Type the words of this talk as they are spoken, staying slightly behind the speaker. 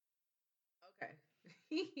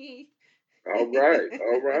All right,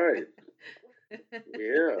 all right.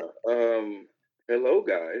 Yeah. Hello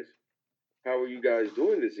guys. How are you guys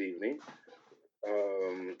doing this evening?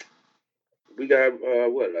 Um, we got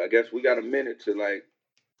what? I guess we got a minute to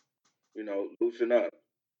loosen up.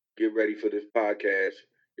 Get ready for this podcast.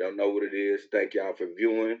 Y'all know what it is. Thank y'all for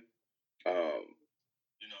viewing. Um,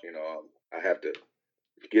 I have to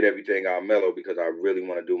get everything out mellow because I really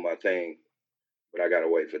want to do my thing, but I gotta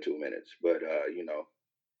wait for 2 minutes. But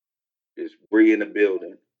it's Bree in the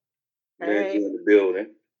building, Lindsay Hey, in the building.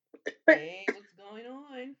 Hey, what's going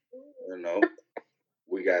on? You know,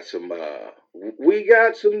 we got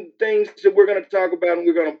some things that we're gonna talk about and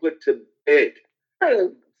we're gonna put to bed.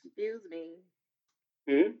 oh, excuse me.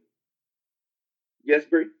 Hmm? Yes,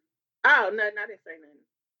 Bree. Oh, nothing. I didn't say nothing.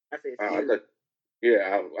 I said I excuse. thought,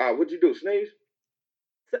 yeah. What'd you do? Sneeze?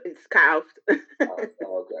 It's coughed.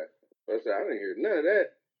 Okay. I didn't hear none of that.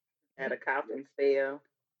 Had a coughing spell.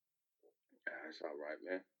 That's all right,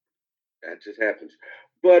 man. That just happens.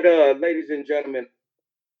 But ladies and gentlemen,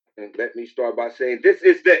 let me start by saying this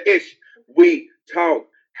is the ish we talk.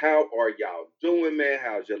 How are y'all doing, man?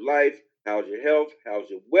 How's your life? How's your health? How's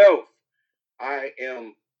your wealth? I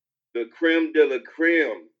am the creme de la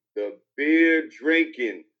creme, the beer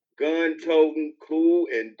drinking, gun toting, cool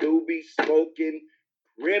and doobie smoking,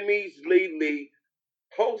 Remy's Lee,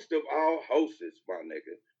 host of all hosts, my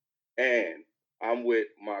nigga. And I'm with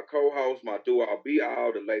my co-host, my do all be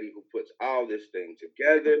all, the lady who puts all this thing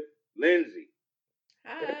together, Lindsay.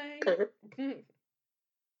 Hi.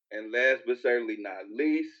 And last but certainly not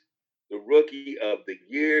least, the rookie of the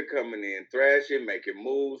year coming in thrashing, making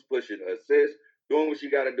moves, pushing assists, doing what she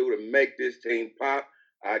got to do to make this team pop.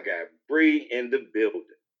 I got Bree in the building.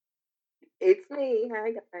 It's me.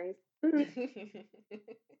 Hi, guys.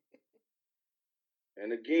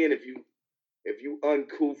 And again, if you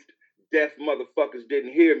uncouth deaf motherfuckers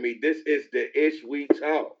didn't hear me, this is the ish we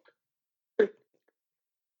talk.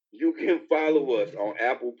 You can follow us on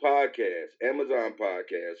Apple Podcasts, Amazon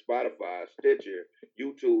Podcasts, Spotify, Stitcher,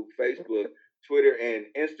 YouTube, Facebook, Twitter, and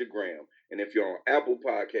Instagram. And if you're on Apple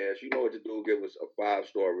Podcasts, you know what to do. Give us a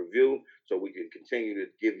 5-star review so we can continue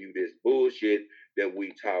to give you this bullshit that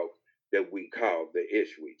we talk, that we call the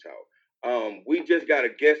ish we talk. We just got a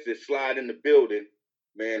guest that slide in the building.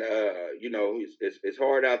 Man, it's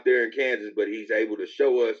hard out there in Kansas, but he's able to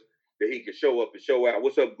show us that he can show up and show out.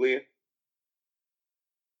 What's up, Glenn?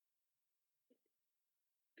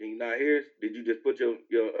 Can you not hear us? Did you just put your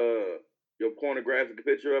pornographic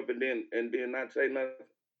picture up and then not say nothing?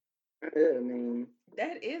 Oh, man.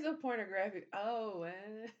 That is a pornographic. Oh,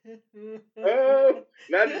 Oh,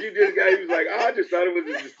 now that you just got, he was like, oh, I just thought it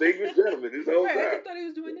was a distinguished gentleman this whole right. I time. just thought he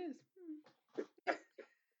was doing this.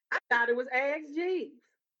 I thought it was Ask Jeeves.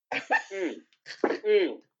 Mm,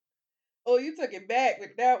 mm, Oh, you took it back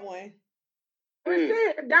with that one. Well, mm.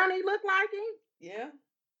 shit, don't he look like him? Yeah,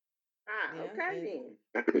 Ah, yeah. And okay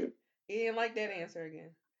then. he didn't like that answer again.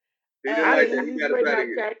 He didn't I like Um, that. He didn't got up put out no of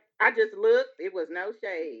here. shade. I just looked. It was no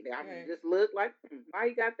shade. I right. just looked like, why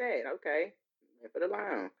you got that? Okay. Left it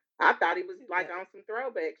alone. I thought he was like That, on some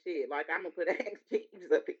throwback shit. Like, I'm going to put Ask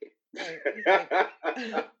Jeeves up here. right.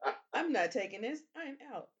 He's like, I'm not taking this. I'm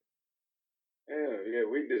out. Yeah,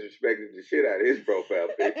 we disrespected the shit out of his profile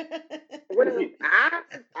pic. Well,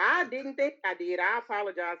 I didn't think I did. I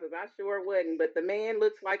apologize because I sure wasn't. But the man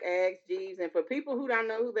looks like Axe Jeeves, and for people who don't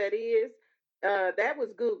know who that is, that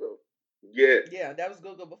was Google. Yeah. Yeah, that was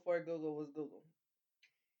Google before Google was Google.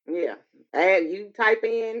 Yeah, and you type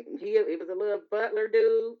in he, it was a little butler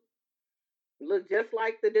dude, looked just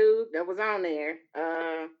like the dude that was on there.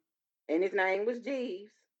 And his name was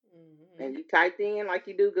Jeeves. Hmm. And you typed in like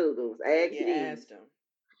you do Google's And Axe you Jeeves. asked him.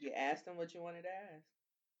 You asked him what you wanted to ask.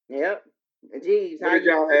 Yep, Jeeves. What How did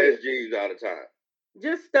you y'all feel? ask Jeeves all the time?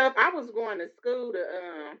 Just stuff. I was going to school to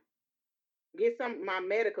get some of my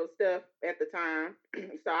medical stuff at the time.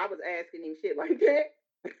 So I was asking him shit like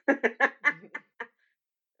that.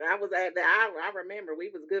 I was at the I remember we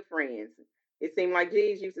was good friends. It seemed like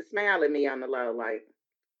G's used to smile at me on the low, like,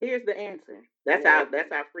 here's the answer. That's how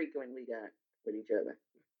frequent we got with each other.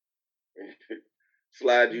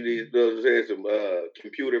 Slide you those some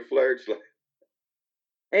computer flirts. Like,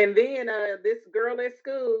 And then this girl at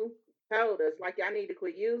school told us, like, y'all need to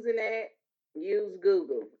quit using that. Use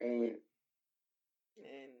Google. And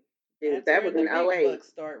And shoot, that's that where was the in big '08. bucks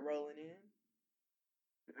start rolling in.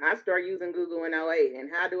 I started using Google in '08. And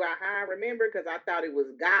how I remember? Because I thought it was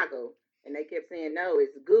Goggle. And they kept saying, no,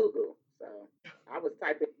 it's Google. So I was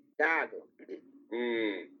typing Goggle.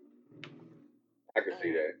 mm, I can All see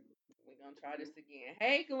right. that. We're going to try this again.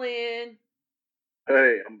 Hey, Glenn.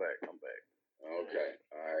 Hey, I'm back. I'm back. All Okay. right.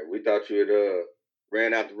 All right. We thought you had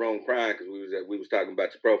ran out the room crying because we was talking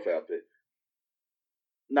about your profile pic.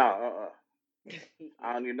 Nah,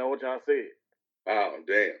 I don't even know what y'all said. Oh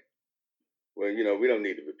damn. Well, we don't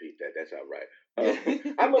need to repeat that. That's all right.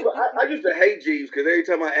 I remember I used to hate Jeeves because every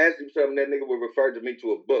time I asked him something, that nigga would refer to me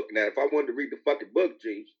to a book. Now, if I wanted to read the fucking book,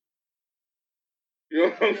 Jeeves, you know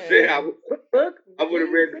what I'm saying? I would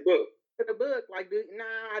have read the book. The book, like,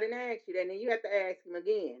 I didn't ask you that. And then you have to ask him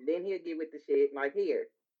again. Then he'll get with the shit. Like, here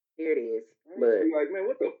it is. But I'm like, man,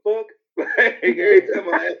 what the fuck? Every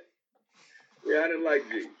time I ask, I didn't like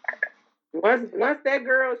Jeeves. Once that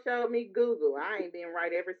girl showed me Google, I ain't been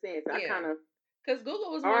right ever since. I kind of because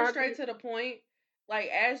Google was more straight to the point. Like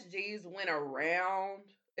Ask Jeeves went around.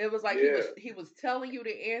 It was like he was telling you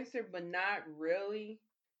the answer, but not really.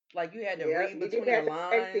 Like you had to read between the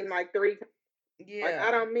lines. Him like 3 times. Yeah. Like,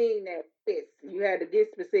 I don't mean that. You had to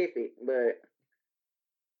get specific, but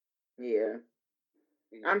yeah.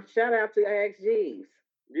 I'm shout out to Ask Jeeves.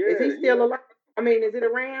 Yeah, is he still alive? I mean, is it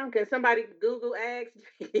around? Can somebody Google Ask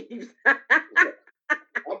Jeeves?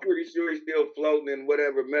 I'm pretty sure he's still floating in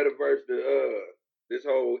whatever metaverse this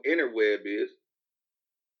whole interweb is.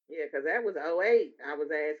 Yeah, because that was 08. I was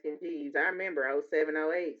asking Jeeves. I remember 07,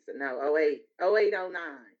 08. So no, 08. 08, 09.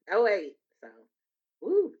 08. So,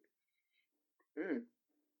 woo.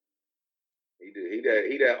 He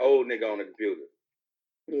that old nigga on the computer.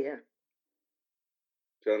 Yeah.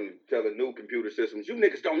 Telling new computer systems, you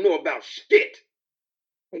niggas don't know about shit.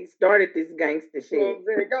 He started this gangster shit. You know what I'm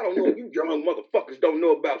saying? Y'all don't know. You young motherfuckers don't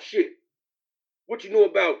know about shit. What you know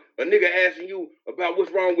about a nigga asking you about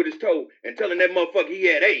what's wrong with his toe and telling that motherfucker he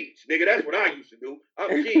had AIDS? Nigga, that's what I used to do.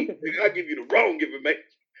 I'm Jeeves. Nigga, I give you the wrong information.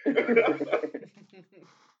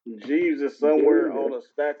 Jeeves is somewhere on a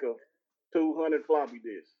stack of 200 floppy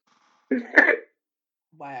disks.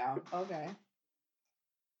 Wow. Okay.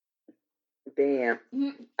 Damn.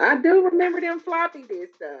 I do remember them floppy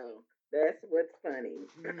disks though. That's what's funny.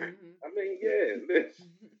 I mean, yeah,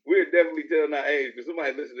 we're definitely telling our age because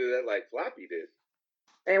somebody listen to that like floppy disk.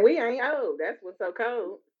 And we ain't old. That's what's so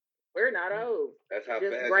cold. We're not old. That's how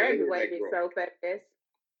just fast graduated so fast.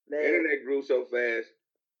 The internet grew so fast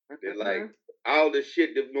that like all the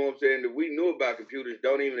shit that, you know what I'm saying, that we knew about computers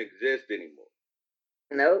don't even exist anymore.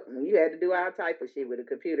 Nope, you had to do all type of shit with a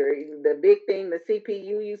computer. The big thing, the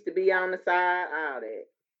CPU used to be on the side, all that.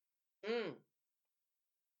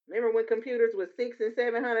 Remember when computers was $600 and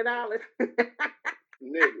 $700?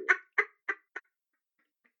 Nigga.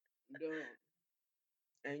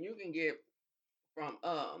 And you can get from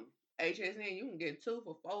HSN, you can get 2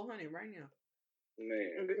 for $400 right now.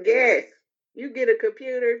 Man. Yes. You get a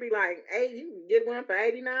computer, it'd be like, hey, you can get one for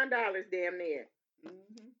 $89 damn near.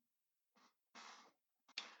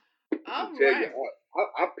 All right.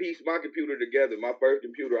 I pieced my computer together. My first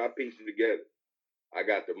computer, I pieced it together. I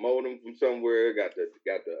got the modem from somewhere. Got the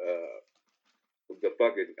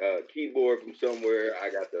fucking keyboard from somewhere. I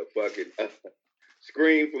got the fucking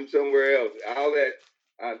screen from somewhere else. All that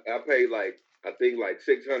I paid like I think like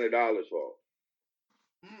 $600 for.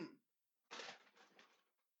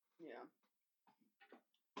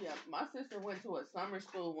 Yeah, my sister went to a summer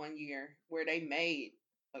school one year where they made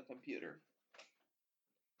a computer.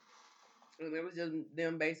 And it was just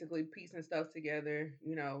them basically piecing stuff together,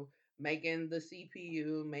 making the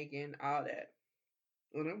CPU, making all that.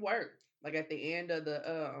 And it worked. Like at the end of the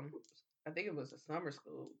I think it was a summer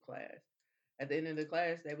school class. At the end of the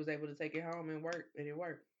class, they was able to take it home and work, and it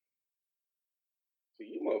worked. See,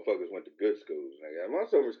 you motherfuckers went to good schools, nigga. At my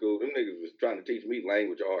summer school, them niggas was trying to teach me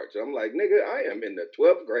language arts. I'm like, nigga, I am in the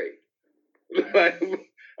 12th grade.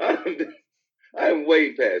 I'm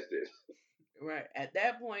way past this. Right. At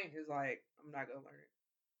that point, it's like, I'm not going to learn it.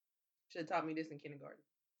 Should have taught me this in kindergarten.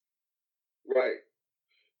 Right.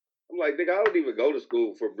 I'm like, nigga, I don't even go to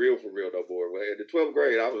school for real no more. In the 12th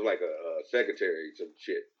grade, I was like a secretary, some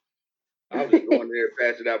shit. I was just going there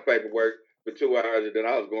passing out paperwork for 2 hours, and then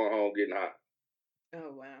I was going home getting hot.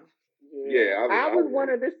 Oh, wow. Yeah, I was one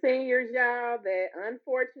of the seniors, y'all, that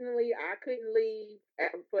unfortunately I couldn't leave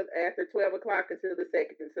after 12 o'clock until the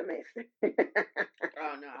second semester.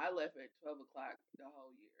 Oh, no, I left at 12 o'clock the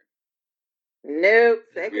whole year. Nope,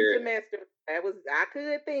 second semester. I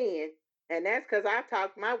could then. And that's because I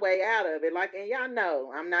talked my way out of it. Like, and y'all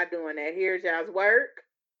know I'm not doing that. Here's y'all's work.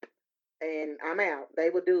 And I'm out. They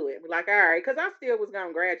would do it. Like, all right, because I still was going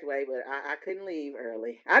to graduate, but I couldn't leave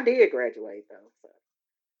early. I did graduate, though. So.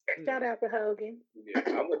 Shout out to Hogan. Yeah,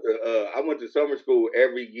 I went to summer school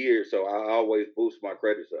every year, so I always boost my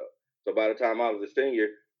credits up. So by the time I was a senior,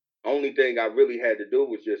 only thing I really had to do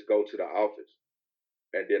was just go to the office,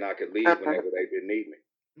 and then I could leave whenever they didn't need me.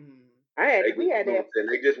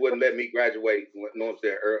 They just wouldn't let me graduate. You know what I'm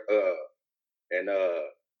saying? And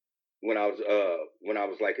when I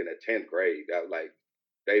was like in the 10th grade,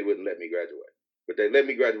 they wouldn't let me graduate, but they let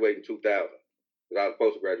me graduate in 2000 because I was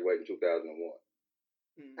supposed to graduate in 2001.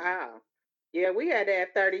 Oh. Yeah, we had to have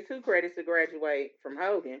 32 credits to graduate from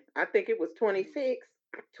Hogan. I think it was 26,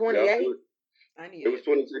 Yep, 28. I it was needed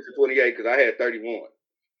 26 to 28 because I had 31.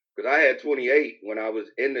 Because I had 28 when I was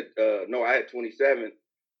in the no, I had 27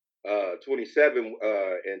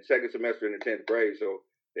 in second semester in the 10th grade. So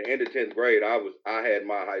the end of 10th grade, I had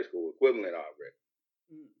my high school equivalent already.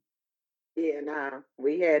 Yeah, nah,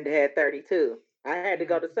 we had to have 32. I had to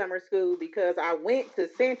go Yeah. to summer school because I went to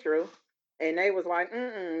Central and they was like,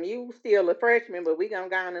 you still a freshman, but we gonna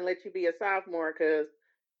go on and let you be a sophomore because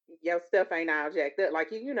your stuff ain't all jacked up.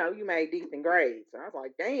 Like, you made decent grades. So I was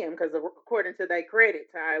like, damn, because according to their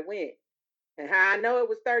credits, how it went. And how I know it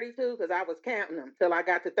was 32 because I was counting them till I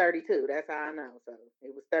got to 32. That's how I know. So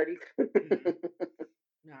it was 32.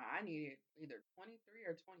 No, I needed either 23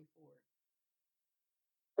 or 24.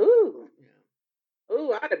 Ooh, Yeah.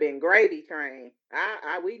 ooh, I'd have been gravy train.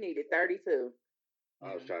 We needed 32.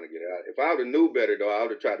 I was Yeah. trying to get out. If I would have knew better though, I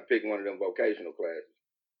would have tried to pick one of them vocational classes.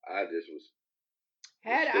 I just was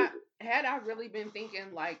Had I stupid. had I really been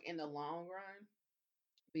thinking like in the long run,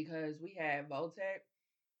 because we had Votech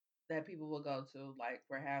that people will go to like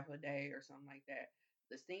for half a day or something like that.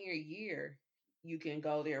 The senior year, you can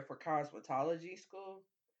go there for cosmetology school,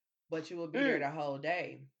 but you will be there Mm. the whole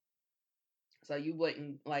day. So you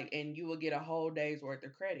wouldn't like, and you would get a whole day's worth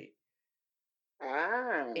of credit.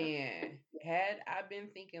 Ah, And had I been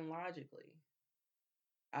thinking logically,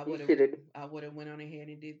 I you would have should have. I would have went on ahead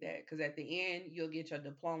and did that because at the end you'll get your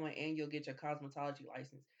diploma and you'll get your cosmetology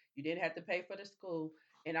license. You didn't have to pay for the school,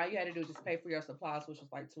 and all you had to do was just pay for your supplies, which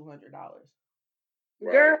was like $200.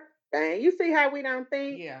 Right. Girl, dang, you see how we don't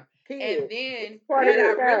think? Yeah. And Kids, it's then part of had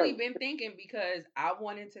the I really show. been thinking, because I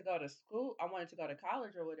wanted to go to school, I wanted to go to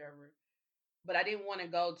college or whatever, but I didn't want to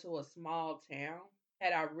go to a small town.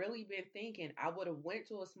 Had I really been thinking, I would have went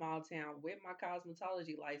to a small town with my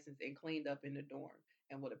cosmetology license and cleaned up in the dorm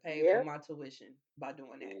and would have paid for Yep. my tuition by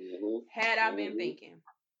doing that. Mhm. Had I been Mhm. thinking,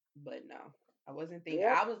 but no, I wasn't thinking.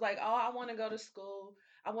 Yep. I was like, oh, I want to go to school.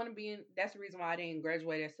 I want to be in. That's the reason why I didn't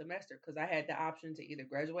graduate that semester, because I had the option to either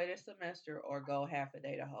graduate a semester or go half a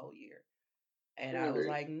day the whole year. And I was Mm. See.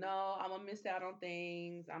 like, no, I'm gonna miss out on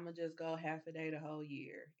things. I'm gonna just go half a day the whole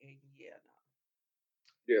year. And yeah,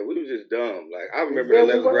 Yeah, we was just dumb. Like I remember in Yeah,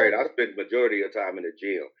 we 11th were. grade, I spent the majority of the time in the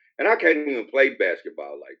gym, and I can't even play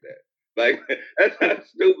basketball like that. Like that's how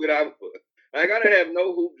stupid I was. Like I didn't have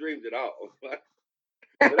no hoop dreams at all.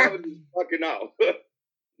 But I was no. just fucking off.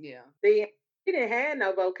 Yeah. See, we didn't have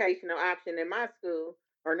no vocational option in my school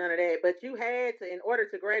or none of that. But you had to, in order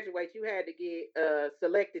to graduate, you had to get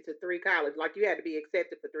selected to 3 colleges. Like you had to be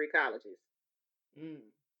accepted for 3 colleges.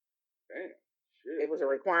 Mm, Damn, It shit. was a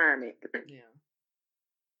requirement. yeah.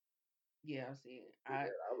 Yeah. See, I Yeah,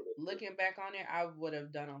 I would have. looking back on it, I would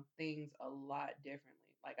have done things a lot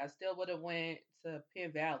differently. Like I still would have went to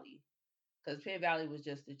Penn Valley, because Penn Valley was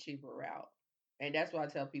just the cheaper route. And that's why I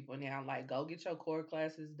tell people now, like, go get your core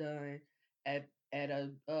classes done at a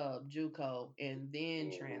JUCO and then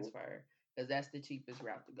Mm-hmm. transfer, because that's the cheapest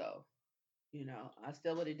route to go. I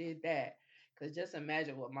still would have did that, because just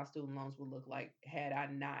imagine what my student loans would look like had I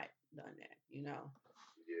not done that.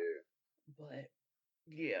 Yeah. But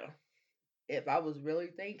yeah, if I was really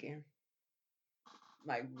thinking,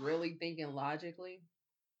 like really thinking logically,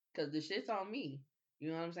 because the shit's on me.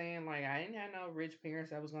 You know what I'm saying? Like I didn't have no rich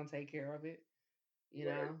parents that was gonna take care of it. You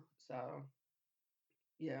Right. know, so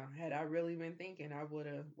yeah, had I really been thinking, I would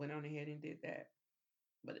have went on ahead and did that.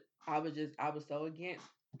 But I was so against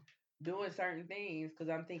doing certain things because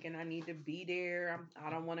I'm thinking I need to be there. I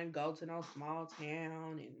don't want to go to no small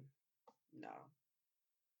town, and no.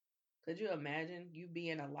 Could you imagine you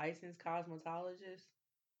being a licensed cosmetologist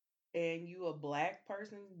and you a black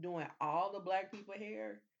person doing all the black people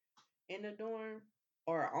hair in the dorm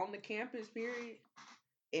or on the campus period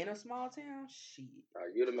in a small town? Shit.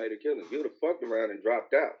 You'd have made a killing. You'd have fucked around and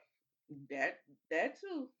dropped out. That that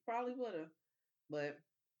too probably would have. But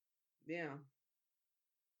yeah,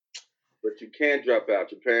 But you can't drop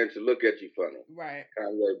out. Your parents will look at you funny. right.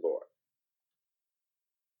 Kanye boy.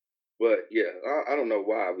 But yeah, I don't know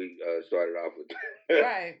why we started off with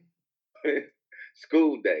Right.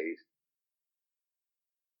 school days.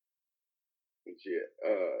 Shit.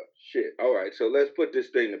 Shit. All right. So let's put this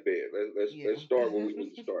thing to bed. Yeah. Let's start where we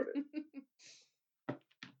need to start at.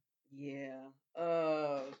 Yeah.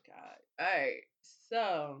 Oh God. All right.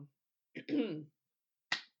 So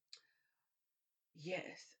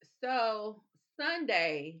yes. So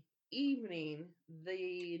Sunday evening,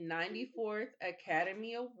 the 94th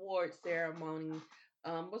Academy Award ceremony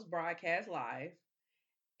was broadcast live.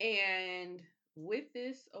 And with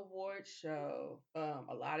this award show,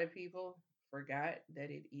 a lot of people forgot that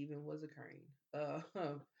it even was occurring.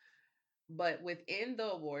 But within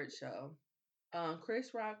the award show,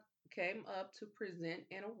 Chris Rock came up to present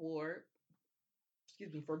an award,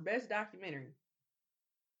 excuse me, for best documentary.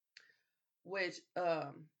 Which,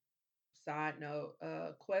 side note,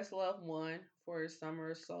 Questlove won for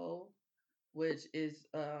Summer of Soul, which is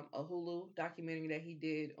a Hulu documentary that he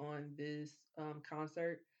did on this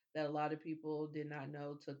concert that a lot of people did not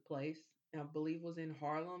know took place. I believe was in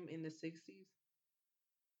Harlem in the 60s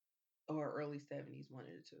or early 70s, one of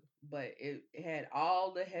the two. But it had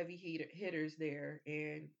all the heavy hitters there,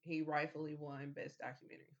 and he rightfully won Best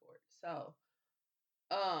Documentary for it. So,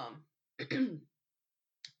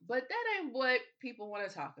 but that ain't what people want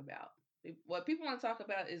to talk about. What people want to talk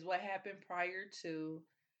about is what happened prior to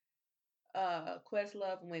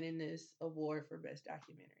Questlove winning this award for Best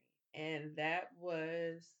Documentary. And that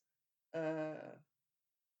was uh,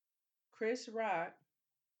 Chris Rock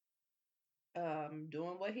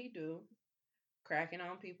doing what he do, cracking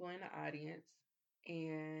on people in the audience,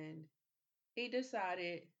 and he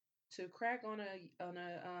decided to crack on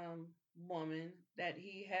a woman that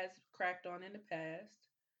he has cracked on in the past,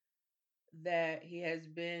 that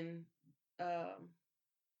um,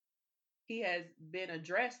 he has been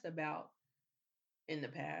addressed about in the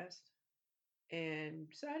past, and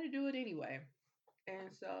decided to do it anyway. And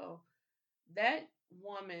so that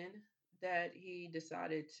woman that he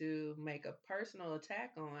decided to make a personal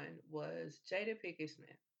attack on was Jada Pinkett Smith.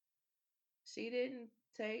 She didn't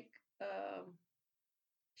take um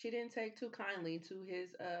she didn't take too kindly to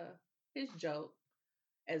his joke,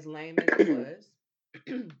 as lame as it was.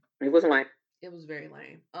 It was lame It was very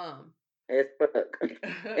lame. as fuck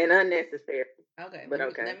and unnecessary. Okay, But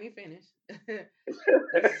okay. let me finish.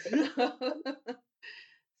 So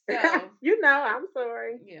I'm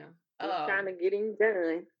sorry. yeah. Just trying to get him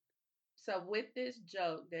done. So with this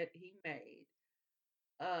joke that he made,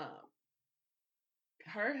 um,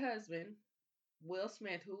 her husband, Will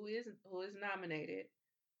Smith, who is nominated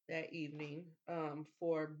that evening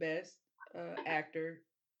for best actor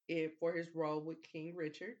for his role with King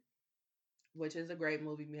Richard, which is a great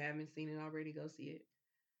movie. If you haven't seen it already, go see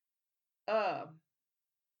it. Um,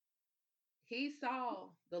 he saw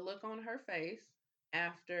the look on her face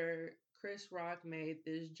after Chris Rock made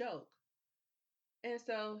this joke, and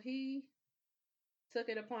so he took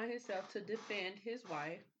it upon himself to defend his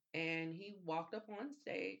wife, and he walked up on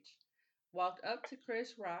stage, walked up to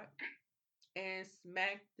Chris Rock, and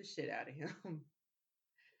smacked the shit out of him.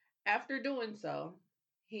 After doing so,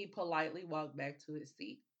 he politely walked back to his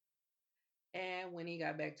seat. And when he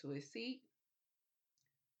got back to his seat,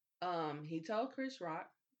 he told Chris Rock,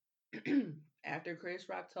 after Chris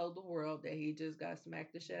Rock told the world that he just got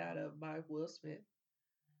smacked the shit out of by Will Smith,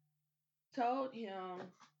 told him,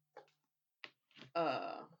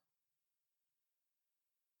 uh,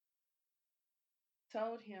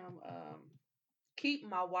 told him, keep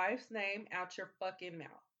my wife's name out your fucking mouth.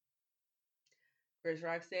 Chris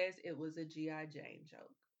Rock says it was a G.I. Jane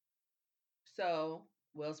joke. So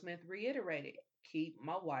Will Smith reiterated, keep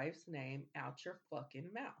my wife's name out your fucking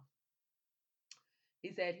mouth.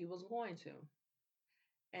 He said he was going to.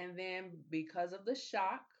 And then because of the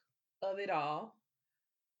shock of it all,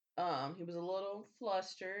 he was a little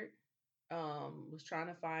flustered, was trying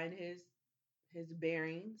to find his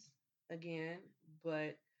bearings again,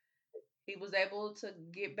 but he was able to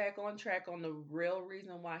get back on track on the real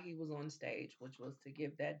reason why he was on stage, which was to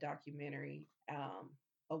give that documentary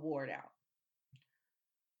award out.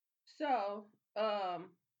 So,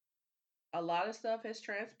 a lot of stuff has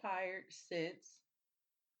transpired since,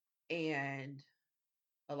 and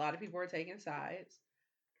a lot of people are taking sides.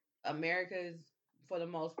 America is, for the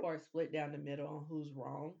most part, split down the middle on who's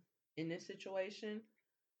wrong in this situation.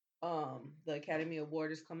 The Academy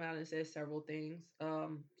Award has come out and said several things.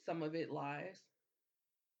 Some of it lies.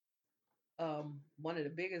 One of the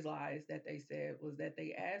biggest lies that they said was that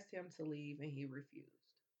they asked him to leave and he refused.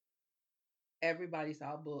 Everybody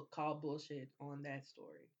called bullshit on that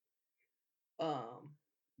story. Um,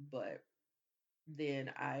 but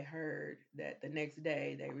then I heard that the next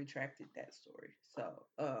day they retracted that story. So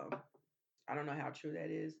I don't know how true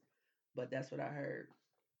that is, but that's what I heard.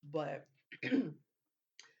 But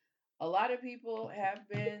a lot of people have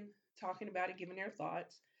been talking about it, giving their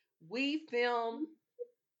thoughts. We film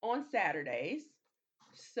on Saturdays,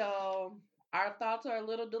 so our thoughts are a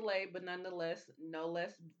little delayed, but nonetheless, no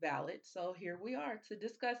less valid. So here we are to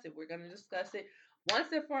discuss it. We're going to discuss it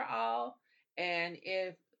once and for all. And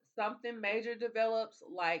if something major develops,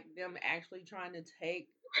 like them actually trying to take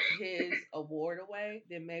his award away,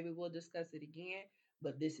 then maybe we'll discuss it again.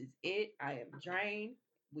 But this is it. I am drained.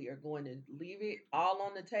 We are going to leave it all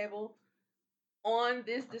on the table on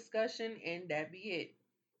this discussion, and that be it.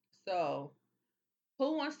 So,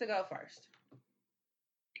 who wants to go first?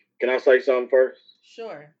 Can I say something first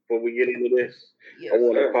Sure. before we get into this? I Yes.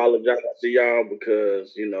 want to Sure. apologize to y'all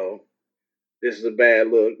because this is a bad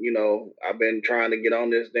look. I've been trying to get on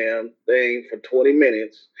this damn thing for 20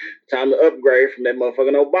 minutes. Time to upgrade from that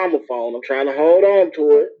motherfucking Obama phone. I'm trying to hold on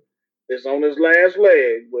to it. It's on its last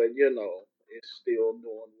leg, but it's still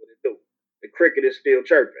doing what it do. The cricket is still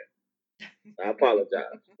chirping. I apologize.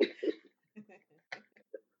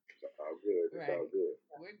 It's all good. It's Right. all good.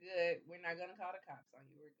 We're good. We're not gonna call the cops on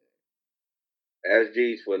you. We're Ask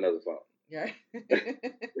G's for another phone. good.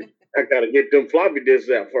 I gotta get them floppy disks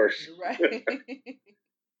out first. Right.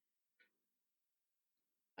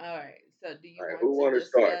 All right. So, do you All right, want who to want to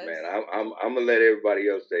start, discuss? man? I'm gonna let everybody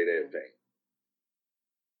else say their Okay. thing.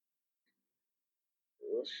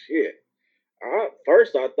 Well, shit.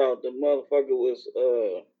 First, I thought the motherfucker was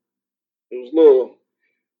it was a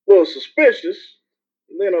little suspicious.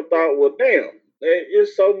 And then I thought, well, damn,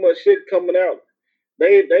 there's so much shit coming out.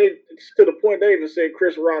 They to the point they even said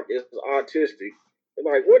Chris Rock is autistic.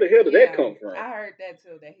 They're like, where the hell did that Yeah, come from? I heard that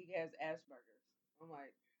too. That he has Asperger's. I'm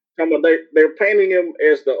like, Come on, they're painting him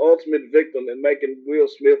as the ultimate victim and making Will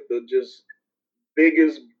Smith the just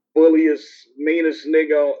biggest, bulliest, meanest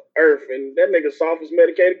nigga on earth, and that nigga soft as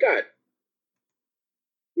medicated cotton.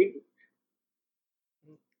 He-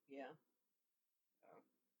 yeah.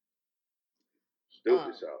 Stupid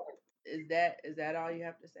Um, song. is that all you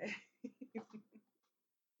have to say?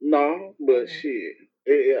 No, but Okay. shit,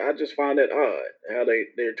 I just find that odd how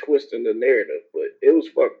they're twisting the narrative. But it was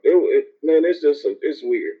fucked. Man, it's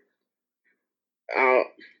weird. Uh,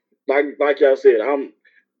 like y'all said,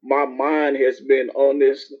 my mind has been on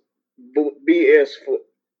this BS for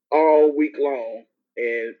all week long,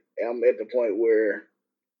 and I'm at the point where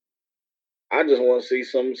I just want to see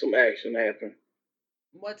some action happen.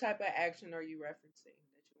 What type of action are you referencing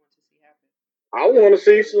that you want to see happen? I want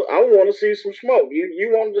to see some smoke. You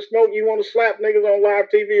want the smoke? You want to slap niggas on live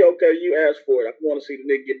TV? Okay, you ask for it. I want to see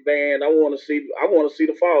the nigga get banned. I want to see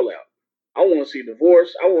the fallout. I want to see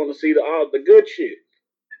divorce. I want to see all the good shit.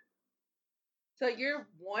 So you're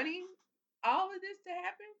wanting all of this to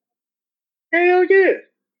happen? Hell yeah.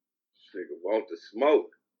 Nigga want the smoke.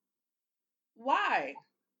 Why?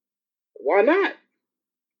 Why not?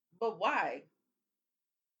 But why?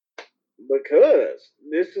 Because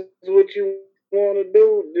this is what you want to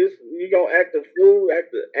do. This you gonna act a fool, act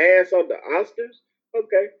the ass on the Oscars?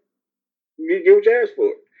 Okay, you get what you asked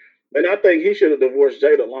for. And I think he should have divorced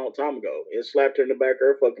Jada a long time ago and slapped her in the back of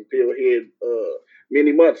her fucking pill head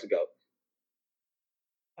many months ago.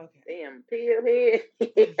 Okay. Damn pill head.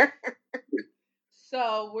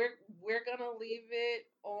 So we're gonna leave it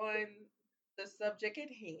on the subject at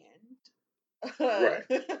Right.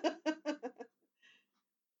 hand.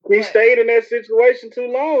 He But stayed in that situation too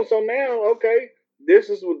long, so now okay, this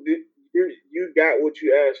is what you got what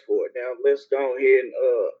you asked for. Now let's go ahead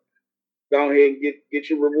and get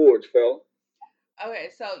your rewards, fella. okay,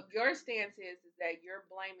 so your stance is that you're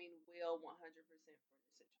blaming Will 100% for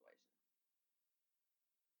the situation.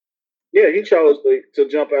 Yeah, he chose to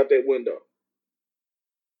jump out that window.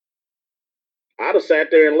 I'd have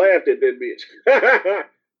sat there and laughed at that bitch and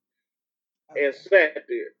Okay. sat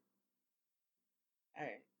there. All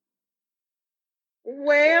right.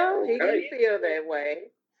 Well, he can Okay. feel that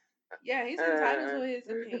way. Yeah, he's entitled to Uh, his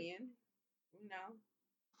opinion. You know.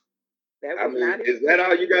 that I was mean, not his is that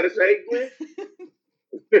all you opinion. got to say, Glenn?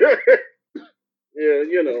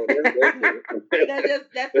 Yeah, that's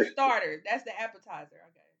That's the starter. That's the appetizer.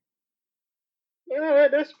 Okay. yeah,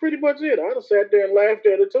 that's pretty much it. I'd have sat there and laughed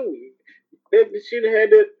at it too. She'd have had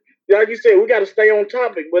that. Like you said, we got to stay on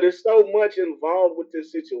topic, but it's so much involved with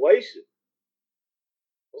this situation.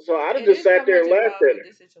 So I'd have It just is so sat there much and laughed involved at with her.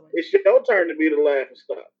 this situation. It's your turn to be the laughing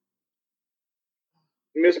stock,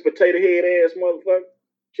 Miss Potato Head ass motherfucker.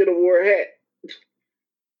 Should have wore a hat.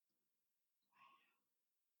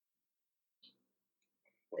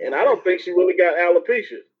 And I don't Wow. think she really got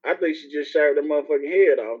alopecia. I think she just shaved her motherfucking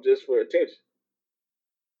head off just for attention.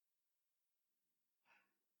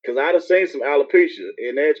 Cause I'd have seen some alopecia,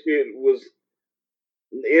 and that shit was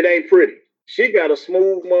it ain't pretty. She got a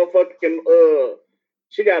smooth motherfucking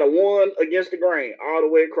she got a one against the grain all the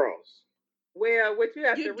way across. Well, what you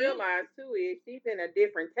have to You do, realize too is she's in a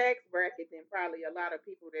different tax bracket than probably a lot of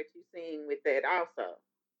people that you've seen with that also.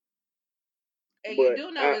 and you But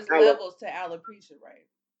do know it's I love levels to alopecia, right?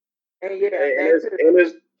 And yeah, and that too.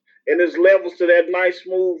 it's And there's levels to that nice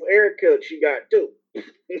smooth haircut she got too.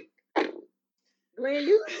 Glenn,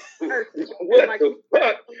 you person. You sound What like the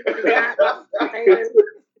fuck? you got haters,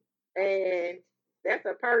 and that's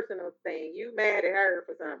a personal thing. You mad at her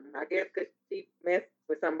for something? I guess because she messed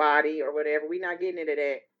with somebody or whatever. We not getting into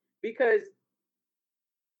that because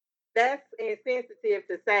that's insensitive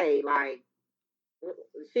to say. Like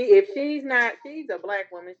if she's not, she's a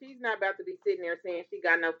black woman. She's not about to be sitting there saying she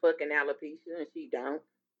got no fucking alopecia and she don't.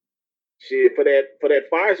 Shit, for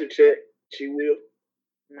that Pfizer check, she will.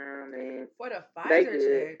 Nah, man, For the they Pfizer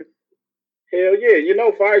good. check. Hell yeah, you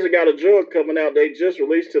know Pfizer got a drug coming out. They just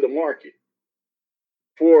released to the market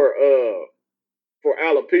for for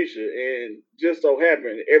alopecia, and just so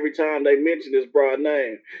happened every time they mention this broad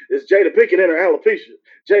name, it's Jada Pinkett and her alopecia.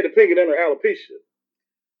 Jada Pinkett and her alopecia.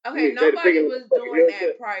 Okay, Yeah, Jada nobody Pinkett and was her fucking doing that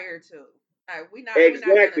haircut. prior to. Like, we not gonna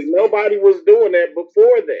Exactly. spin Nobody that. was doing that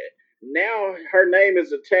before that. Now her name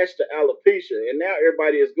is attached to alopecia, and now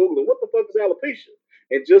everybody is googling what the fuck is alopecia.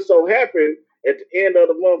 And just so happened at the end of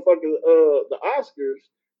the motherfucking the Oscars,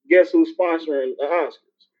 guess who's sponsoring the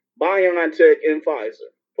Oscars? BioNTech and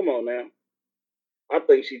Pfizer. Come on now. I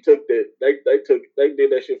think she took that. They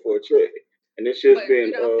did that shit for a trick, and it's just But been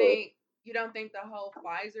you don't think the whole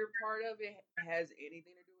Pfizer part of it has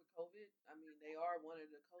anything to do with COVID? I mean, they are one of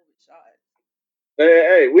the COVID shots.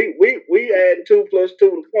 hey, we add 2 + 2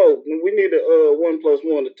 to 4. We need a 1 +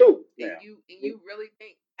 1 to 2 now. And you really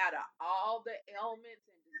think out of all the ailments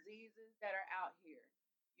and diseases that are out here,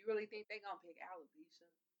 you really think they gonna pick alopecia?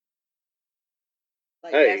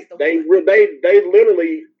 Like Hey, that's the one. they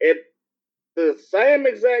literally at the same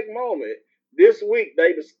exact moment this week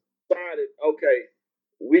they decided, okay,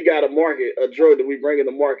 we got to market a drug that we bring in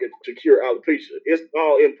the market to cure alopecia. It's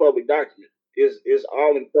all in public document. It's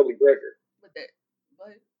all in public record. But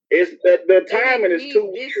It's that the they timing didn't is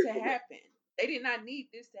too need this weird to for me. happen. They did not need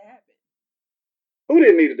this to happen. Who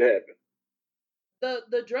didn't need it to happen?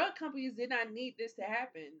 The drug companies did not need this to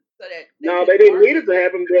happen so that they No, could they didn't need market. it to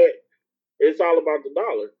happen, but it's all about the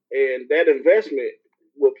dollar, and that investment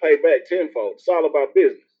will pay back tenfold. It's all about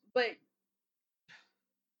business. But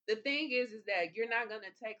the thing is that you're not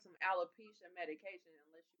gonna take some alopecia medication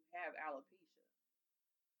unless you have alopecia.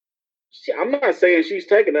 I'm not saying she's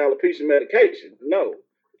taking alopecia medication. No,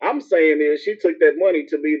 I'm saying is she took that money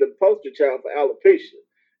to be the poster child for alopecia,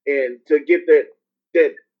 and to get that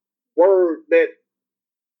word that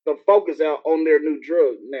the focus out on their new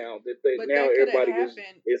drug now that they But now that could have everybody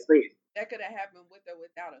happened. is seeing. That could have happened with or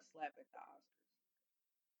without a slap at the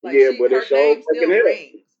Oscars. Like Yeah, but it her showed name fucking still help.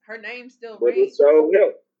 rings. Her name still But it rings. showed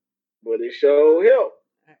help. But it showed help.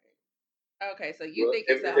 Okay, so you Well, think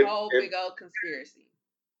it's a whole if big old conspiracy?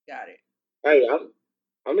 Got it. Hey,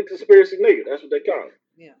 I'm a conspiracy nigga. That's what they call it.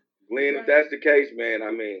 Yeah. Glenn, if that's the case, man, I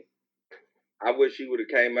mean, I wish she would have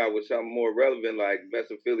came out with something more relevant like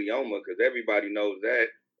mesothelioma, because everybody knows that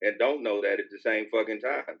and don't know that at the same fucking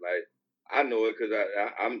time. Like I know it because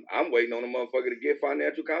I'm waiting on a motherfucker to get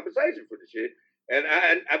financial compensation for the shit, and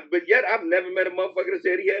but yet I've never met a motherfucker that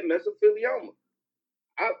said he had mesothelioma.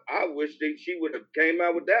 I wish that she would have came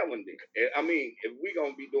out with that one. Then. I mean, if we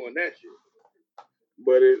gonna be doing that shit.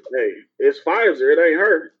 But it's Pfizer. It ain't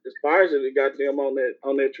her. It's Pfizer that got them on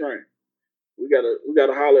that train. We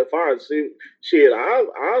gotta holler at Pfizer. See, shit,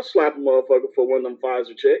 I'll slap a motherfucker for one of them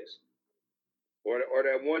Pfizer checks. Or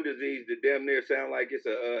that one disease that damn near sound like it's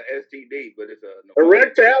a STD, but it's a pneumonia.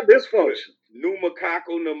 Erectile dysfunction.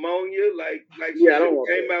 Pneumococcal pneumonia, like she Yeah, I should don't have want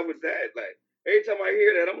came that. out with that. Like every time I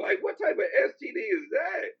hear that, I'm like, what type of STD is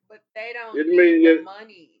that? But they don't It need mean the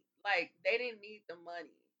money. Like they didn't need the money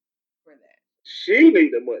for that. she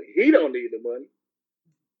need the money. He don't need the money.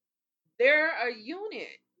 They're a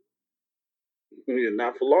unit. Yeah,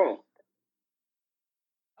 not for long.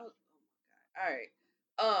 Oh, my god.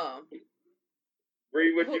 All right.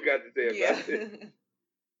 Bree, what you got to say Yeah. about this?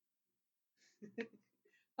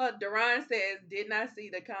 Duran says, did not see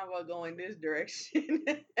the convo going this direction.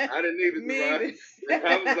 I didn't either, Me Duran. either.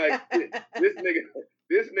 I was like, this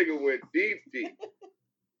nigga went deep.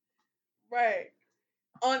 Right.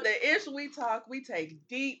 On the Ish We Talk, we take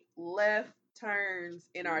deep left turns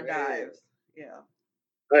in our dives. Yeah.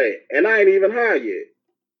 Hey, and I ain't even high yet.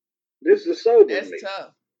 This is sober That's me.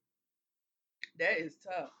 tough. That is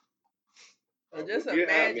tough. So just We'll get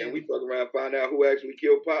high, man. imagine. We fuck around, find out who actually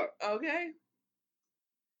killed Pop. Okay.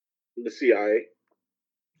 The CIA.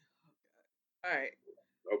 All right.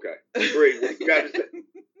 Okay. Bree, what you got to say?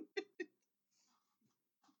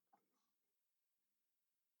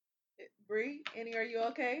 Bree, Annie, are you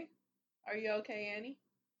okay? Are you okay, Annie?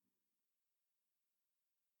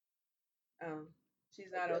 She's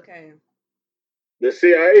not okay. The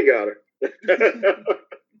CIA got her.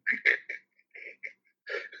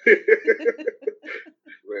 Ran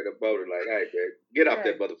the boat like, hey man, get off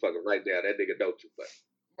that Right. motherfucker right now. That nigga know too much.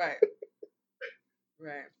 Right.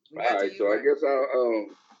 Right. We All got to right, you, so I Ray. guess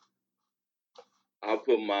I'll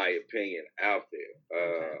put my opinion out there.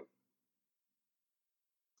 Okay.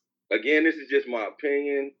 Again, this is just my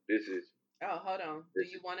opinion. This is Oh, hold on. Do this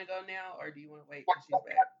you is want to go now, or do you want to wait till she's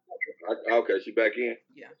back? okay. She back in.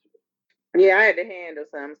 Yeah. Yeah, I had to handle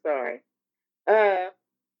something. Sorry. Uh,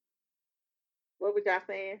 what was y'all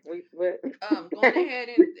saying? We what? Go on ahead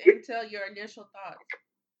and tell your initial thoughts.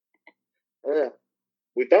 Ugh.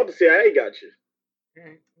 We thought the CIA got you.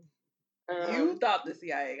 Right. You thought the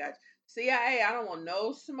CIA got you. CIA, I don't want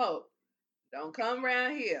no smoke. Don't come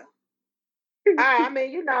around here. I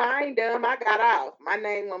mean, you know, I ain't dumb. I got off. My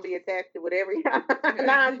name gonna be attached to whatever. Nah,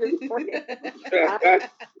 I'm just playing. I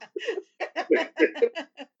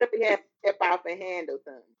really have to step off and handle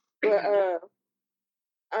something. But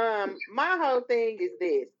my whole thing is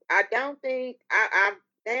this. I don't think I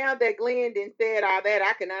now that Glenn done said all that,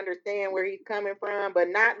 I can understand where he's coming from, but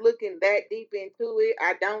not looking that deep into it,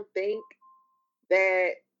 I don't think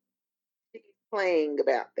that she's playing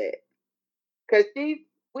about that. Cause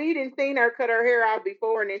we didn't seen her cut her hair off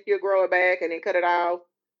before, and then she'll grow it back, and then cut it off,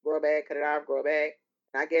 grow it back, cut it off, grow it back.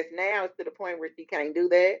 And I guess now it's to the point where she can't do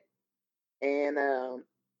that, and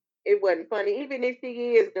it wasn't funny. Even if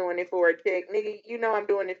she is doing it for a check, nigga, you know I'm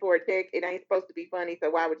doing it for a check. It ain't supposed to be funny,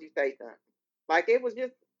 so why would you say something? Like it was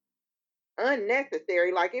just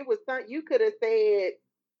unnecessary. Like it was something you could have said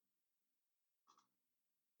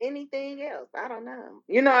anything else. I don't know.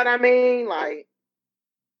 You know what I mean? Like,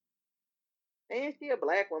 and she a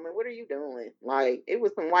black woman. What are you doing? Like, it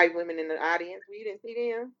was some white women in the audience. You didn't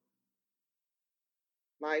see them.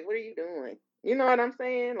 Like, what are you doing? You know what I'm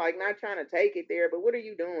saying? Like, not trying to take it there, but what are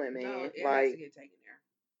you doing, No, man? it has to Like, get taken there.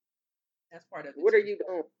 That's part of it what are too. you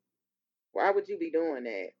doing? Why would you be doing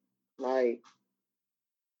that? Like,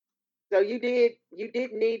 so you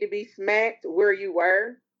didn't need to be smacked where you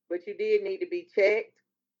were, but you did need to be checked.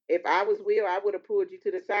 If I was Will, I would have pulled you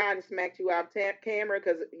to the side and smacked you off camera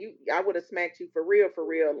because I would have smacked you for real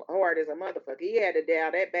hard as a motherfucker. He had to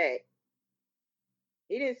dial that back.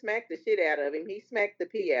 He didn't smack the shit out of him. He smacked the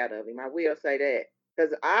pee out of him. I will say that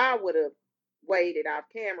because I would have waited off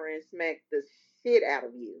camera and smacked the shit out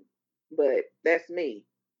of you. But that's me.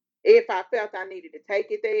 If I felt I needed to take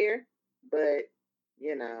it there, but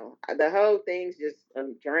you know, the whole thing's just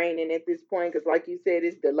draining at this point because, like you said,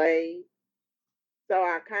 it's delayed. So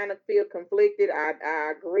I kind of feel conflicted.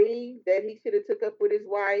 I agree that he should have took up with his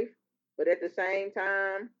wife, but at the same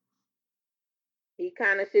time, he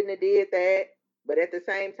kind of shouldn't have did that. But at the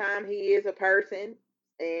same time, he is a person,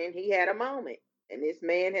 and he had a moment. And this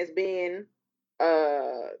man has been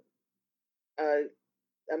uh, uh,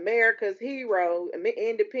 America's hero,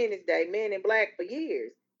 Independence Day, Men in Black for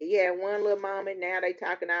years. He had one little moment. Now they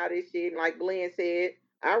talking all this shit. And like Glenn said,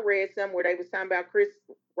 I read somewhere they was talking about Chris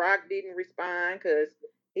Rock didn't respond because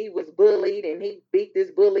he was bullied and he beat this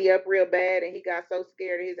bully up real bad and he got so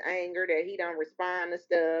scared of his anger that he don't respond to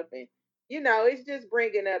stuff. And you know, it's just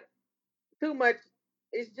bringing up too much.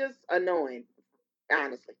 It's just annoying.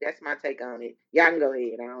 Honestly, that's my take on it. Y'all can go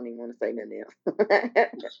ahead. I don't even want to say nothing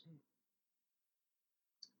else.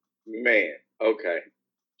 Man, okay,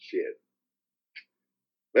 shit.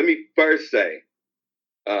 Let me first say,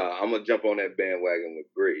 I'm gonna jump on that bandwagon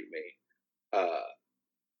with Bree, man.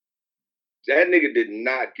 That nigga did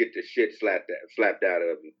not get the shit slapped out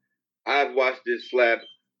of him. I've watched this slap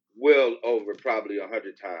well over probably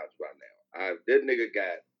 100 times by now. That nigga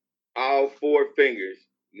got all four fingers,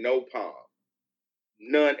 no palm,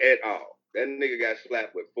 none at all. That nigga got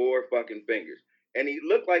slapped with four fucking fingers. And he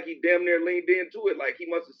looked like he damn near leaned into it, like he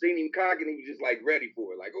must have seen him cock and he was just like ready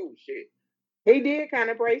for it, like, oh shit. He did kind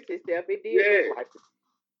of brace himself. It did look like it.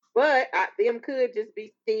 But them could just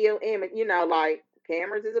be still image, you know, like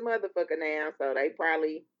cameras is a motherfucker now, so they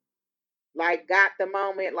probably like got the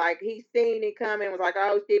moment, like he seen it coming, was like,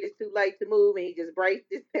 oh shit, it's too late to move, and he just braced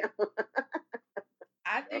himself.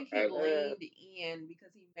 I think he leaned in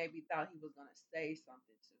because he maybe thought he was gonna say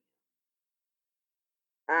something to him.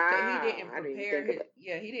 So he didn't prepare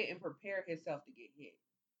he didn't prepare himself to get hit.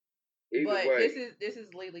 Either but way, this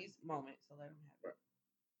is Lily's moment, so let him have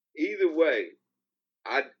it. Either way,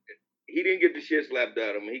 he didn't get the shit slapped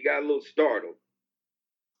out of him. He got a little startled.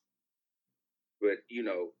 But, you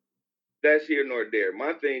know, that's here nor there.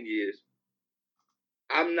 My thing is,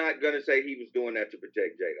 I'm not going to say he was doing that to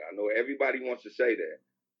protect Jada. I know everybody wants to say that,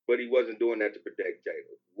 but he wasn't doing that to protect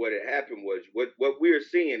Jada. What had happened was, what we're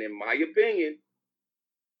seeing, in my opinion,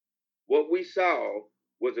 what we saw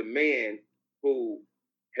was a man who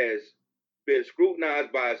has been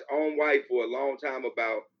scrutinized by his own wife for a long time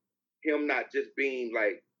about him not just being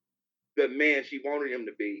like the man she wanted him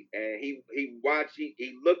to be. And he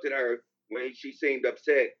looked at her when she seemed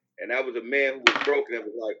upset, and that was a man who was broken and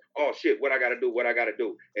was like, oh shit, what I gotta do, what I gotta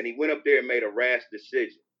do. And he went up there and made a rash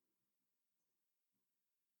decision.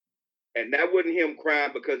 And that wasn't him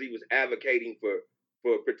crying because he was advocating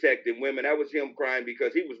for protecting women. That was him crying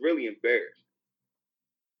because he was really embarrassed.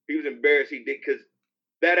 He was embarrassed he did, because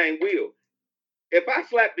that ain't Will. If I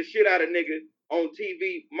slap the shit out of nigga on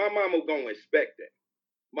TV, my mama gonna expect that.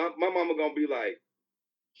 My mama gonna be like,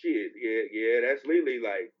 shit, yeah, that's Lily,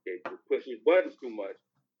 like, it pushes buttons too much.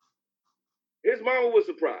 His mama was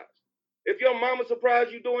surprised. If your mama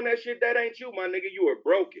surprised you doing that shit, that ain't you, my nigga. You are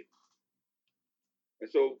broken. And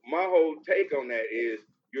so my whole take on that is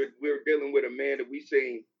we're dealing with a man that we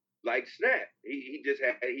seen like snap. He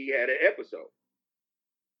had an episode.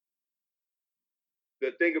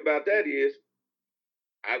 The thing about that is,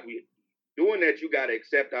 doing that, you got to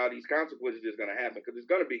accept all these consequences that's going to happen, because it's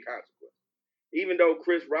going to be consequences. Even though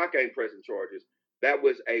Chris Rock ain't pressing charges, that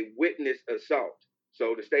was a witness assault.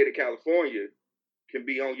 So the state of California can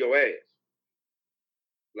be on your ass.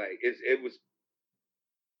 Like it was.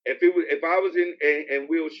 If I was in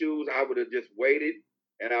Will's shoes, I would have just waited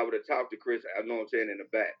and I would have talked to Chris. I know what I'm saying, in the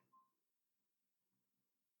back.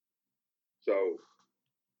 So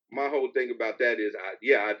my whole thing about that is,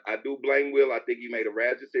 I do blame Will. I think he made a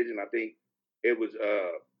rash decision. I think it was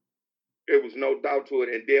no doubt to it.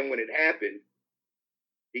 And then when it happened,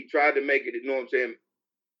 he tried to make it. You know what I'm saying?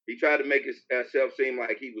 He tried to make himself seem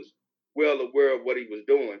like he was well aware of what he was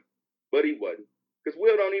doing, but he wasn't. Because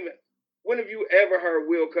Will don't even. When have you ever heard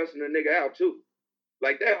Will cussing a nigga out too?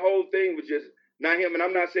 Like, that whole thing was just not him. And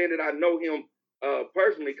I'm not saying that I know him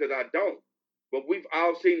personally, because I don't. But we've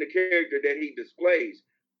all seen the character that he displays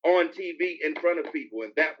on TV in front of people,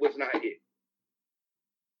 and that was not it.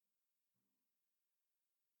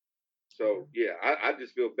 So yeah, I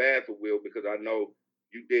just feel bad for Will, because I know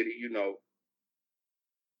you did it.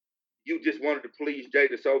 You just wanted to please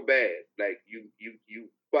Jada so bad, like you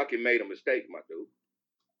fucking made a mistake, my dude.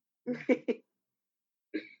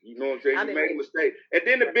 You know what I'm saying? You made a mistake, and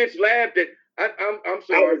then the bitch laughed at. I'm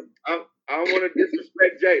sorry. I don't want to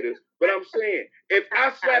disrespect Jada, but I'm saying, if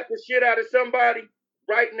I slap the shit out of somebody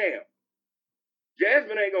right now,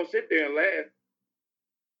 Jasmine ain't gonna sit there and laugh.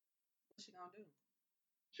 What's she gonna do?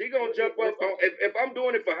 She gonna jump up on, if I'm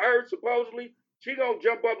doing it for her, supposedly, she gonna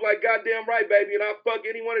jump up like, goddamn right, baby, and I'll fuck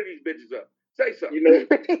any one of these bitches up. Say something.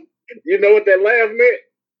 You know what that laugh meant?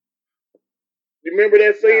 You remember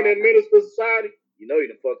that scene in Minister Society? You know you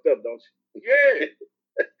done fucked up, don't you? Yeah.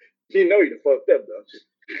 You know you done fucked up, don't you?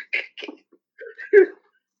 You know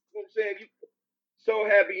what I'm saying? You so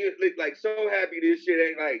happy, so happy this shit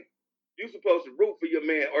ain't like, you supposed to root for your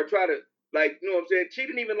man or try to, like, you know what I'm saying? She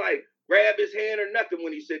didn't even like grab his hand or nothing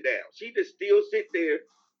when he sit down. She just still sit there,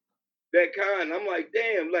 that kind. I'm like,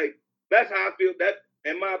 damn, like, that's how I feel. That,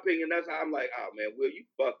 in my opinion, that's how I'm like, oh man, Will, you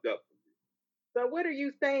fucked up. So what are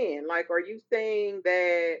you saying? Like, are you saying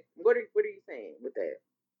that? What are you saying with that?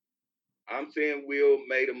 I'm saying Will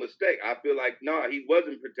made a mistake. I feel like, no, he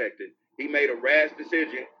wasn't protected. He made a rash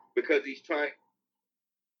decision because he's trying.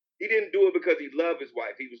 He didn't do it because he loved his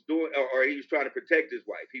wife. He was doing, or he was trying to protect his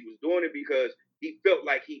wife. He was doing it because he felt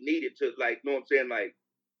like he needed to, like, you know what I'm saying, like,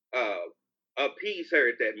 appease her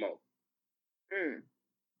at that moment.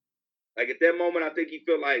 Like, at that moment, I think he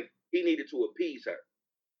felt like he needed to appease her.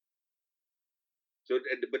 So,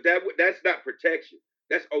 but that's not protection.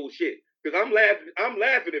 That's old shit. Because I'm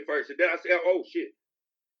laughing at first, and then I say, oh shit.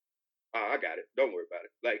 Oh, I got it. Don't worry about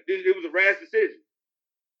it. Like, it was a rash decision.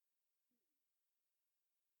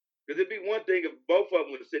 Because it'd be one thing if both of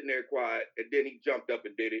them were sitting there quiet, and then he jumped up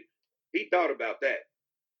and did it. He thought about that.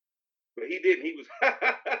 But he didn't. He was,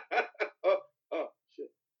 oh,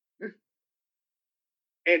 shit.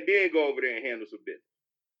 And then go over there and handle some business.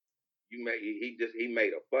 He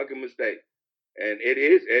made a fucking mistake. And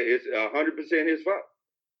it's 100% his fault.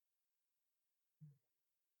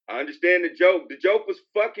 I understand the joke. The joke was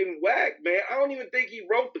fucking whack, man. I don't even think he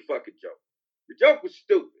wrote the fucking joke. The joke was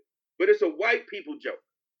stupid. But it's a white people joke.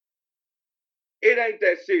 It ain't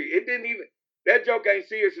that serious. It didn't even, that joke ain't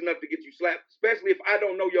serious enough to get you slapped, especially if I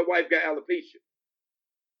don't know your wife got alopecia.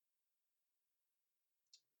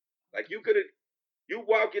 Like, you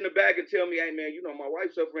walk in the back and tell me, hey man, you know my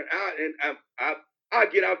wife's suffering. I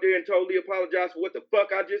get out there and totally apologize for what the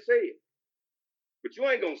fuck I just said. But you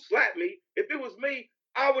ain't gonna slap me. If it was me,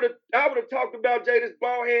 I would have talked about Jada's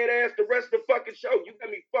bald head ass the rest of the fucking show. You got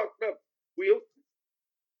me fucked up, Will.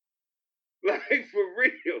 Like, for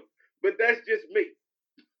real. But that's just me.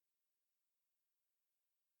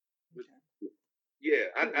 Yeah,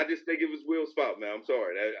 I just think it was Will's fault, man. I'm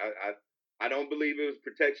sorry. I don't believe it was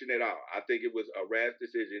protection at all. I think it was a rash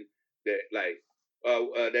decision that like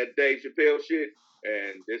that Dave Chappelle shit,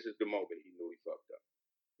 and this is the moment he knew he fucked up.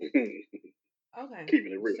 Okay.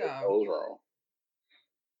 Keeping it real, that So was wrong.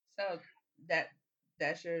 so that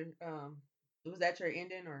that's your was that your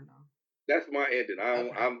ending or no? That's my ending. I don't,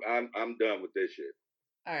 Okay. I'm done with this shit.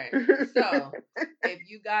 All right. So if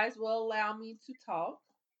you guys will allow me to talk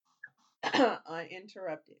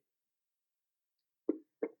uninterrupted.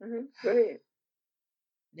 Go ahead.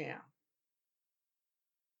 Now,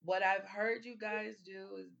 what I've heard you guys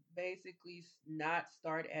do is basically not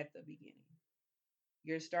start at the beginning.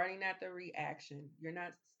 You're starting at the reaction. You're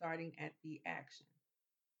not starting at the action.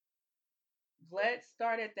 Let's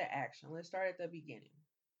start at the action. Let's start at the beginning.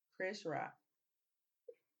 Chris Rock.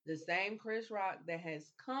 The same Chris Rock that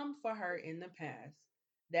has come for her in the past,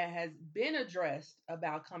 that has been addressed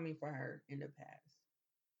about coming for her in the past.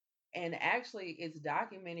 And actually, it's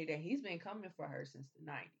documented that he's been coming for her since the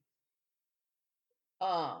 90s.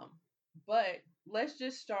 Um, but let's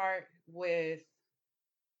just start with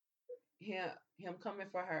him him coming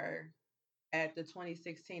for her at the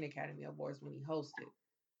 2016 Academy Awards when he hosted.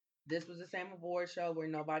 This was the same award show where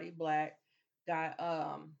nobody black got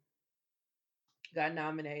got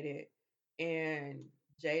nominated, and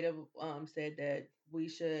Jada said that we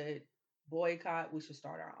should boycott, we should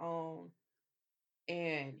start our own.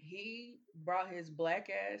 And he brought his black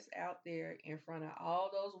ass out there in front of all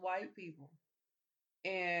those white people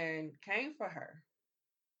and came for her.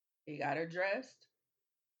 He got her dressed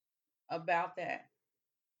about that.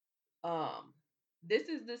 Um, this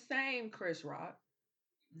is the same Chris Rock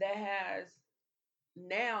that has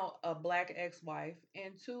now a black ex-wife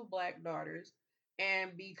and two black daughters.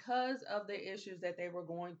 And because of the issues that they were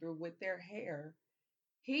going through with their hair,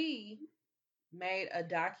 he made a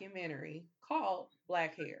documentary called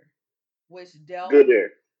Black Hair, which dealt Good there.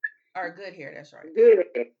 or Good Hair, that's right. Good.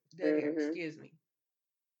 Good Hair, excuse me.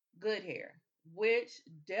 Good Hair, which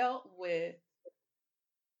dealt with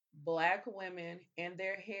black women and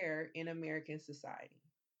their hair in American society.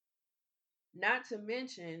 Not to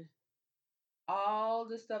mention all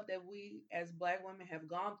the stuff that we as black women have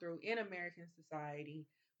gone through in American society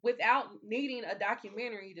without needing a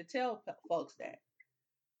documentary to tell folks that.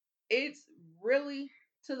 It's really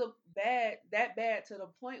to the bad that bad to the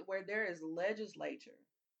point where there is legislature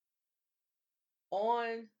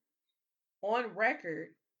on record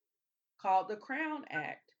called the Crown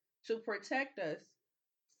Act to protect us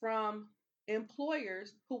from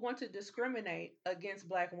employers who want to discriminate against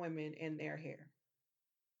black women in their hair.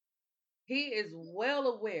 He is well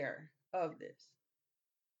aware of this.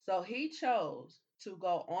 So he chose to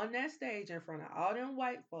go on that stage in front of all them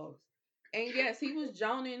white folks. And yes, he was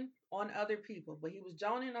joning on other people, but he was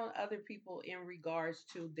joning on other people in regards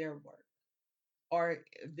to their work or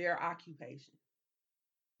their occupation.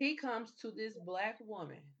 He comes to this black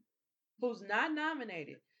woman who's not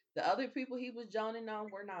nominated. The other people he was joning on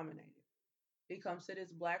were nominated. He comes to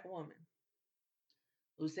this black woman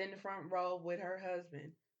who's in the front row with her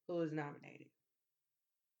husband who is nominated.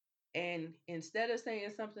 And instead of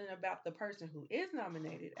saying something about the person who is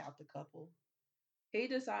nominated out the couple, he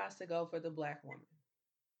decides to go for the black woman.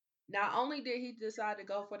 Not only did he decide to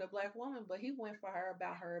go for the black woman, but he went for her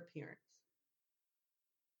about her appearance.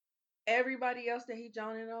 Everybody else that he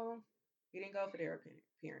joined on, he didn't go for their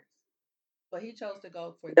appearance. But he chose to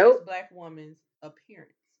go for this Nope. black woman's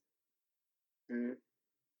appearance. Mm.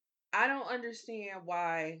 I don't understand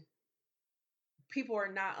why people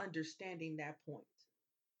are not understanding that point.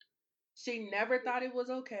 She never thought it was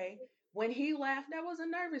okay. When he laughed, that was a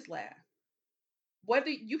nervous laugh. Whether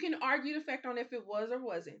you can argue the fact on if it was or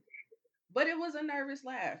wasn't, but it was a nervous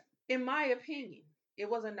laugh. In my opinion, it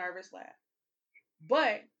was a nervous laugh.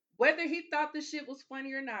 But whether he thought the shit was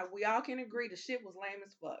funny or not, we all can agree the shit was lame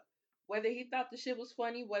as fuck. Whether he thought the shit was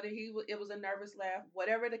funny, whether it was a nervous laugh,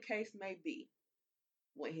 whatever the case may be,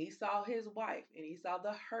 when he saw his wife and he saw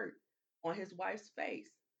the hurt on his wife's face,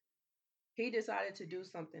 he decided to do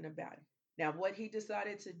something about it. Now, what he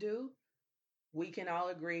decided to do, we can all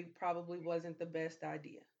agree probably wasn't the best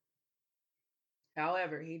idea.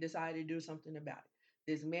 However, he decided to do something about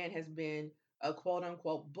it. This man has been a quote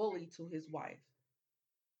unquote bully to his wife.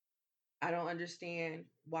 I don't understand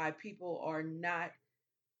why people are not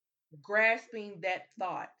grasping that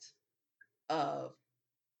thought of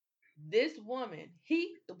this woman.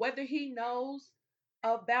 He, whether he knows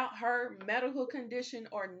about her medical condition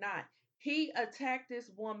or not, he attacked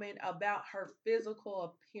this woman about her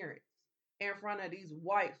physical appearance in front of these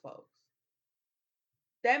white folks.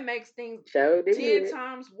 That makes things So 10 did.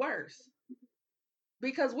 times worse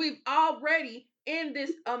because we've already in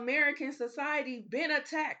this American society been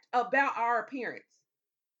attacked about our appearance.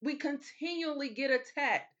 We continually get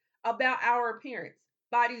attacked about our appearance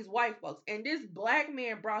by these white folks. And this black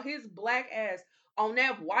man brought his black ass on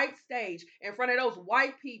that white stage in front of those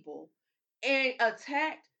white people and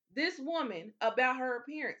attacked this woman about her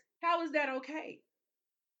appearance. How is that okay?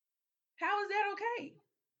 How is that okay?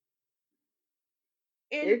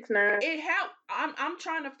 And It's not. I'm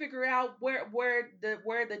trying to figure out where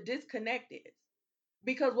the disconnect is.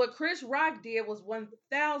 Because what Chris Rock did was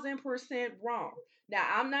 1000% wrong. Now,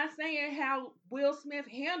 I'm not saying how Will Smith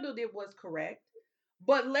handled it was correct,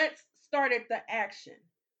 but let's start at the action.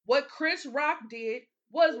 What Chris Rock did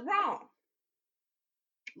was wrong.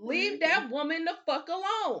 Leave that woman the fuck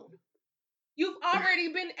alone. You've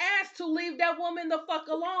already been asked to leave that woman the fuck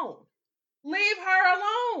alone. Leave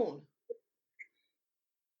her alone.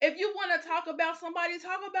 If you want to talk about somebody,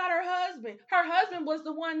 talk about her husband. Her husband was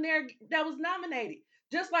the one there that was nominated.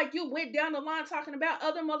 Just like you went down the line talking about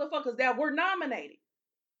other motherfuckers that were nominated.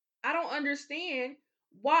 I don't understand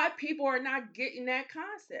why people are not getting that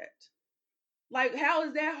concept. Like, how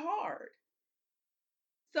is that hard?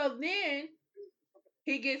 So then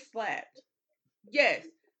he gets slapped. Yes,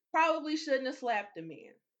 probably shouldn't have slapped the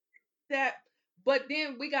man. But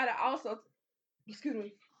then we gotta also, excuse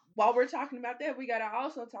me, while we're talking about that, we gotta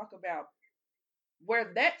also talk about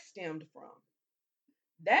where that stemmed from.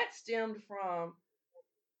 That stemmed from,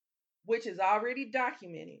 which is already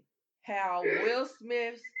documented, how Will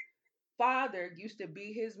Smith's father used to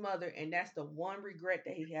be his mother, and that's the one regret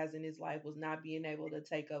that he has in his life, was not being able to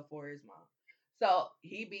take up for his mom. So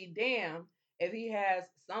he be damned if he has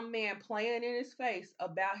some man playing in his face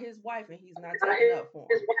about his wife and he's not taking up for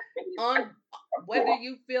him. Whether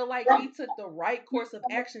you feel like he took the right course of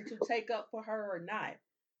action to take up for her or not,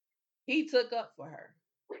 he took up for her.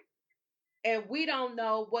 And we don't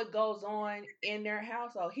know what goes on in their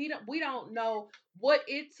household. We don't know what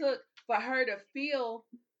it took for her to feel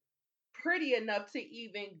pretty enough to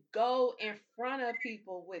even go in front of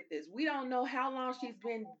people with this. We don't know how long she's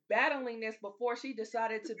been battling this before she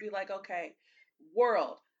decided to be like, okay,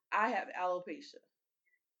 world, I have alopecia.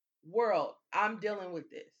 World, I'm dealing with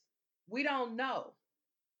this. We don't know.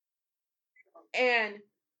 And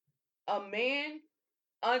a man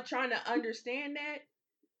trying to understand that,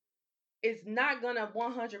 it's not gonna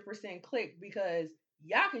 100% click, because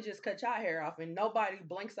y'all can just cut y'all hair off and nobody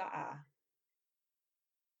blinks an eye.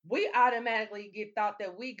 We automatically get thought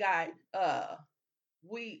that we got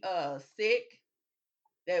sick,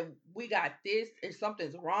 that we got this, if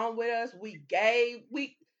something's wrong with us, we gay,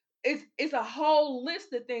 it's a whole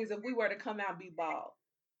list of things if we were to come out and be bald.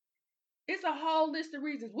 It's a whole list of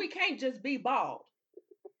reasons. We can't just be bald.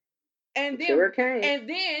 And then Sure can. And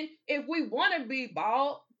then if we want to be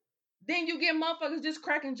bald, then you get motherfuckers just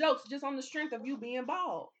cracking jokes just on the strength of you being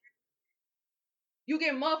bald. You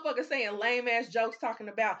get motherfuckers saying lame ass jokes talking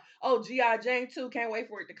about, oh, G.I. Jane 2, can't wait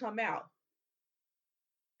for it to come out.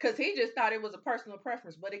 Because he just thought it was a personal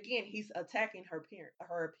preference. But again, he's attacking her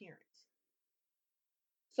appearance.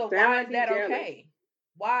 So why is that okay?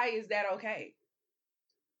 Why is that okay?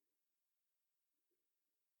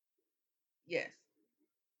 Yes.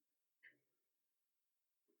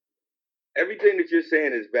 Everything that you're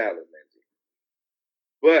saying is valid, Lindsay.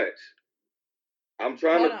 But I'm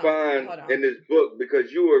trying to find in this book,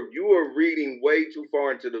 because you were reading way too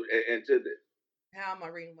far into this. How am I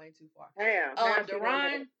reading way too far? How?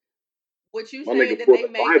 Duran, what you said that they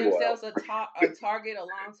made themselves a target a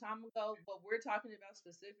long time ago. What we're talking about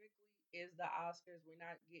specifically is the Oscars. We're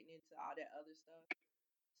not getting into all that other stuff.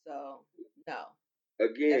 So no.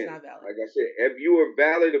 Again, that's not valid. Like I said, if you are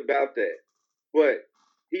valid about that, but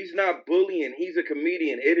he's not bullying. He's a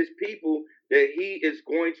comedian. It is people that he is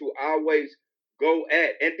going to always go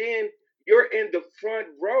at. And then you're in the front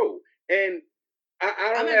row, and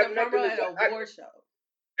I don't have nothing to say. At an award show.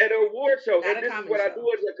 At an award show, Not and this is what I do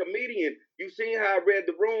as a comedian. You seen how I read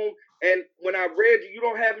the room, and when I read you, you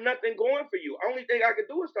don't have nothing going for you. Only thing I can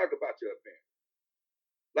do is talk about your appearance.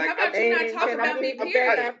 Like, how about you not talk about me?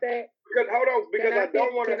 Period. Because hold on, because I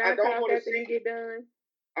don't want to. I don't want to see. Get done.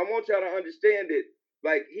 I want y'all to understand it.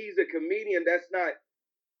 Like, he's a comedian. That's not.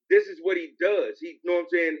 This is what he does. He, you know what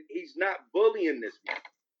I'm saying? He's not bullying this man.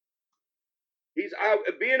 He's out.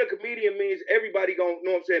 Being a comedian means everybody gonna,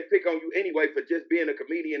 know what I'm saying, pick on you anyway for just being a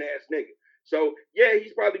comedian ass nigga. So yeah,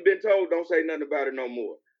 he's probably been told don't say nothing about it no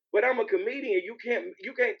more. But I'm a comedian. You can't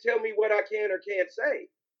tell me what I can or can't say.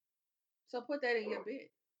 So put that in your bid.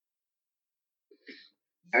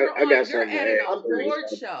 You're at an award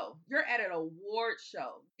show. You're at an award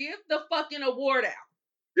show. Give the fucking award out.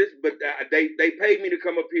 But they paid me to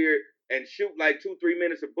come up here and shoot like 2-3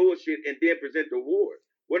 minutes of bullshit and then present the award.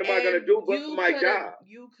 What am I gonna do but for my job?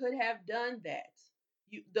 You could have done that.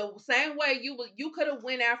 You the same way you could have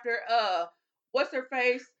went after what's her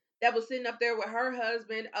face that was sitting up there with her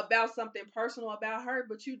husband about something personal about her,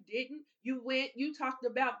 but you didn't. You talked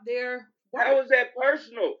about their work. How is that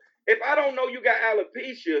personal? If I don't know you got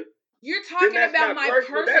alopecia, you're talking about my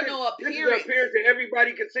personal appearance. This is an appearance that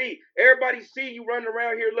everybody can see. Everybody see you running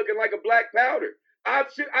around here looking like a black powder. I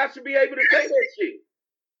should be able to say that shit.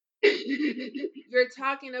 You're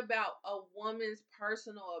talking about a woman's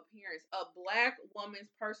personal appearance, a black woman's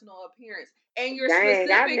personal appearance, and you're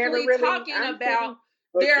specifically talking about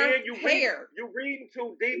their hair. You're reading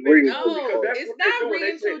too deep. No, it's not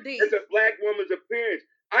reading too deep. It's a black woman's appearance.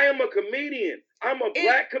 I am a comedian. I'm a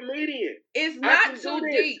black comedian. It's not too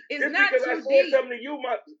deep. It's not too deep.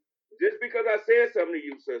 Just because I said something to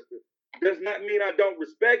you, sister, does not mean I don't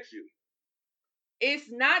respect you.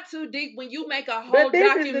 It's not too deep when you make a whole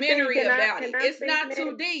documentary about it. It's not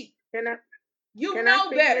too deep. You know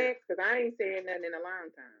better. Because I ain't saying nothing in a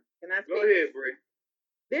long time. Can I speak? Go ahead, Bree.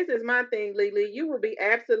 This is my thing, Lily. You would be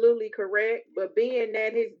absolutely correct, but being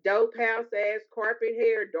that his dope house ass carpet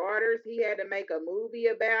hair daughters, he had to make a movie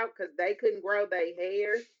about because they couldn't grow their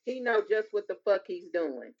hair. He know just what the fuck he's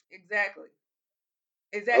doing. Exactly.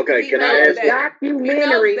 Okay, can I ask a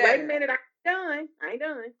documentary? Wait a minute, I ain't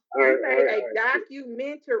done. You made a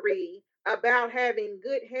documentary about having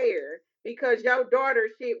good hair because your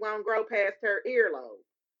daughter's shit won't grow past her earlobe.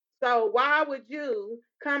 So why would you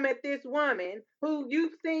come at this woman who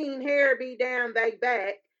you've seen hair be down their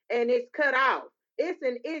back and it's cut off? It's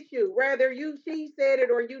an issue. Whether she said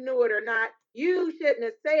it or you knew it or not, you shouldn't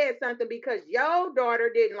have said something because your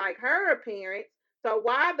daughter didn't like her appearance. So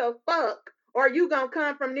why the fuck are you gonna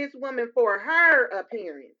come from this woman for her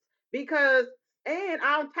appearance? Because, and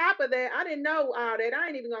on top of that, I didn't know all that. I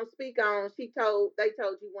ain't even gonna speak on. They told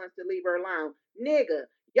you once to leave her alone, nigga.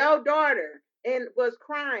 Your daughter and was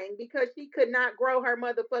crying because she could not grow her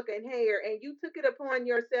motherfucking hair, and you took it upon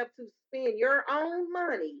yourself to spend your own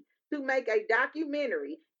money to make a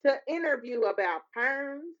documentary to interview about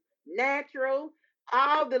perms, natural,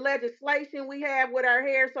 all the legislation we have with our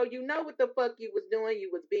hair. So you know what the fuck you was doing.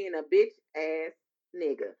 You was being a bitch ass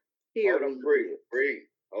nigga. Hold on, Bree.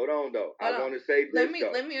 Hold on though. I want to say this. Let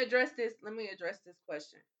me address this. Let me address this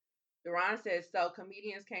question. Deron says, so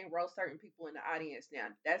comedians can't roast certain people in the audience now.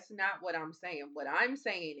 That's not what I'm saying. What I'm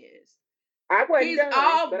saying is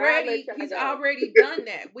he's already done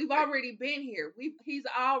that. We've already been here. He's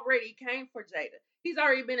already came for Jada. He's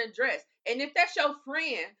already been addressed. And if that's your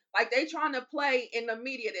friend, like they trying to play in the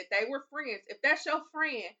media that they were friends, if that's your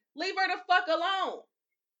friend, leave her the fuck alone.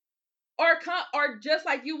 Or just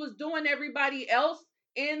like you was doing everybody else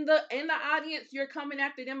in the audience, you're coming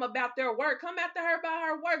after them about their work. Come after her about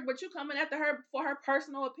her work, but you coming after her for her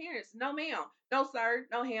personal appearance. No, ma'am. No, sir.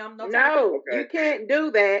 No, him. No, okay. You can't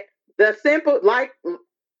do that. The simple, like,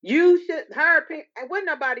 you should, her opinion, and when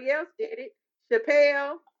nobody else did it,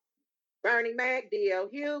 Chappelle, Bernie Mac, D.L.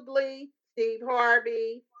 Hughley, Steve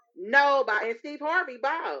Harvey, nobody, and Steve Harvey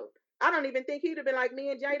bald. I don't even think he'd have been like, me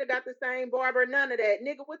and Jada got the same barber, none of that.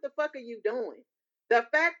 Nigga, what the fuck are you doing? The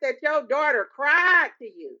fact that your daughter cried to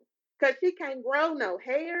you because she can't grow no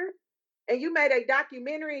hair, and you made a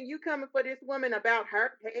documentary and you coming for this woman about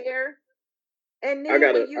her hair, and then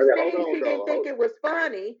when you seen she didn't think it was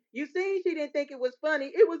funny,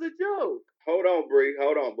 it was a joke. Hold on, Bree.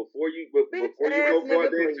 Hold on. Before you go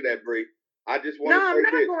further into that, Bree, I just want to say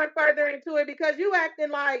this. No, I'm not going further into it because you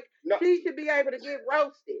acting like she should be able to get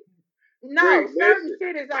roasted. No, Bree, certain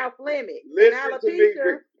shit is off limits. Listen to me,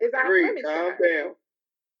 Bree. Is off limits. Calm down.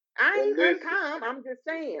 I ain't uncalm. I'm just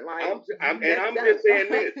saying, like, I'm just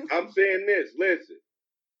saying this. I'm saying this. Listen,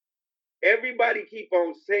 everybody keep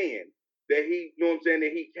on saying that he, you know what I'm saying,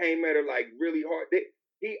 that he came at her like really hard.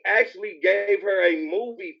 He actually gave her a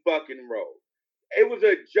movie fucking role. It was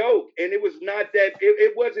a joke, and it was not that.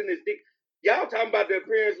 It wasn't as deep. Y'all talking about the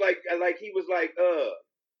appearance like he was like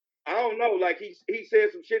I don't know, like he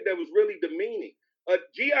said some shit that was really demeaning.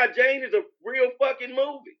 G.I. Jane is a real fucking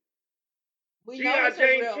movie. G.I.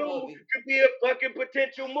 Jane 2 could be a fucking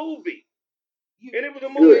potential movie. And it was a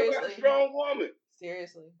movie about a strong woman.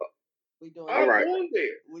 Seriously. I'm going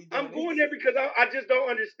there. I'm going there because I just don't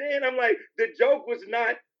understand. I'm like, the joke was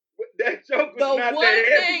not that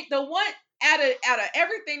heavy. The one out of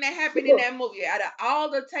everything that happened in that movie, out of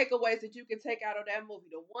all the takeaways that you can take out of that movie,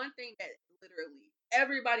 the one thing that literally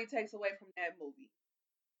everybody takes away from that movie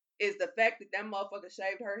is the fact that motherfucker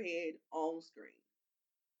shaved her head on screen.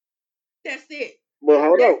 That's it. Well,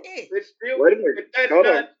 hold on. It's still, wait a minute.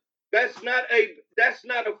 That's not a That's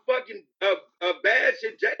not a fucking a bad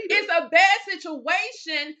shit, Jada. It's a bad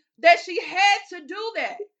situation that she had to do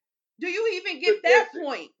that. Do you even get But that listen,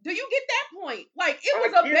 point? Do you get that point? Like it I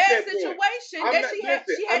was a get bad that point. situation I'm that not she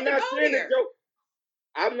had I'm to not go saying the there. joke.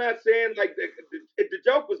 I'm not saying like the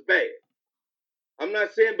joke was bad. I'm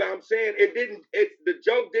not saying, but I'm saying it didn't. The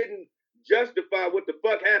joke didn't justify what the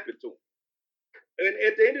fuck happened to him. And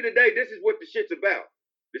at the end of the day, this is what the shit's about.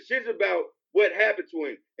 The shit's about what happened to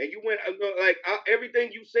him. And you went like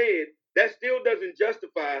everything you said. That still doesn't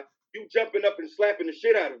justify you jumping up and slapping the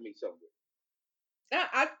shit out of me somewhere.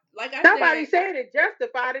 Nobody said it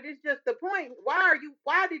justified it. It's just the point. Why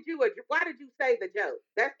did you say the joke?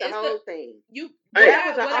 That's the whole thing.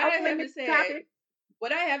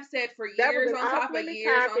 What I have said for years on top of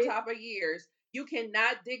years on top of years, you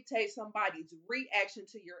cannot dictate somebody's reaction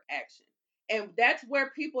to your action. And that's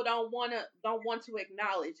where people don't want to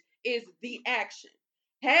acknowledge is the action.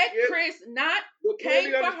 Had Chris not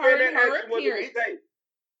came for her and her appearance,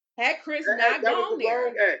 had Chris not gone there,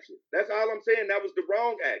 wrong action. That's all I'm saying. That was the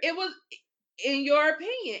wrong action. It was, in your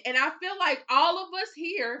opinion, and I feel like all of us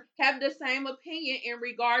here have the same opinion in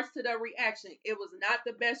regards to the reaction. It was not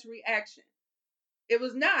the best reaction. It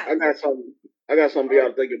was not. I got something for y'all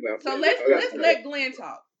to think about. So let's let Glenn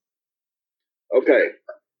talk. Okay.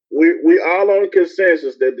 We all on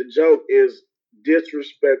consensus that the joke is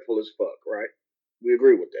disrespectful as fuck, right? We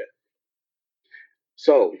agree with that.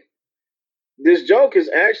 So this joke is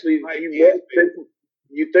actually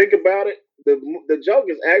you think about it, the joke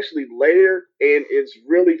is actually layered and it's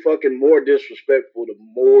really fucking more disrespectful the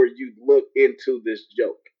more you look into this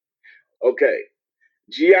joke. Okay.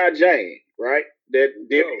 G.I. Jane, right? That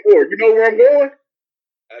Demi Moore. You know where I'm going?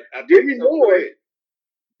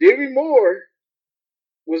 Demi Moore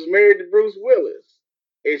was married to Bruce Willis.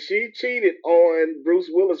 And she cheated on Bruce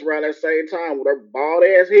Willis around that same time with her bald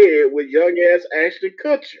ass head with young ass Ashton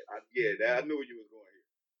Kutcher. I knew you was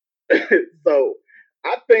going here. So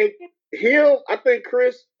I think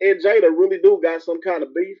Chris and Jada really do got some kind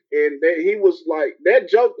of beef, and that he was like that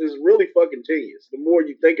joke is really fucking genius. The more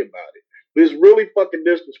you think about it, but it's really fucking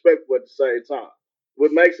disrespectful at the same time.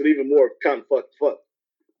 What makes it even more kind of fuck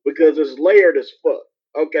because it's layered as fuck.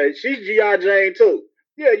 Okay, she's G.I. Jane too.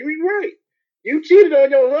 Yeah, you right. You cheated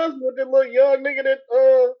on your husband with that little young nigga that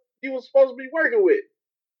you was supposed to be working with.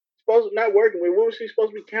 Not working with. What was she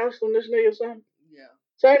supposed to be counseling this nigga or something? Yeah.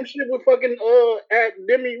 Same shit with fucking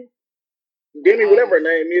Demi, whatever her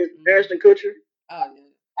name is, Ashton Kutcher. Oh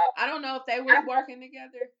yeah. I don't know if they was working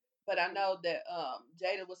together, but I know that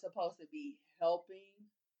Jada was supposed to be helping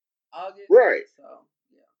August. Right. So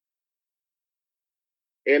yeah.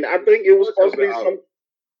 And I think it was supposed to be some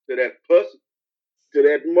to that pussy. To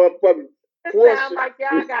that motherfucking it sounds like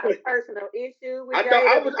y'all got a personal issue with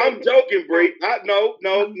Jada. I'm joking, Bree. No,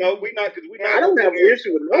 we not because we not. I don't have an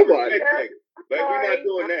issue with nobody. But we're not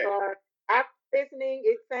doing that. Sorry. I'm listening.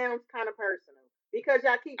 It sounds kind of personal because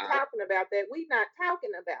y'all keep talking about that. We're not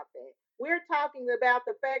talking about that. We're talking about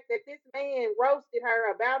the fact that this man roasted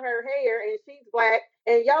her about her hair and she's black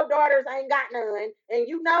and your daughters ain't got none. And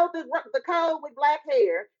you know the code with black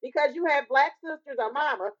hair because you have black sisters or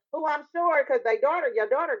mama who I'm sure because your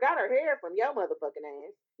daughter got her hair from your motherfucking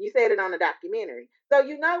ass. You said it on the documentary. So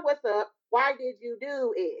you know what's up. Why did you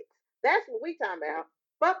do it? That's what we talking about.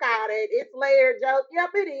 Fuck all that. It's layered joke.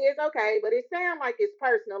 Yep, it is. Okay. But it sounds like it's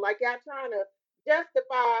personal. Like y'all trying to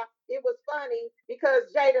justify it was funny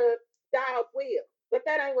because Jada dog Will. But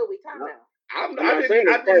that ain't what we talking about. I'm not saying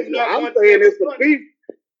it's personal. I'm saying it's a beef.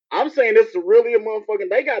 I'm saying it's really a motherfucking.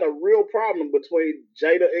 They got a real problem between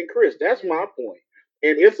Jada and Chris. That's my point.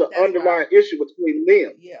 And it's an underlying issue between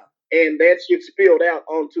them. Yeah. And that shit spilled out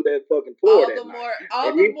onto that fucking floor.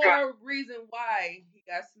 All the more reason why he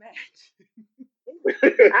got smacked.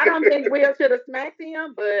 I don't think Will should have smacked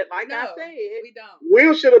him, but I said, we don't.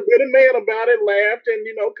 Will should have been a man about it, laughed, and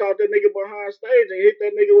caught that nigga behind stage and hit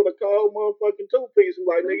that nigga with a cold motherfucking toothpiece.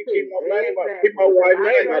 Like, nigga, keep my name out, keep my wife's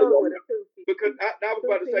name out of your mouth. Because I was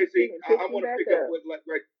about to say, see, I want to pick up with like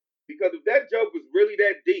because if that joke was really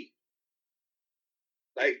that deep,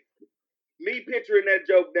 like me picturing that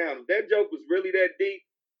joke down, if that joke was really that deep,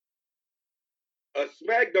 a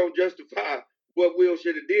smack don't justify what Will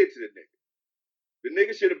should have did to the nigga. The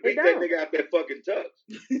nigga should have beat that nigga out that fucking tux.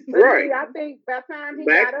 Right. See, I think by the time he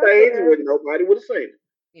got up there, nobody would have seen it.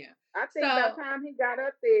 Yeah. I think by the time he got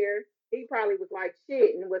up there, he probably was like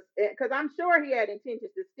shit and was because I'm sure he had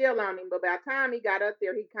intentions to steal on him, but by the time he got up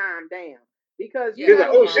there, he calmed down. Because he's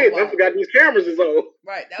like, oh shit, I forgot these cameras is on.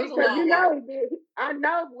 Right, that was because he did. I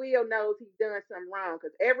know Will knows he's done something wrong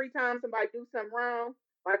because every time somebody do something wrong,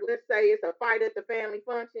 like let's say it's a fight at the family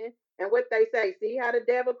function, and what they say, see how the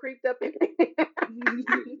devil creeped up in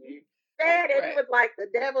Said, and it Right. was like the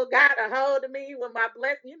devil got a hold of me with my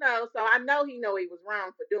blessing, you know. So I know he was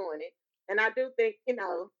wrong for doing it, and I do think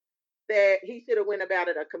that he should have went about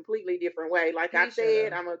it a completely different way. Like I He said,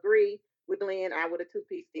 should have. I'm agree with Glenn. I would have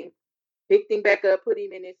two-pieced him, picked him back up, put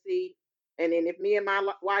him in his seat, and then if me and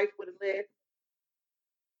my wife would have left,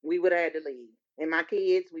 we would have had to leave, and my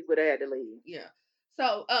kids, we would have had to leave. Yeah.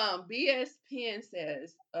 So, BS Penn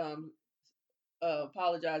says,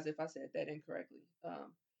 apologize if I said that incorrectly.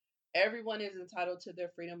 Everyone is entitled to their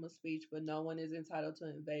freedom of speech, but no one is entitled to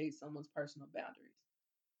invade someone's personal boundaries.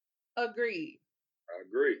 Agreed.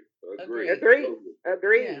 Agree. Agreed. Agree,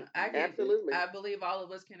 agree, Yeah, I get this. absolutely. I believe all of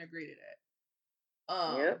us can agree to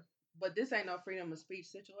that. Yep. But this ain't no freedom of speech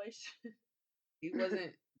situation. He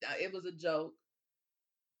wasn't. It was a joke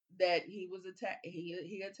that he was attacked.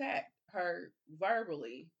 He attacked her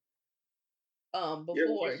verbally. Yeah, when you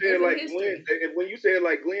Before said this is like Glenn, history. when you said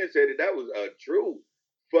like Glenn said it, that was a true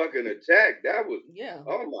fucking attack. That was, Yeah.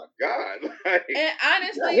 oh my god, like, And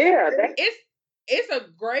honestly, Yeah, it's a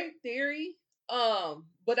great theory.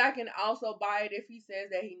 But I can also buy it if he says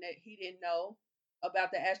that he didn't know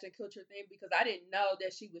about the Ashton Kutcher thing, because I didn't know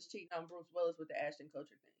that she was cheating on Bruce Willis with the Ashton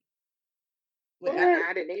Kutcher thing.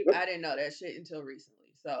 I didn't even. I didn't know that shit until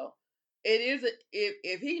recently. So it is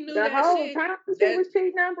if he knew The that whole shit, time she that was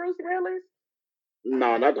cheating on Bruce Willis.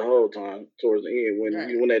 No, not the whole time. Towards the end,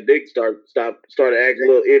 Right. when that dick started acting a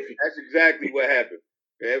little iffy. That's exactly what happened.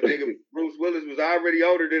 That nigga Bruce Willis was already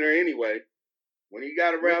older than her anyway. When he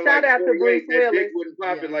got around Shout like out to 48, Bruce that dick Willis. wasn't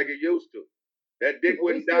popping Yeah. like it used to. That dick But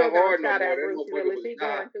we wouldn't die still gonna hard no shout more. out That Bruce motherfucker Willis. was He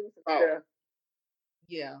die going through some out. stuff.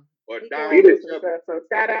 Yeah. Or He die going on through the some stuff. So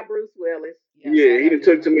shout out Bruce Willis. Yeah, shout he out done to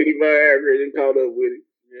took him. too many Viagra and caught up with it.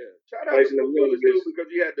 Yeah. Shout out to Placing them Bruce Willis too, milligrams.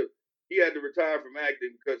 because he had to retire from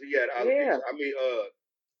acting because he had Yeah. alopecia. I mean,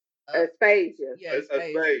 Aphasia. Yeah,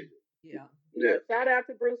 aphasia. Yeah. Yeah. Shout out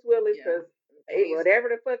to Bruce Willis Yeah. because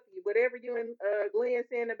whatever you and Glenn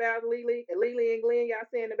saying about Lily and Glenn, y'all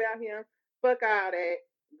saying about him, fuck all that.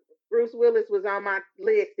 Bruce Willis was on my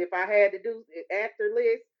list. If I had to do actor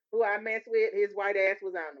list, who I mess with, his white ass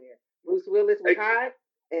was on there. Bruce Willis was hot,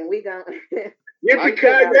 and we gonna. I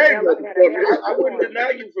wouldn't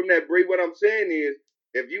deny you from that, Bree. What I'm saying is,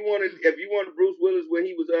 if you wanted Bruce Willis when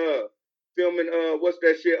he was filming what's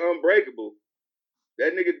that shit, Unbreakable,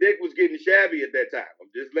 that nigga dick was getting shabby at that time. I'm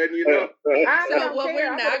just letting you know. So what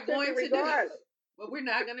we're not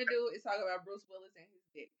going to do is talk about Bruce Willis and his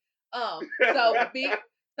dick.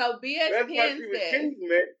 So BS Penn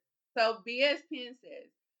says. So BS Penn says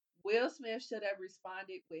Will Smith should have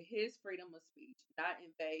responded with his freedom of speech, not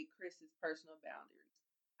invade Chris's personal boundaries.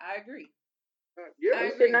 I agree.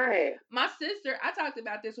 I agree. My sister, I talked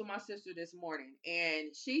about this with my sister this morning,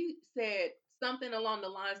 and she said something along the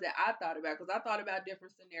lines that I thought about, because I thought about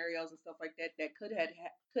different scenarios and stuff like that could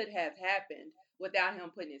have happened without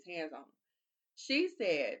him putting his hands on him. She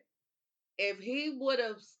said if he would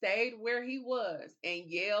have stayed where he was and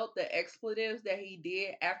yelled the expletives that he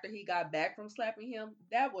did after he got back from slapping him,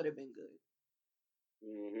 that would have been good.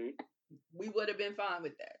 Mm-hmm. We would have been fine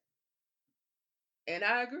with that. And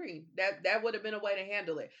I agree that would have been a way to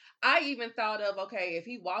handle it. I even thought of, okay, if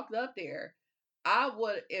he walked up there,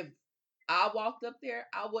 if I walked up there,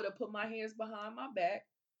 I would have put my hands behind my back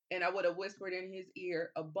and I would have whispered in his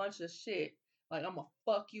ear a bunch of shit. Like, I'm gonna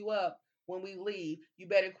fuck you up when we leave. You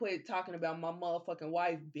better quit talking about my motherfucking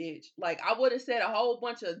wife, bitch. Like, I would have said a whole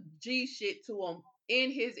bunch of G shit to him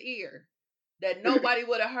in his ear that nobody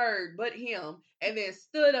would have heard but him, and then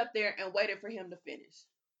stood up there and waited for him to finish.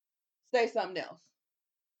 Say something else.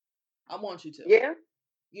 I want you to. Yeah.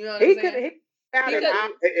 You know what I'm saying?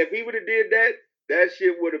 If he would have did that, that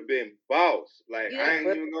shit would have been boss. Like, I ain't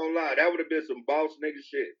even gonna lie, that would have been some boss nigga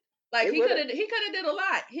shit. Like, he could have did a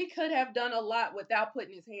lot. He could have done a lot without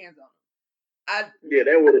putting his hands on him.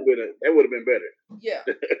 That would have been better. Yeah.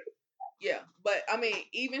 Yeah. But I mean,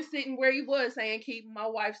 even sitting where he was saying, keep my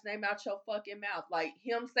wife's name out your fucking mouth. Like,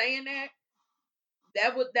 him saying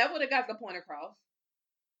that would have got the point across.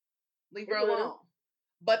 Leave her alone.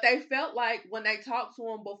 But they felt like when they talked to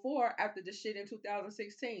him before, after the shit in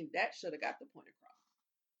 2016, that should have got the point across.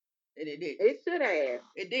 And it didn't. It should have.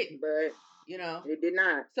 It didn't. But it did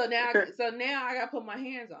not. So now I gotta put my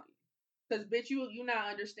hands on you. Because bitch, you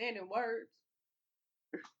not understanding words.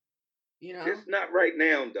 You know? It's not right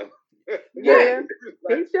now though. Yeah.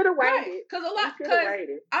 He should have waited. Because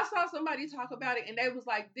I saw somebody talk about it and they was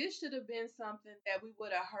like, this should have been something that we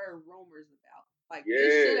would have heard rumors about. Like,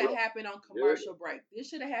 this should have happened on commercial break. This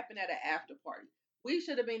should have happened at an after party. We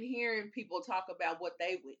should have been hearing people talk about what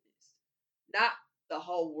they witnessed, not the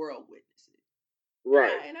whole world witnessed it.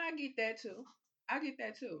 Right. And I get that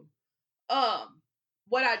too.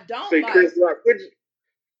 What I don't See like, Chris Rock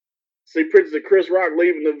pictures of Chris Rock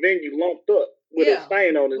leaving the venue lumped up with a yeah,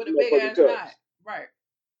 stain on his with a big motherfucking ass tux. knot,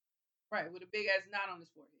 right, with a big ass knot on his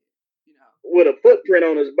forehead, you know, with a footprint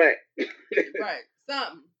on his back. right,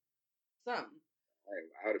 something. I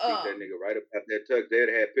would have beat that nigga right up at that tux. They'd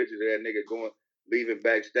have had pictures of that nigga leaving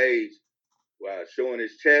backstage while showing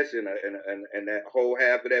his chest and that whole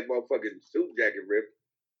half of that motherfucking suit jacket ripped.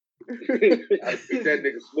 I'd have beat that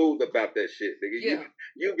nigga smooth about that shit, nigga. Yeah.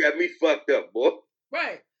 You got me fucked up, boy.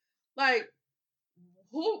 Right. Like,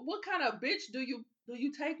 what kind of bitch do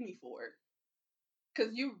you take me for?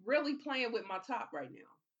 Because you're really playing with my top right now.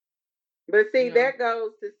 But see, that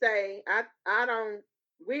goes to say, I don't.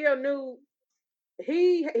 Will knew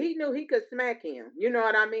he knew he could smack him. You know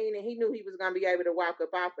what I mean? And he knew he was gonna be able to walk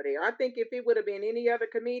up off of there. I think if it would have been any other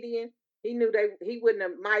comedian, he knew he wouldn't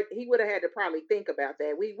have he would have had to probably think about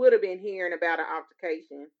that. We would have been hearing about an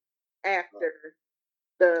altercation after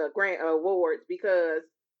the Grant Awards, because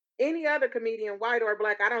any other comedian, white or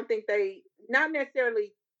black, I don't think not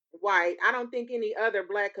necessarily white, I don't think any other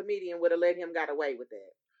black comedian would have let him got away with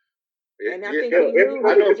that. And I think he knew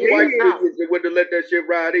I know he white comedians wouldn't have let that shit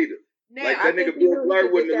ride either. Now, like that nigga Bill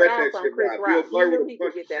Blur wouldn't have let that shit ride. Bill Blur would have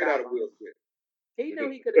punched the shit out of Will Smith. He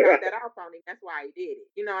knew he could have got that off on him. That's why he did it.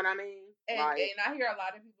 You know what I mean? And I hear a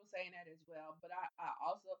lot of people saying that as well. But I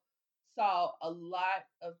also saw a lot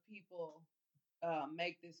of people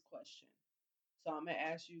make this question. So I'm going to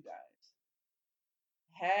ask you guys.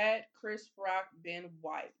 Had Chris Rock been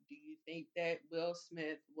white, do you think that Will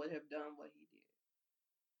Smith would have done what he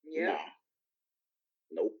did? Yeah.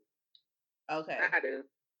 No. Nope. Okay. I do.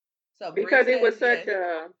 So because Bree it was says such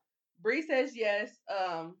yes. Bree says yes.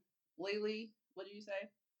 Lily, what do you say?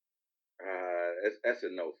 That's a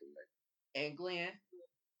no for me. And Glenn?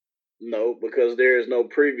 No, because there is no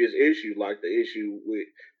previous issue like the issue with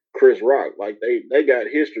Chris Rock. Like they got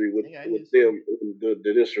history with them,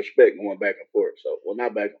 the disrespect going back and forth. So, well,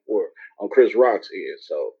 not back and forth on Chris Rock's end.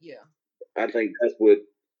 So, yeah, I think that's what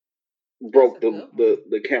broke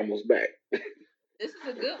the camel's back. This is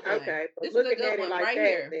a good one. Okay, this is a good one like right that,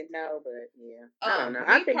 here. Then no, but yeah, I don't know.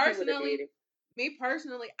 Me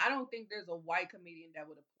personally, I don't think there's a white comedian that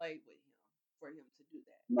would have played with him for him to do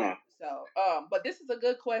that. Nah. So, but this is a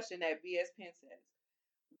good question that BS Penn says.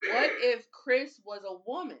 What if Chris was a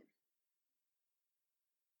woman?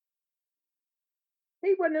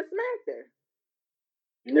 He wouldn't have smacked her.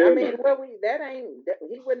 Yeah, I mean,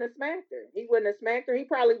 he wouldn't have smacked her. He wouldn't have smacked her. He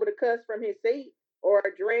probably would have cussed from his seat or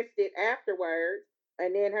addressed it afterwards.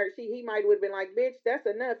 And then he might would have been like, bitch, that's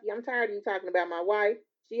enough. I'm tired of you talking about my wife.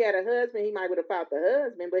 She had a husband. He might would have fought the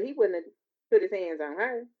husband, but he wouldn't have put his hands on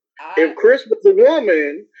her. If Chris was a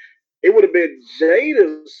woman, it would have been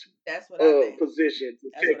Jada's position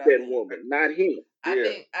to check that woman, not him. I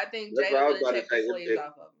think Jada would have checked the sleeves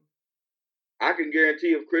off of him. I can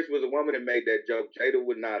guarantee if Chris was a woman and made that joke, Jada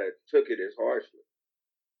would not have took it as harshly.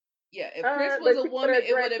 Yeah, if Chris was a woman,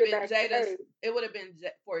 it would have been Jada's. It would have been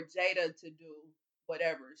for Jada to do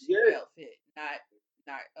whatever she felt fit,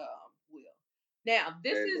 not Will. Now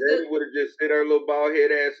this is Jada would have just sit her little bald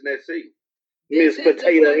head ass in that seat. Miss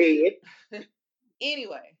Potato Head.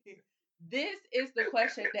 Anyway, this is the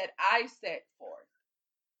question that I set forth.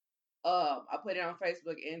 I put it on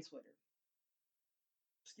Facebook and Twitter.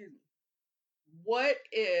 Excuse me. What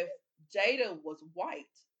if Jada was white?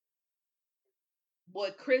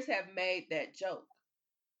 Would Chris have made that joke?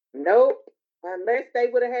 Nope. Unless they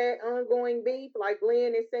would have had ongoing beef, like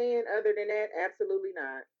Glenn is saying. Other than that, absolutely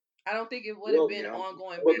not. I don't think it would have been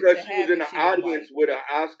ongoing beef because she was in the audience with an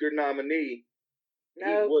Oscar nominee.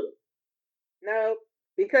 No, no,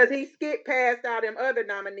 because he skipped past all them other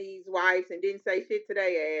nominees' wives and didn't say shit to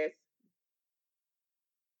their ass.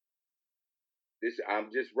 I'm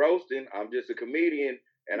just roasting. I'm just a comedian,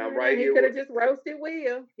 and I'm right he here. He could have just roasted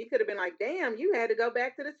Will. He could have been like, "Damn, you had to go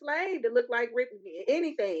back to the slave to look like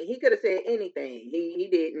anything." He could have said anything. He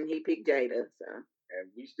didn't. He picked Jada. So. And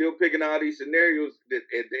we still picking all these scenarios. That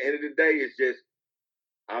at the end of the day, it's just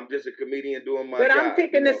I'm just a comedian doing my job. But I'm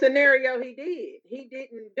picking the scenario he did. He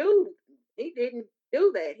didn't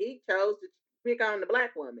do that. He chose to pick on the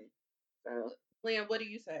black woman. So, Liam, what do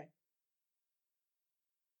you say?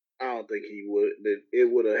 I don't think he would. That it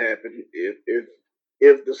would have happened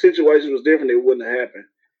if the situation was different. It wouldn't have happened.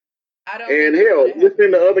 I don't. And hell,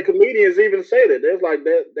 listening to other comedians even say that, there's like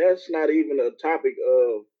that. That's not even a topic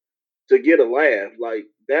of to get a laugh. Like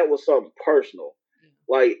that was something personal.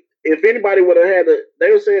 Like if anybody would have had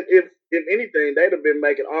they would say if anything, they'd have been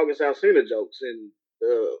making August Alsina jokes and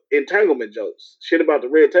entanglement jokes, shit about the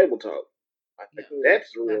red table talk. I think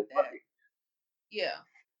that's real funny. Yeah.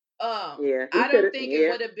 Yeah, he I could don't have. think it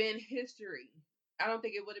Yeah, would have been history. I don't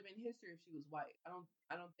think it would have been history if she was white. I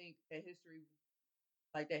don't think that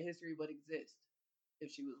history would exist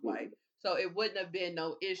if she was white. So it wouldn't have been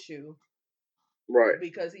no issue Right.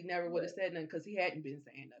 because he never would have said nothing because he hadn't been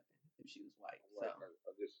saying nothing if she was white.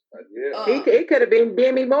 So Yeah. he could have been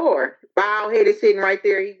Demi Moore, bald headed, sitting right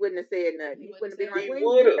there. He wouldn't have said nothing. He wouldn't have been like, He "When's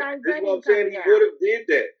would Good have. Night That's what I'm Jane saying. coming He out?" would have did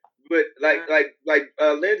that. But Uh, like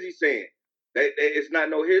Lindsay saying, it's not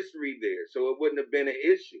no history there, so it wouldn't have been an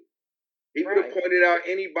issue. He would have right. pointed out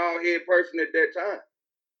any bald head person at that time.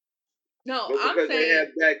 no, But because they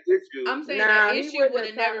have black I'm issues, saying that Nah, he issue wouldn't would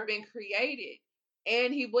have have never talked. been created,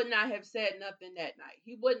 and he would not have said nothing that night.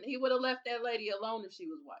 He would have left that lady alone if she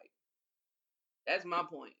was white. That's my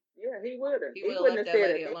point. Yeah, he would have. He He would have wouldn't left have that said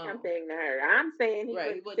a lady damn alone. thing to her. I'm saying he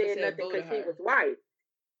Right. He wouldn't have wouldn't have said said nothing boo to because she her. was white.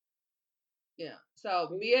 Yeah.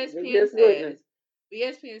 So He BSPN just wouldn't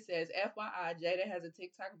says, FYI, Jada has a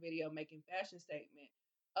TikTok video making fashion statement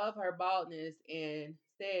of her baldness and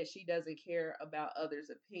said she doesn't care about others'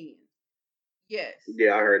 opinions. Yes.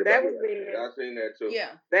 Yeah, I heard about That was that. then. I seen that too.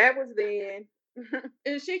 Yeah. That was then.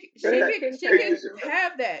 And she Then can TikTok.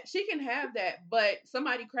 have that. She can have that, but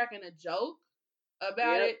somebody cracking a joke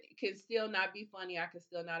about Yep. it can still not be funny. I can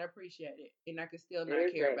still not appreciate it, and I can still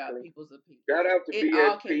not care about Exactly. people's opinions. Shout out to It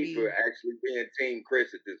all can BSP be, for actually being Team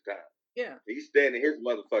Chris at this time. yeah. He's standing his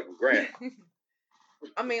motherfucking ground.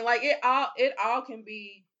 I mean, like it all can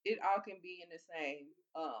be in the same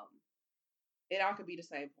it all could be the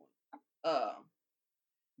same point.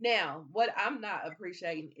 Now what I'm not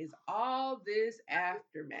appreciating is all this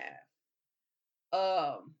aftermath.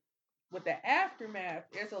 With the aftermath,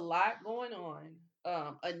 there's a lot going on.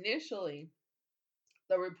 Initially,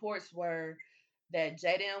 the reports were that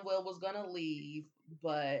Jada and Will was gonna leave,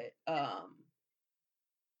 but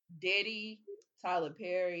Diddy, Tyler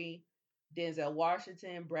Perry, Denzel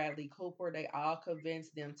Washington, Bradley Cooper, they all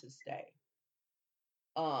convinced them to stay.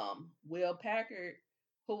 Will Packard,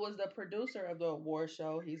 who was the producer of the award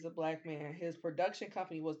show, he's a black man. His production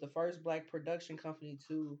company was the first black production company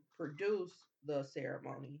to produce the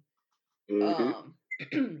ceremony.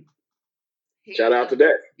 Mm-hmm. He Shout out to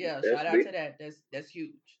that. Yeah, That's shout out big. to that. That's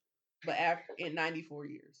huge. But after in 94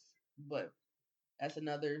 years. But that's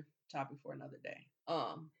another topic for another day.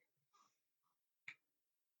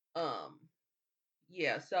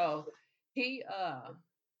 Yeah, so he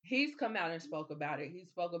he's come out and spoke about it. He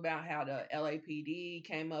spoke about how the LAPD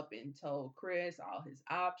came up and told Chris all his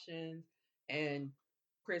options, and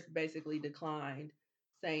Chris basically declined,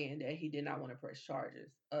 saying that he did not want to press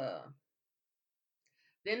charges.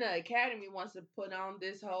 Then the Academy wants to put on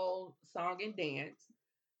this whole song and dance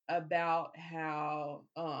about how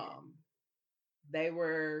they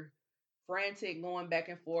were frantic going back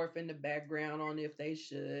and forth in the background on if they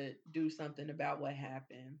should do something about what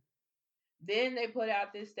happened. Then they put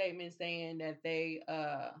out this statement saying that they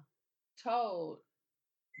told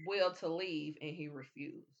Will to leave and he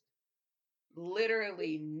refused.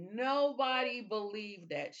 Literally nobody believed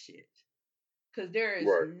that shit. Because there is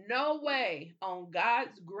Right. no way on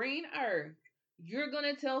God's green earth you're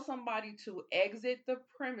going to tell somebody to exit the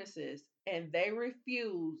premises and they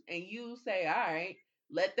refuse, and you say, all right,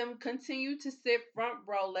 let them continue to sit front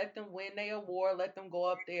row, let them win their award, let them go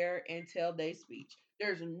up there and tell their speech.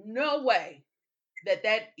 There's no way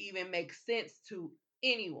that even makes sense to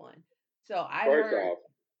anyone. So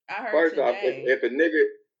First off, today. if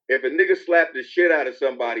a nigga slap the shit out of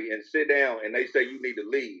somebody and sit down and they say you need to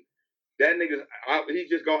leave, that nigga he's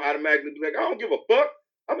just gonna automatically be like, I don't give a fuck.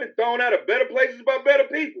 I've been thrown out of better places by better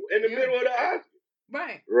people in the middle of the Oscars.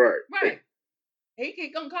 Right. Right. Right.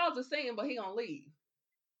 He gonna cause a scene, but he gonna leave.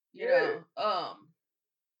 You know.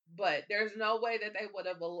 But there's no way that they would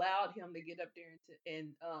have allowed him to get up there and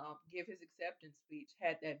give his acceptance speech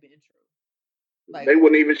had that been true. Like, they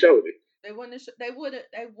wouldn't even show it. They wouldn't.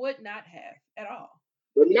 They would not have at all.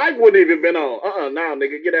 The mic wouldn't even been on. Nah,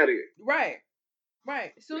 nigga, get out of here. Right.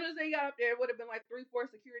 Right. As soon as they got up there, it would have been like 3-4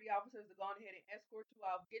 security officers to go ahead and escort you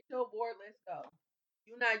out. Get your award. Let's go.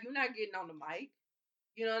 You're not getting on the mic.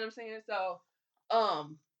 You know what I'm saying? So,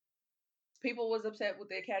 people was upset with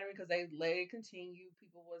the Academy because they let it continue.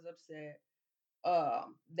 People was upset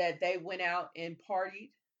that they went out and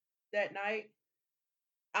partied that night.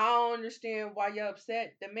 I don't understand why you're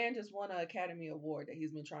upset. The man just won an Academy Award that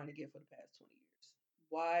he's been trying to get for the past 20 years.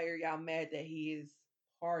 Why are y'all mad that he is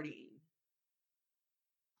partying?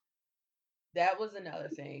 That was another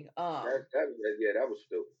thing. That was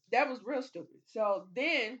stupid. That was real stupid. So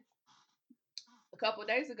then, a couple of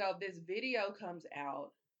days ago, this video comes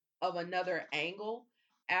out of another angle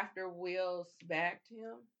after Will smacked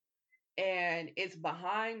him, and it's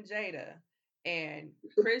behind Jada, And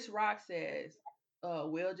Chris Rock says,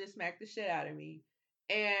 Will just smacked the shit out of me.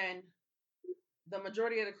 And the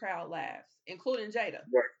majority of the crowd laughs, including Jada.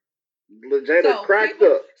 Right. Jada cracked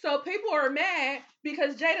up. So people are mad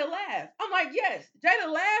because Jada laughed. I'm like, yes,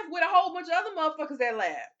 Jada laughed with a whole bunch of other motherfuckers that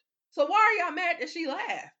laughed. So why are y'all mad that she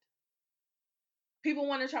laughed? People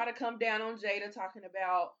want to try to come down on Jada, talking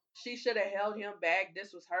about she should have held him back.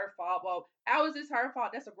 This was her fault. Well, how is this her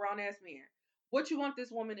fault? That's a grown ass man. What you want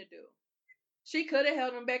this woman to do? She could have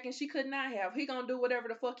held him back, and she could not have. He gonna do whatever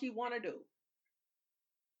the fuck he want to do.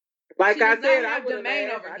 Like She I does said, not I have would have domain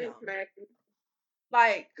laughed. over I him. didn't smack him.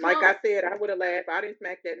 Like I said, I would have laughed. I didn't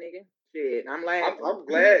smack that nigga. Shit, I'm laughing. I'm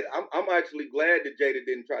glad. I'm actually glad that Jada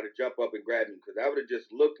didn't try to jump up and grab him, because that would have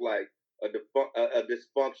just looked like a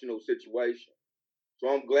dysfunctional situation. So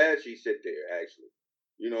I'm glad she sit there actually.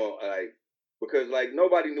 You know, like, because like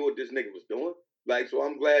nobody knew what this nigga was doing. Like, so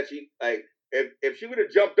I'm glad she, like, if she would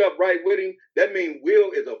have jumped up right with him, that means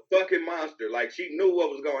Will is a fucking monster. Like, she knew what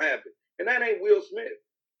was gonna happen, and that ain't Will Smith.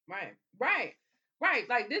 Right.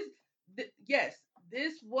 Like yes,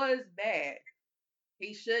 this was bad.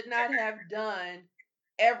 He should not have done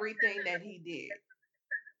everything that he did.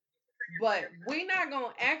 But we not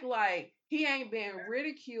gonna act like he ain't been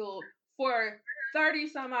ridiculed for 30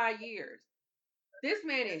 some odd years. This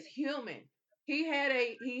man is human. He had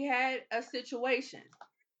a situation.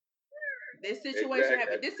 This situation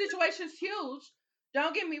happened. This situation's huge.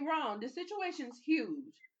 Don't get me wrong. This situation's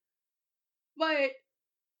huge. But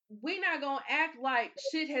we not gonna act like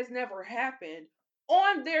shit has never happened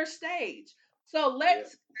on their stage. So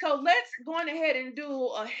let's go on ahead and do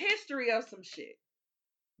a history of some shit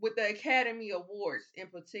with the Academy Awards in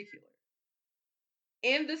particular.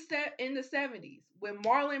 In the 70s, when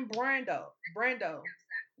Marlon Brando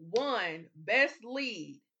won Best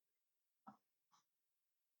Lead.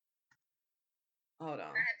 Hold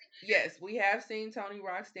on. Yes, we have seen Tony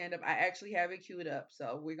Rock stand up. I actually have it queued up,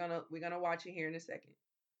 so we're gonna watch it here in a second.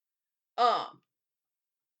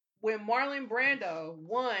 When Marlon Brando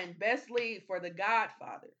won Best Lead for The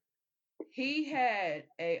Godfather, he had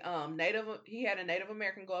a Native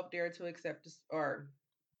American go up there to accept or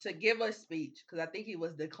to give a speech, because I think he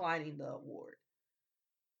was declining the award.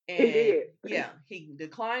 And he did. Yeah, he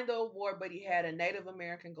declined the award, but he had a Native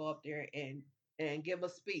American go up there and give a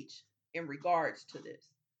speech in regards to this.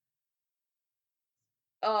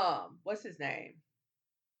 What's his name?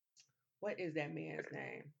 What is that man's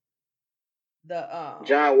name?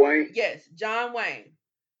 John Wayne. Yes, John Wayne.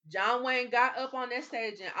 John Wayne got up on that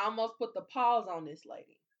stage and almost put the paws on this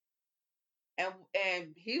lady.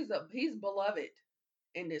 And he's beloved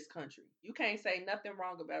in this country. You can't say nothing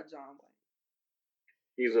wrong about John Wayne.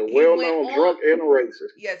 He's a well-known drunk and a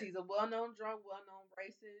racist. Yes, he's a well-known drunk, well-known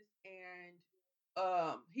racist, and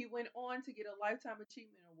he went on to get a Lifetime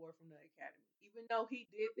Achievement Award from the Academy, even though he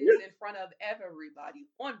did this in front of everybody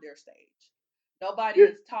on their stage.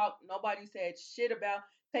 Nobody said shit about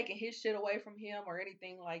taking his shit away from him or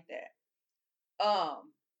anything like that.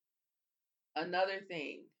 Another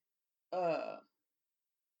thing,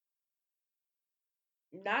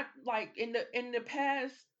 not like in the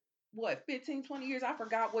past, what, 15, 20 years, I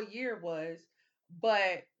forgot what year it was,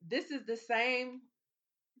 but this is the same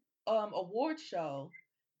award show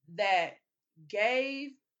that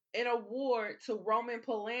gave an award to Roman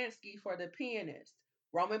Polanski for The Pianist.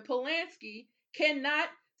 Roman Polanski cannot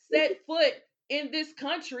set foot in this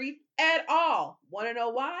country at all. Want to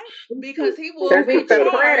know why? Because he will be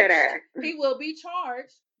charged. He will be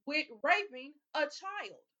charged with raping a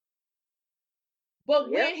child. But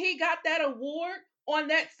when he got that award on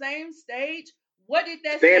that same stage, what did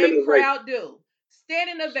that same crowd do?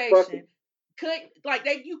 Standing ovation.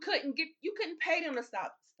 You couldn't pay them to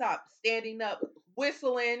stop standing up,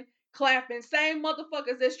 whistling, clapping. Same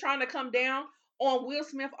motherfuckers that's trying to come down on Will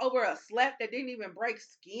Smith over a slap that didn't even break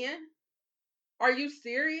skin. Are you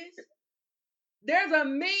serious? There's a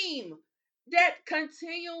meme that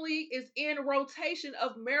continually is in rotation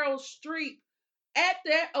of Meryl Streep at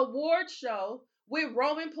that award show with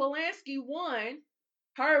Roman Polanski won,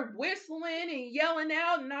 her whistling and yelling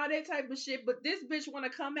out and all that type of shit. But this bitch want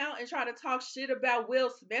to come out and try to talk shit about Will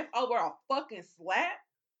Smith over a fucking slap?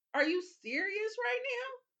 Are you serious right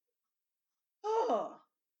now? Oh,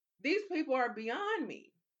 these people are beyond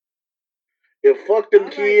me. If fuck them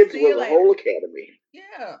kids was a whole academy.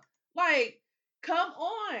 Yeah, like, come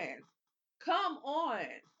on.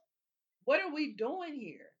 What are we doing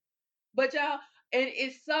here? But y'all, and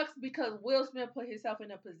it sucks because Will Smith put himself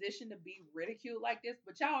in a position to be ridiculed like this,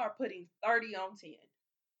 but y'all are putting 30 on 10.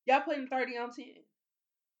 Y'all putting 30 on 10.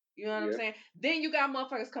 You know what I'm saying? Then you got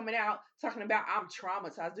motherfuckers coming out talking about I'm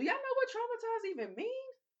traumatized. Do y'all know what traumatized even mean?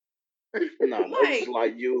 No, they Like, just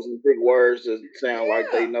like using big words that sound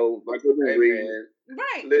like they yeah, know, like they've been Hey reading. man,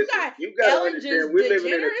 right. You listen, got you gotta Ellen understand just we're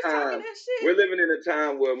living in a DeGeneres talking time that shit. we're living in a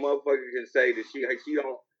time where a motherfucker can say that she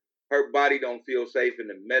don't her body don't feel safe in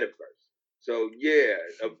the metaverse. So yeah,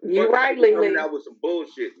 a You bunch of right, niggas coming Lily. out with some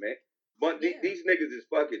bullshit, man. But Yeah. these niggas is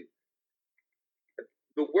fucking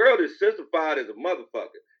the world is sissified as a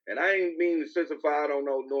motherfucker. And I ain't mean to sissify, I don't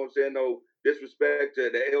know what I'm saying, no disrespect to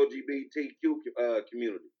the LGBTQ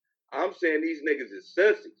community. I'm saying these niggas is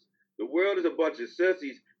sissies. The world is a bunch of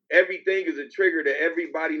sissies. Everything is a trigger to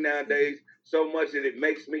everybody nowadays so much that it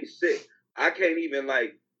makes me sick. I can't even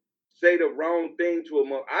like say the wrong thing to a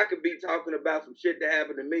mother. I could be talking about some shit that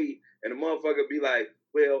happened to me, and the motherfucker be like,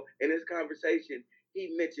 well, in this conversation,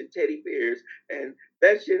 he mentioned teddy bears, and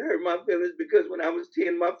that shit hurt my feelings because when I was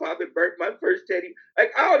 10, my father burnt my first teddy.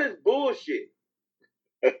 Like, all this bullshit.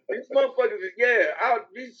 These motherfuckers,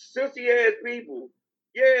 these sissy ass people,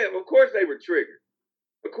 yeah, of course they were triggered.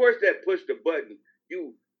 Of course that pushed the button.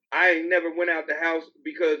 I ain't never went out the house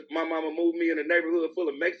because my mama moved me in a neighborhood full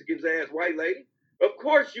of Mexicans ass white lady. Of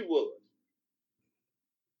course you was.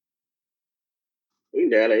 We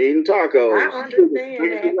down there eating tacos. I understand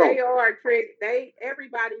that they are tricked.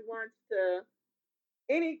 Everybody wants to.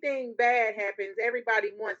 Anything bad happens, everybody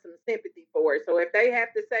wants some sympathy for it. So if they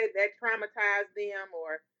have to say that traumatized them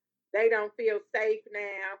or they don't feel safe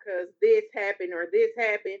now because this happened or this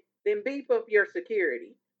happened, then beef up your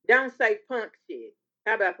security. Don't say punk shit.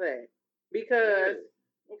 How about that? Because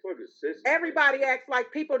everybody acts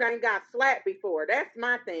like people ain't got slapped before. That's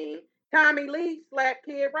my thing. Tommy Lee slapped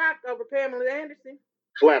Kid Rock over Pamela Anderson.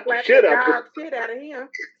 Slapped the shit out of him.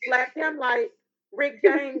 Slapped him like Rick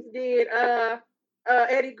James did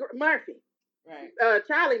Eddie Murphy. Right.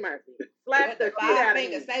 Charlie Murphy. Slapped the shit out of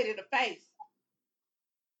him. Say to the face.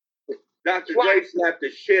 Dr. J slapped the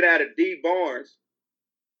shit out of D Barnes.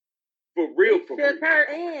 For real, he shook her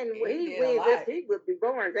in. He would be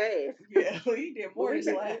Barnes' ass. Yeah, he did more than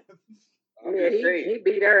slap. Yeah, he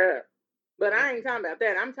beat her up. But I ain't talking about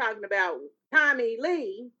that. I'm talking about Tommy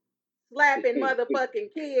Lee slapping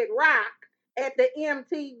motherfucking Kid Rock at the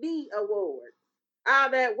MTV Awards.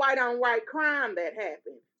 All that white on white crime that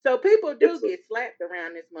happened. So people do get slapped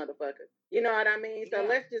around this motherfucker. You know what I mean? So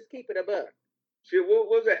let's just keep it a buck. Shit, what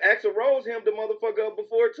was it? Axl Rose hemmed the motherfucker up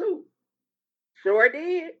before too. Sure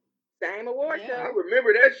did. Same award show. I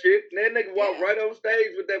remember that shit. And that nigga walked right on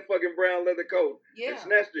stage with that fucking brown leather coat and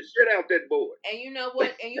snatched the shit out that boy. And you know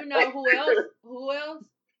what? And you know who else? Who else?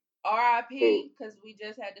 R.I.P. Because we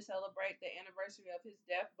just had to celebrate the anniversary of his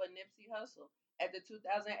death, but Nipsey Hussle at the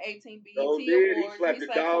 2018 BET Awards, he slapped the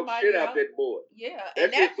dog shit out that boy. Yeah,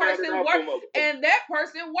 and that person worked. And that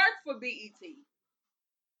person worked for BET.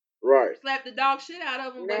 Right. Slapped the dog shit out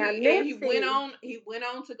of him, but he went on. He went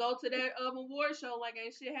on to go to that award show like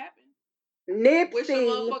ain't shit happened.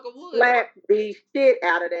 Nipsey slapped the shit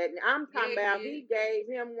out of that. I'm talking about he gave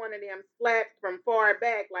him one of them slaps from far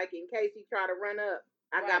back, like in case he try to run up.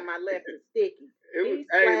 I got my left and sticky. He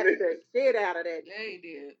slapped the shit out of that. Yeah, he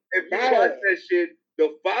did. If you watch that shit,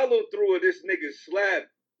 the follow through of this nigga's slap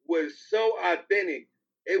was so authentic.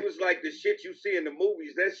 It was like the shit you see in the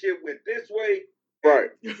movies. That shit went this way. Right.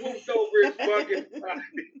 Swooped over his fucking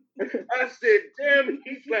body. I said, damn,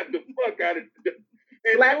 he slapped the fuck out of it.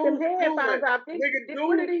 And slapped his headphones off.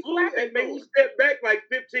 What did he slap and made me step back like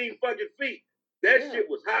 15 fucking feet. That shit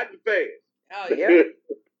was hot and fast. Oh, yeah.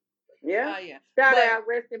 Yeah. Oh, yeah. Shout out,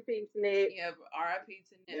 rest in peace, Nick. Yeah, R.I.P.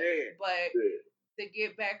 to Nick. Yeah. But to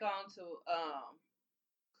get back on to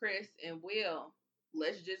Chris and Will,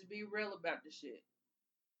 let's just be real about the shit.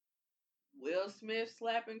 Will Smith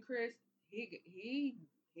slapping Chris, he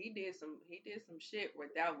did some shit with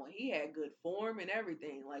that one. He had good form and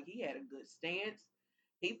everything. Like he had a good stance.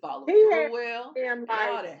 He followed through well.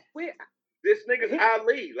 All that. This nigga's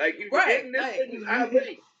Ali. Like you getting this nigga's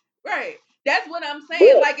Ali. Right. That's what I'm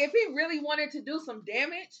saying. Like if he really wanted to do some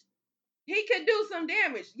damage, he could do some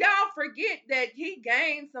damage. Y'all forget that he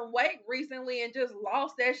gained some weight recently and just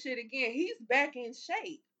lost that shit again. He's back in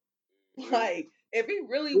shape. Like if he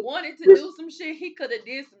really wanted to do some shit, he could have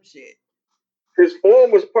did some shit. His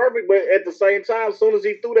form was perfect, but at the same time, as soon as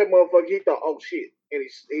he threw that motherfucker, he thought, "Oh shit," and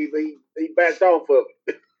he backed off of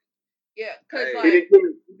it. Yeah, because he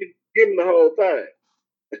didn't give him the whole time.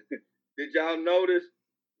 Did y'all notice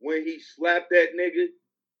when he slapped that nigga?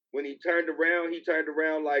 When he turned around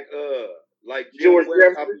like George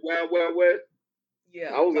Jefferson, Wild West.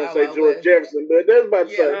 Yeah, I was gonna say George Jefferson, but that's about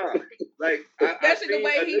to say. Like especially the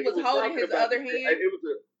way he was holding his other hand.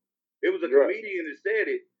 It was a comedian that said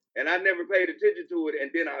it, and I never paid attention to it.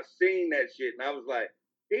 And then I seen that shit, and I was like,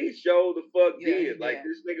 he showed the fuck did. Like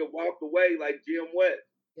this nigga walked away like Jim West.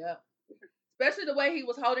 Yeah. Especially the way he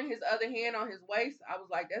was holding his other hand on his waist. I was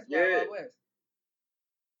like, that's Wild Yeah. Wild West.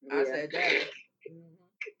 I said that.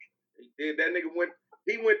 He did. That nigga went.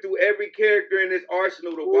 He went through every character in his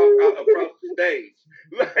arsenal to walk out across the stage.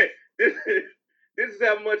 Like this is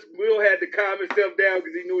how much Will had to calm himself down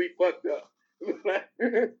because he knew he fucked up.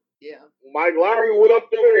 Yeah. Mike Lowry went up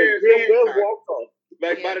there and Jim West walked off.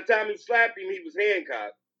 Like by the time he slapped him, he was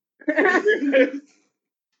handcuffed.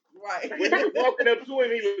 Right. When he was walking up to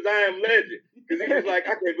him, he was I Am Legend because he was like,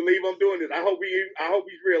 I can't believe I'm doing this. I hope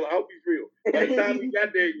he's real. I hope he's real. By the time he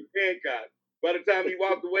got there, he was handcuffed. By the time he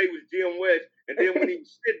walked away, it was Jim West. And then when he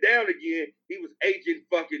sit down again, he was Agent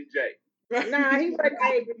fucking J. Nah, he wasn't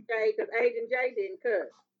Agent J because Agent J didn't cuss.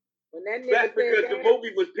 When that nigga That's because the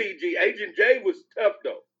movie was PG. Agent J was tough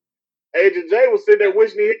though. Agent J was sitting there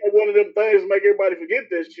wishing he had one of them things to make everybody forget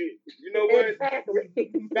that shit. You know what? Exactly.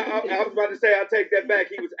 I was about to say, I'll take that back.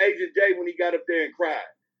 He was Agent J when he got up there and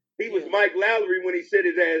cried. He was Mike Lowry when he sit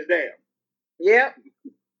his ass down. Yep.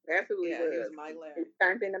 That's who he was. He was Mike Larry. He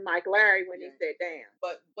turned into Mike Larry when he sat down.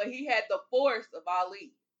 But he had the force of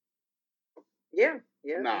Ali. Yeah.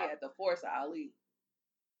 He had the force of Ali.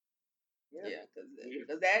 Yeah,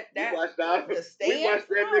 because that we watched that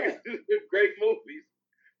nigga's great movies.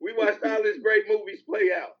 We watched all his great movies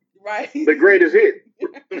play out. Right. The greatest hit.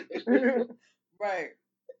 Right.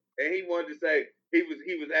 And he wanted to say he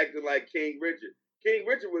was acting like King Richard. King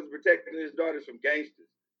Richard was protecting his daughters from gangsters.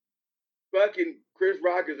 Fucking Chris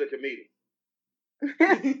Rock is a comedian.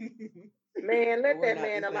 Man, let that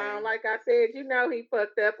man alone. Like I said, you know he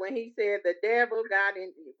fucked up when he said the devil got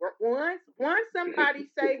in. Once somebody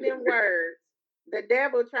say them words, the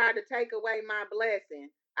devil tried to take away my blessing.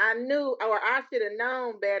 I knew, or I should have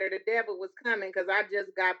known better. The devil was coming because I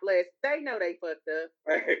just got blessed. They know they fucked up.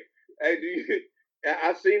 Hey,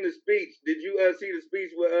 I seen the speech. Did you see the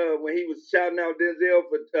speech when he was shouting out Denzel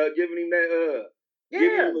for giving him that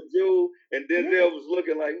giving him a jewel, and Denzel was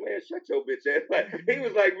looking like, man, shut your bitch ass. Like he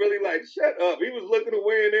was like really like, shut up. He was looking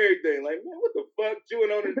away and everything. Like, man, what the fuck, chewing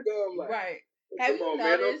on his gum? Like, right. Have you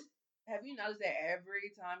noticed that every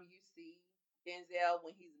time you see Denzel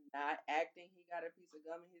when he's not acting, he got a piece of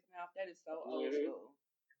gum in his mouth? That is so old school.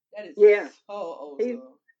 That is so old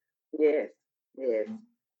school. Yes.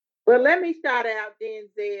 Well, let me shout out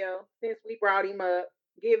Denzel since we brought him up,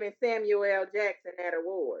 giving Samuel L. Jackson that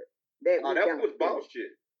award. That was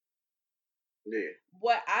bullshit. Yeah.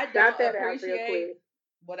 What I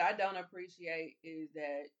don't appreciate is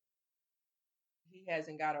that he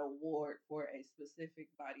hasn't got an award for a specific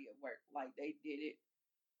body of work. Like they did it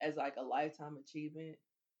as like a lifetime achievement,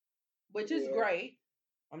 which is great.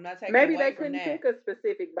 I'm not taking Maybe away they from couldn't that. pick a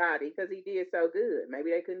specific body because he did so good. Maybe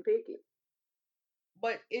they couldn't pick it.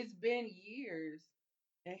 But it's been years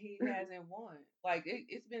and he hasn't won. Like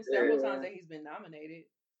it's been several times that he's been nominated.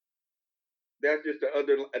 That's just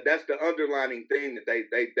that's the underlining thing that they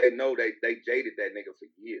know they jaded that nigga for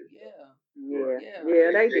years. Yeah,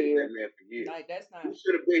 they did. That man for years. Like that's not. He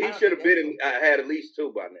should have been had at least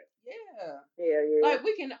 2 by now. Yeah. Like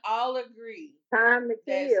we can all agree Time to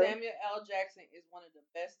that kill. Samuel L. Jackson is one of the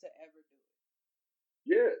best to ever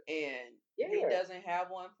do it. Yeah. And he doesn't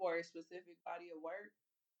have one for a specific body of work.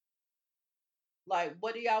 Like,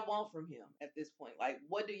 what do y'all want from him at this point? Like,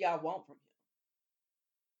 what do y'all want from him?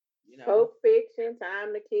 You know, Pulp Fiction,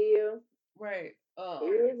 Time to Kill. Right.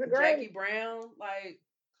 Jackie Brown. Like,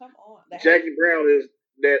 come on. Jackie Brown is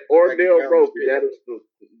that Ordell Roper.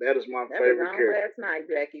 That is my favorite character. Last night,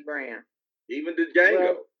 Jackie Brown. Even the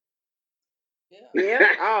Django.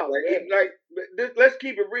 Let's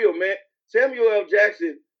keep it real, man. Samuel L.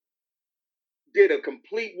 Jackson did a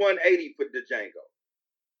complete 180 for the Django.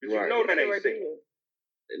 Right. You know that ain't sick.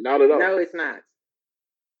 Not at all. No, it's not.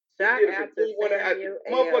 Shout out to Samuel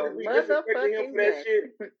motherfuckers be disrespecting him for that shit.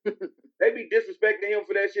 They be disrespecting him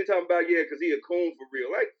for that shit, talking about because he a coon for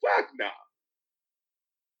real. Like fuck nah.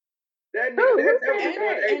 That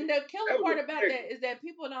nigga. And the killer part about that is that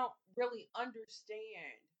people don't really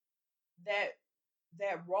understand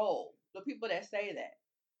that role. The people that say that.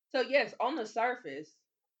 So yes, on the surface,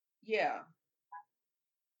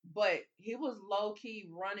 but he was low key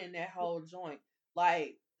running that whole joint.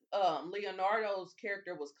 Like Leonardo's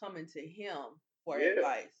character was coming to him for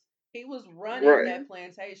advice. He was running that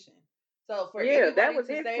plantation. So for anybody that was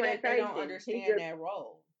to his say plantation. that they don't understand that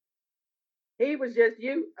role. He was just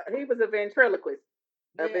he was a ventriloquist.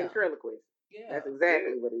 A ventriloquist. That's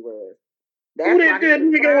exactly what he was. Who did that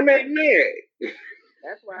nigga on that neck?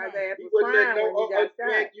 That's why his ass was crying when he got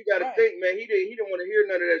shot. Man, you gotta think, man. He didn't want to hear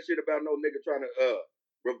none of that shit about no nigga trying to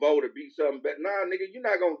revolt or be something. But nah, nigga, you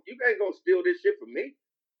ain't gonna steal this shit from me.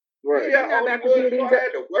 Right. Yeah, I had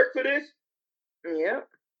to work for this. Yep.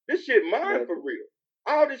 This shit mine But for real.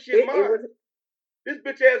 All this shit it mine. was This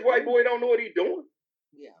bitch ass white boy don't know what he doing.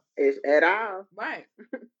 Yeah. it's at all. Right.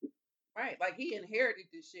 Right. Like he inherited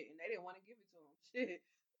this shit and they didn't want to give it to him. Shit.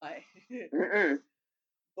 Like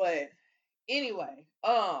but anyway,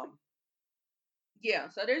 yeah,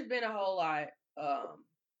 so there's been a whole lot of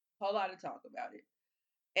talk about it.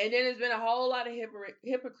 And then there's been a whole lot of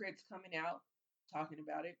hypocrites coming out talking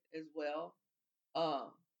about it as well.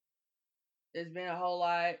 There's been a whole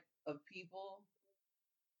lot of people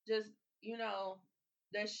just,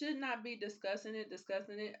 that should not be discussing it.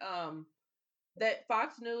 That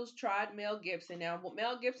Fox News tried Mel Gibson. Now,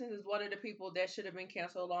 Mel Gibson is one of the people that should have been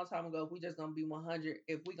canceled a long time ago. If we just gonna be 100,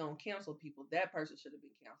 if we gonna cancel people, that person should have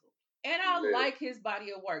been canceled. And I like his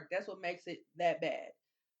body of work. That's what makes it that bad.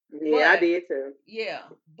 Yeah, I did too. Yeah,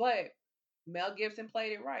 but Mel Gibson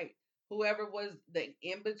played it right. Whoever was the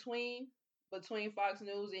in between Fox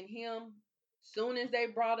News and him, soon as they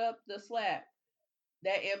brought up the slap,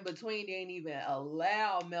 that in between didn't even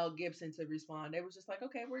allow Mel Gibson to respond. They was just like,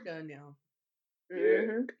 okay, we're done now.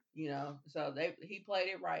 Mm-hmm. So he played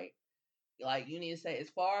it right. Like, you need to stay as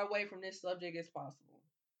far away from this subject as possible.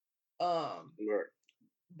 Right.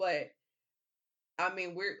 But I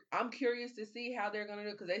mean, I'm curious to see how they're gonna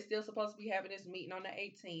do, because they still supposed to be having this meeting on the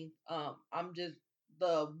 18th.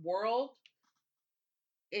 The world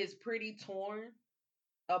is pretty torn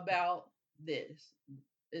about this.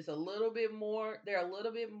 It's a little bit more. They're a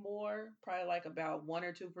little bit more, probably like about 1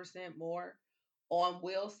 or 2% more on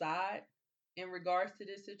Will's side in regards to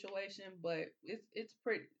this situation, but it's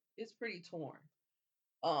pretty torn.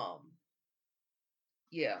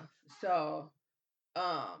 Yeah. So,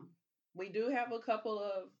 we do have a couple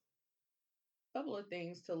of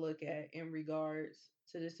things to look at in regards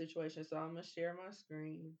to this situation. So I'm gonna share my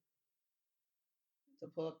screen to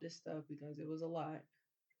pull up this stuff because it was a lot.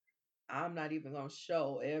 I'm not even gonna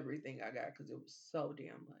show everything I got because it was so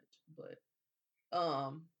damn much. But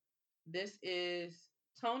this is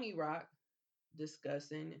Tony Rock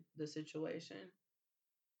discussing the situation.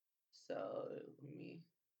 So let me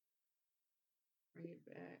bring it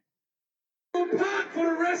back. Pot for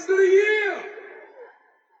the rest of the year.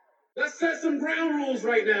 Let's set some ground rules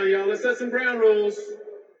right now, y'all. Let's set some ground rules.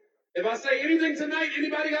 If I say anything tonight,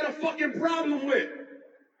 anybody got a fucking problem with?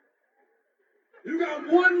 You got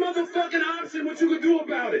one motherfucking option what you can do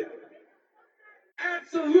about it.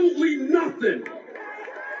 Absolutely nothing.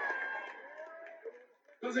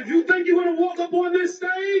 Because if you think you're going to walk up on this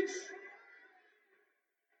stage,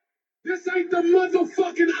 this ain't the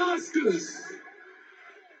motherfucking Oscars.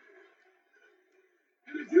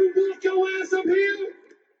 And if you walk your ass up here,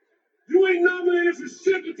 you ain't nominated for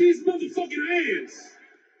shit with these motherfucking hands.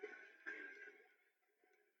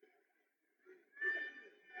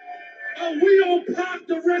 Oh, we don't pop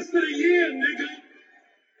the rest of the year, nigga.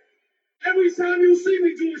 Every time you see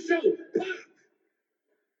me do a show, pop.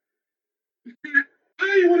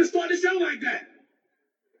 I ain't want to start the show like that.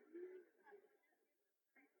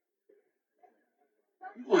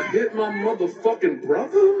 You want to hit my motherfucking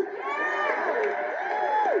brother?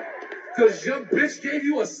 Because your bitch gave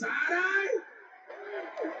you a side eye?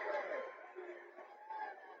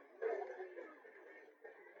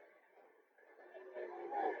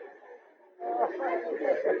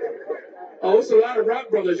 Oh, it's a lot of Rock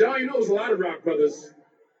Brothers. Y'all ain't know it's a lot of Rock Brothers.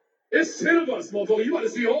 It's 10 of us, motherfucker. You about to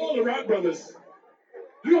see all the Rock Brothers.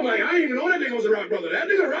 You gonna be like, I ain't even know that nigga was a Rock Brother. That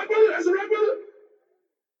nigga a Rock Brother? That's a Rock Brother?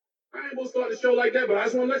 I ain't gonna start the show like that, but I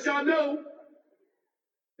just want to let y'all know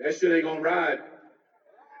that shit ain't gonna ride.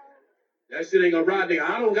 That shit ain't gonna ride, nigga.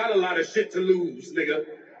 I don't got a lot of shit to lose, nigga.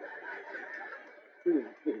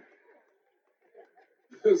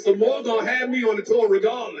 Some more gonna have me on the tour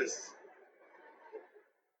regardless.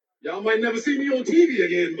 Y'all might never see me on TV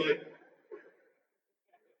again, but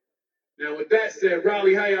now with that said,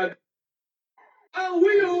 Raleigh, how y'all? Oh,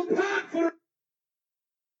 we on pot for.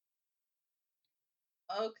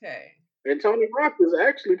 Okay. And Tony Rock is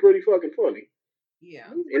actually pretty fucking funny.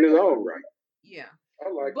 Yeah. In his own right. Yeah. I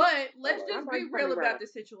like But it. let's I just like be Tony real about Rock. the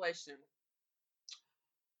situation.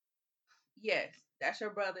 Yes, that's your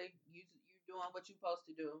brother. You doing what you supposed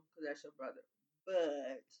to do because that's your brother.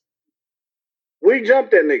 But We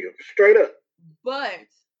jumped that nigga straight up.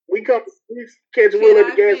 We catch Will at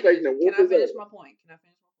the gas station and whoop Can I his finish ass. my point?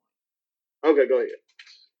 Okay, go ahead.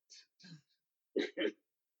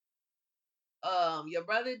 Your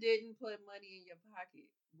brother didn't put money in your pocket.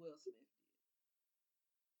 Will Smith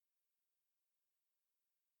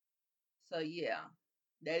did. So yeah,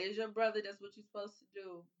 that is your brother. That's what you're supposed to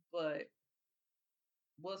do. But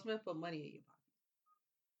Will Smith put money in your pocket.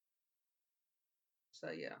 So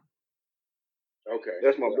yeah. Okay.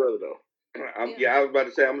 That's my brother though. Yeah. I was about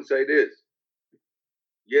to say, I'm gonna say this.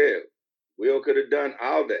 Yeah, Will could have done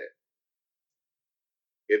all that.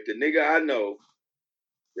 If the nigga I know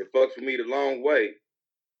that fucks with me the long way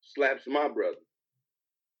slaps my brother,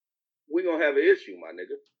 we gonna have an issue, my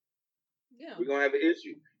nigga. Yeah. We're gonna have an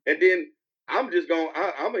issue. And then I'm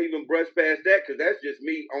gonna even brush past that because that's just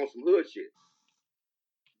me on some hood shit.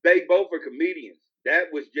 They both are comedians.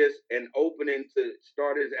 That was just an opening to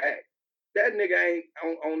start his act. That nigga ain't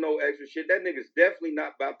on no extra shit. That nigga's definitely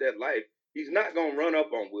not about that life. He's not gonna run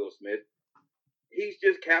up on Will Smith. He's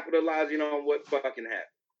just capitalizing on what fucking happened.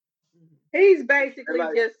 He's basically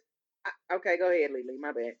like, just okay. Go ahead, Lily.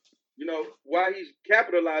 My bad. You know, while he's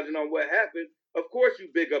capitalizing on what happened, of course you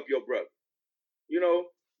big up your brother. You know,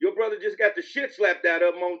 your brother just got the shit slapped out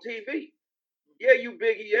of him on TV. Yeah, you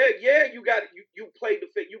biggie. Yeah, you got you played the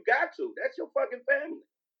fit. You got to. That's your fucking family.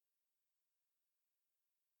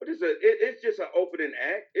 But it's just an opening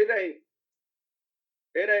act. It ain't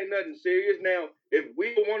nothing serious. Now, if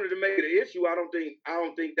we wanted to make it an issue, I don't think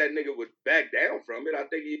that nigga would back down from it. I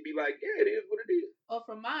think he'd be like, yeah, it is what it is. Well,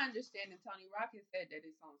 from my understanding, Tony Rocket said that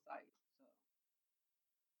it's on site. So.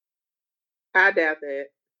 I doubt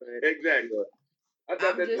that. Exactly. I'm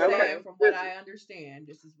just saying, from what I understand,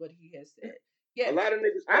 this is what he has said. Yes. A lot of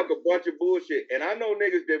niggas talk a bunch of bullshit, and I know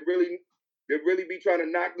niggas that really be trying to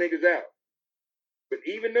knock niggas out. But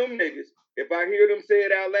even them niggas, if I hear them say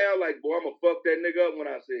it out loud, like, boy, I'm gonna fuck that nigga up when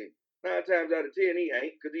I see him. 9 times out of 10, he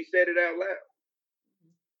ain't, because he said it out loud.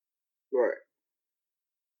 Right.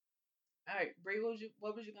 All right, Bree, what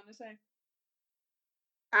was you gonna say?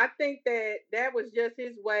 I think that was just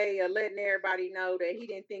his way of letting everybody know that he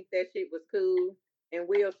didn't think that shit was cool, and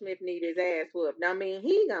Will Smith need his ass whooped. Now, I mean,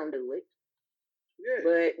 he gonna do it. Yeah.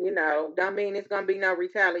 But, don't mean it's going to be no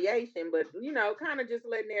retaliation. But, kind of just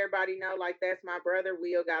letting everybody know, like, that's my brother.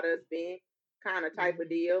 Will got us bent kind of type of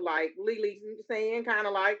deal. Like Lily's saying, kind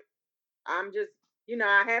of like, I'm just,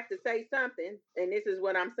 I have to say something. And this is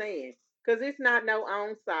what I'm saying. Because it's not no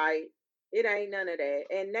on site. It ain't none of that.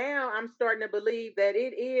 And now I'm starting to believe that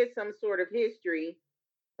it is some sort of history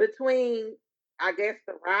between, I guess,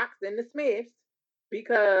 the Rocks and the Smiths.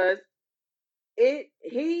 Because he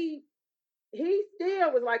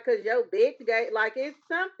still was like, cause yo, big gay, like it's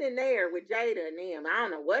something there with Jada and them. I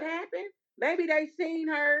don't know what happened. Maybe they seen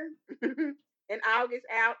her in August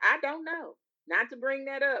out. I don't know. Not to bring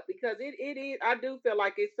that up because it is. I do feel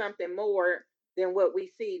like it's something more than what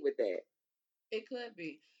we see with that. It could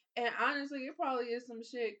be, and honestly, it probably is some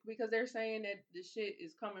shit because they're saying that the shit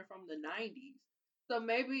is coming from the '90s. So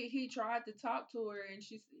maybe he tried to talk to her and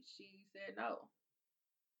she said no.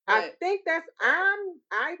 I think that's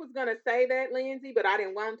I was gonna say that, Lindsay, but I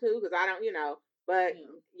didn't want to because I don't, But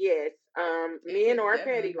yes, men are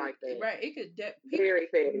petty like that. Right? It could very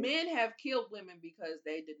petty. Men have killed women because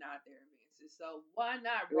they denied their advances. So why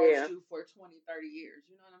not roast you for 20, 30 years?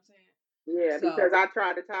 You know what I'm saying? Yeah, because I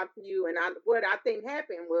tried to talk to you, and what I think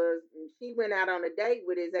happened was she went out on a date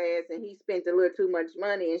with his ass, and he spent a little too much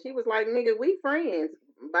money, and she was like, "Nigga, we friends.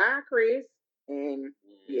 Bye, Chris." And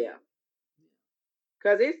yeah.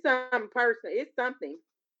 Because it's some person. It's something.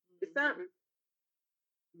 It's something.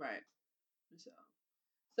 Right.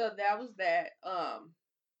 So that was that.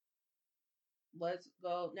 Let's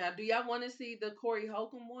go. Now, do y'all want to see the Corey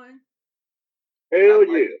Holcomb one? Hell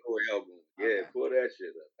yeah. Corey Holcomb. Yeah, pull that shit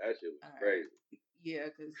up. That shit was crazy. Yeah,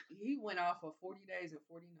 because he went off for 40 days and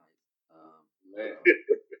 40 nights. Man.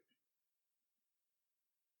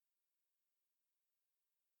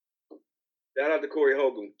 Shout out to Corey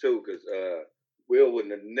Holcomb too, because Will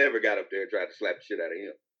wouldn't have never got up there and tried to slap the shit out of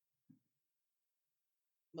him.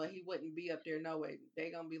 But he wouldn't be up there no way. They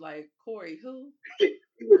gonna be like, Corey, who? He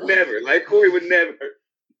would never. Like Corey would never.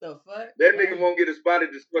 The fuck? That nigga won't get a spot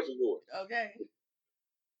at the special award. Okay.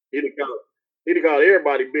 He'd have called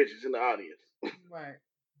everybody bitches in the audience. Right.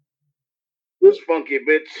 This funky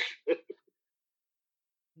bitch.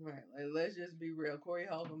 Right. Like, let's just be real. Corey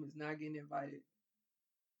Holcomb is not getting invited.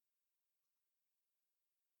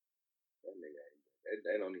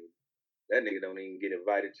 That nigga don't even get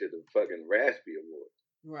invited to the fucking Raspy Awards.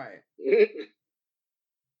 Right.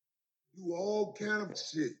 You all kind of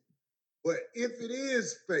shit. But if it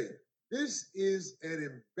is fake, this is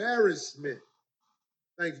an embarrassment.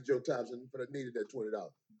 Thank you, Joe Thompson, for needed that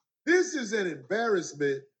 $20. This is an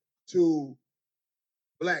embarrassment to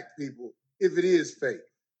black people if it is fake.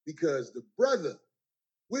 Because the brother,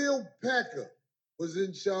 Will Packer, was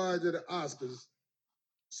in charge of the Oscars,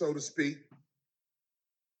 so to speak.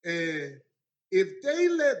 And if they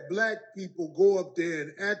let black people go up there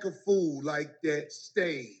and act a fool like that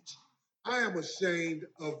stage, I am ashamed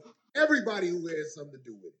of everybody who has something to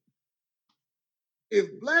do with it.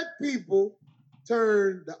 if black people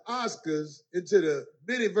turn the Oscars into the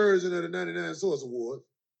mini version of the 99 Source Awards,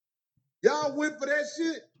 y'all went for that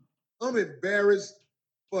shit, I'm embarrassed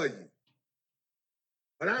for you.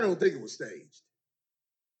 But I don't think it was staged.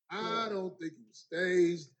 I don't think it was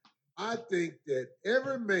staged. I think that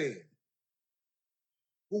every man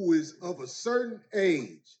who is of a certain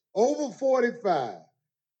age, over 45,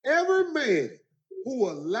 every man who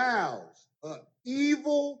allows an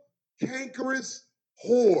evil, cankerous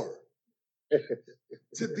whore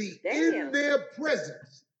to be in Damn. their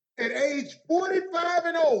presence at age 45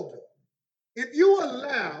 and older, if you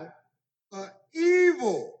allow an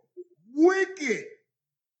evil, wicked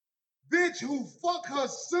bitch who fuck her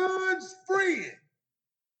son's friend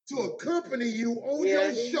to accompany you on Yeah,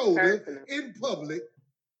 your he's shoulder personal. in public,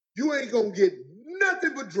 you ain't gonna get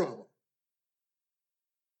nothing but drama.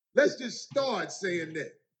 Let's just start saying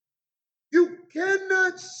that. You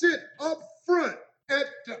cannot sit up front at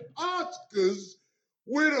the Oscars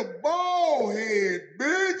with a bald head,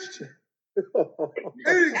 bitch,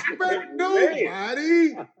 and expect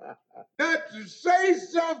nobody not to say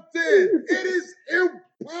something. It is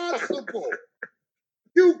impossible.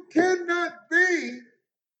 You cannot be,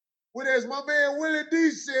 when as my man Willie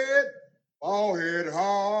D said, bald head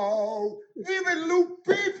hog. Even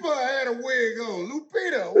Lupita had a wig on.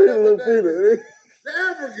 Lupita, whatever that is. The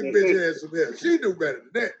African bitch had some hair. She knew better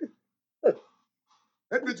than that.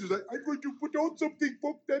 That bitch was like, I'm going to put on something,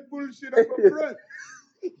 fuck that bullshit up front.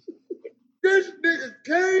 This nigga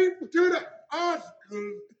came to the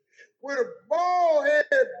Oscars with a bald head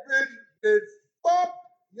bitch that fucked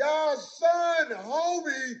y'all son,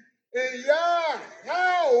 homie, in y'all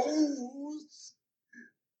house.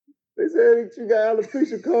 They said she got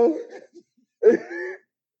alopecia cold. They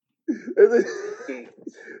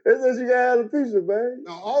said she got alopecia, man.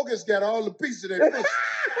 Now, August got all the pieces of that pussy.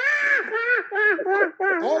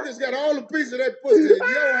 August got all the pieces of that pussy in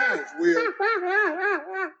your house, Will.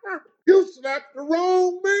 You slapped the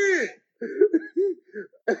wrong man.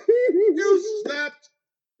 You slapped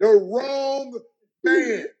the wrong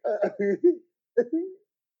man.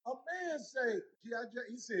 A man say, G.I. Jane,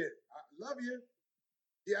 he said, I love you.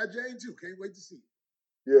 G.I. Jane too, can't wait to see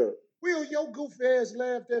you. Yeah. Will, your goofy ass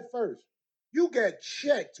laughed at first. You got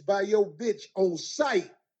checked by your bitch on sight.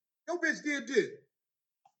 Your bitch did this.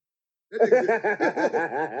 That nigga did.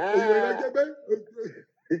 Oh, you ain't like that, babe?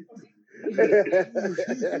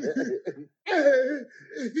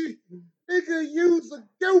 Nigga, use a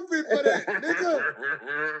goofy for that, nigga.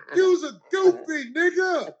 Use a goofy,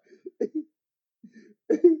 nigga.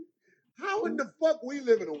 How in the fuck we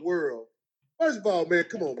live in a world? First of all, man,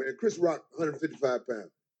 come on, man. Chris Rock, 155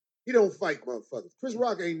 pounds. He don't fight motherfuckers. Chris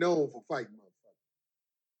Rock ain't known for fighting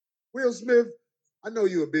motherfuckers. Will Smith, I know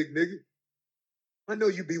you a big nigga. I know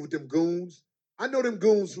you be with them goons. I know them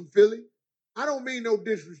goons from Philly. I don't mean no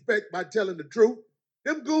disrespect by telling the truth.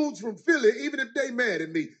 Them goons from Philly, even if they mad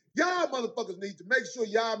at me, y'all motherfuckers need to make sure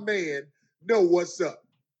y'all man know what's up.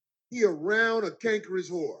 He around a cankerous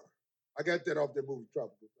whore. I got that off that movie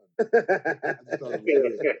Tropical Thunder. I just thought it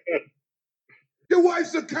was good. Your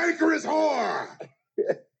wife's a cankerous whore.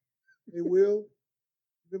 Hey, Will,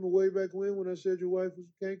 remember way back when I said your wife was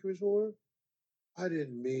a cankerous whore? I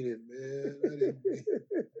didn't mean it, man. I didn't mean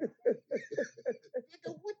it.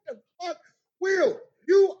 Nigga, what the fuck? Will,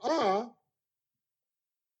 you are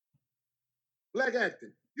black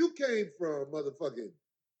acting. You came from motherfucking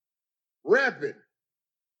rapping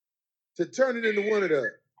to turning into one of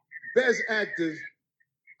the best actors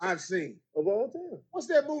I've seen. Of all time. What's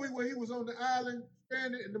that movie where he was on the island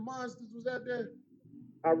standing and the monsters was out there?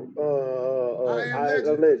 I Am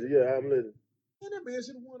Legend. Legend. Yeah, I Am Legend. Man, that man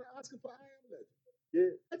should have won an Oscar for I Am Legend.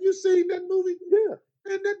 Yeah. Have you seen that movie? Yeah.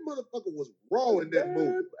 Man, that motherfucker was raw in that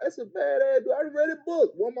movie. That's a badass. I read a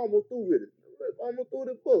book. One almost through with it. Almost through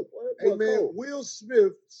the book. Hey, man, Will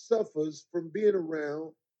Smith suffers from being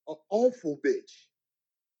around an awful bitch.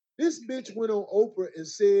 This bitch went on Oprah and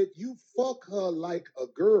said, you fuck her like a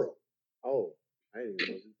girl. Oh, I ain't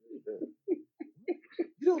even know she did that.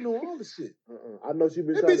 You don't know all the shit. I know she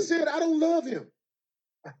been That trying bitch said, I don't love him.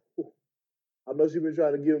 I know she been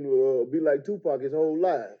trying to get him to be like Tupac his whole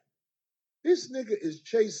life. This nigga is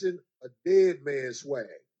chasing a dead man swag.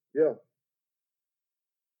 Yeah.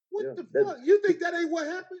 What the fuck? You think that ain't what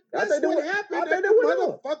happened? That's what happened at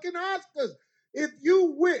the motherfucking Oscars. If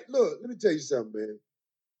you went, look, let me tell you something, man.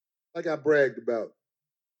 Like I bragged about.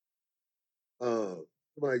 No,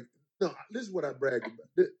 this is what I bragged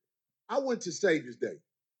about. I went to Savior's Day.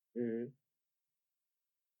 Mm-hmm.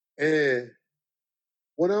 And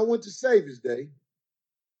when I went to Savior's Day,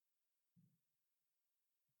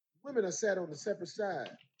 women are sat on the separate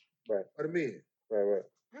side right. of the men. Right.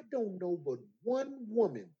 I don't know but one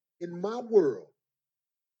woman in my world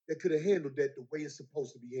that could have handled that the way it's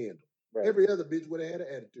supposed to be handled. Right. Every other bitch would have had an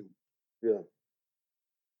attitude. Yeah.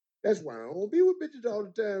 That's why I don't be with bitches all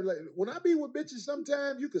the time. Like when I be with bitches,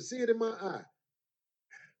 sometimes you can see it in my eye.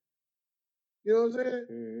 You know what I'm saying?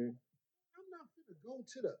 Mm-hmm. I'm not gonna go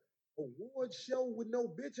to the award show with no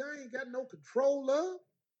bitch I ain't got no control of.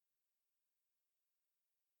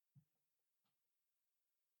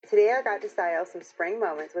 Today I got to style some spring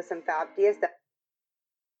moments with some fab DSW.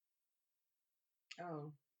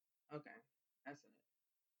 Oh, okay. That's it.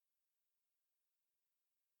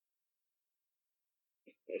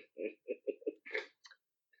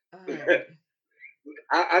 All right.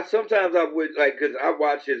 I sometimes I would like because I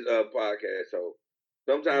watch his podcast, so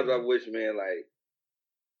sometimes I wish, man, like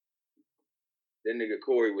that nigga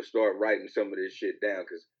Corey would start writing some of this shit down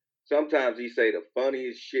because sometimes he say the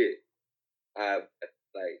funniest shit I've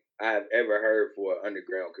ever heard for an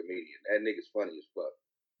underground comedian. That nigga's funny as fuck.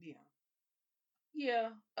 Yeah. Yeah.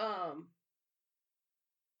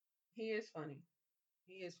 He is funny.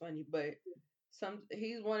 He is funny, but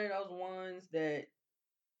he's one of those ones that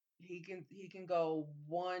he can go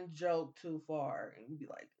one joke too far and be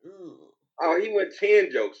like, ugh. Oh, he went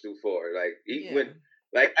 10 jokes too far. Like he Yeah. went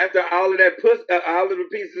like after all of that pussy, all of the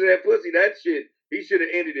pieces of that pussy, that shit, he should have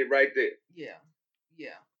ended it right there. Yeah.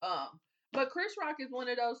 Yeah. But Chris Rock is one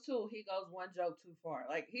of those too. He goes one joke too far.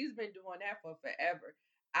 Like he's been doing that for forever.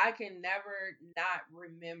 I can never not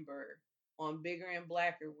remember on Bigger and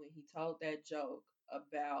Blacker when he told that joke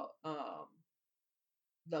about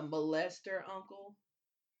the molester uncle.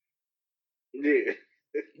 Yeah.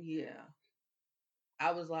 Yeah.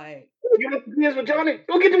 I was like, You want some kids with Johnny?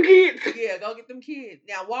 Go get them kids. yeah, go get them kids.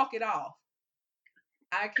 Now walk it off.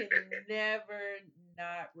 I can never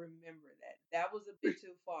not remember that. That was a bit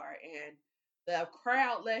too far. And the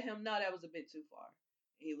crowd let him know that was a bit too far.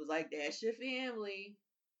 He was like, that's your family.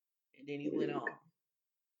 And then he went on.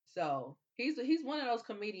 So he's one of those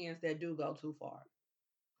comedians that do go too far.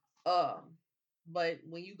 But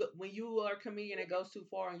when you are a comedian that goes too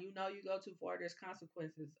far and you know you go too far, there's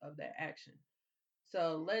consequences of that action.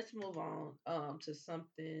 So let's move on to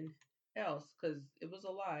something else because it was a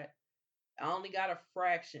lot. I only got a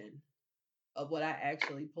fraction of what I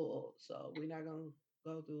actually pulled, so we're not gonna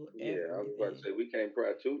go through Yeah, I was about to everything. say we can't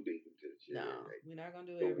pry too deep into this shit. No, Like, we're not gonna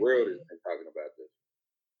do the world everything. has been talking about this.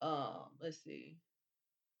 Let's see.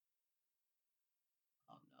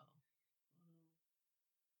 Oh no.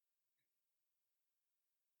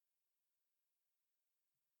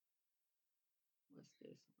 What's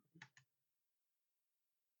this one?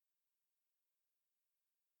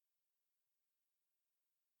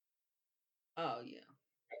 Oh yeah.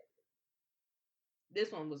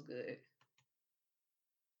 This one was good.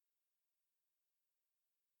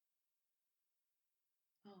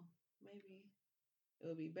 Oh, maybe it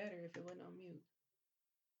would be better if it went on mute.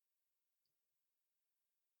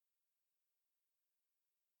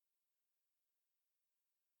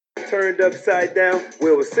 Turned upside down.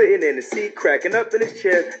 Will was sitting in the seat, cracking up in his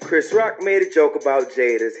chair. Chris Rock made a joke about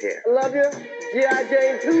Jada's hair. I love you. G.I.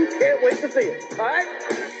 Jane 2. Can't wait to see it. All right?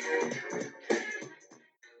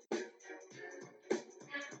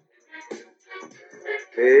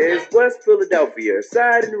 It's West Philadelphia,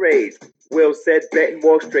 side and rage. Will said bet and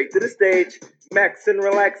walked straight to the stage. Maxing,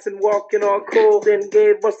 relaxing, walking all cool. Then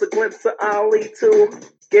gave us a glimpse of Ali too.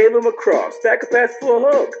 Gave him a cross, stack a pass for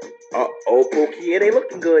a hook. Uh-oh, Pookie, it ain't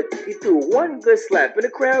looking good. He threw one good slap and the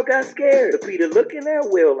crowd got scared. Peter looking at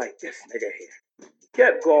Will like this nigga here.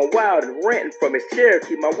 Kept going wild and ranting from his chair.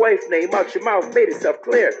 Keep my wife's name out your mouth, made itself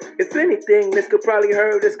clear. If anything, this could probably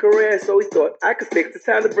hurt his career. So he thought I could fix this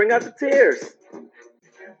time to bring out the tears.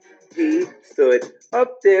 He stood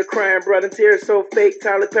up there crying, brought in tears so fake.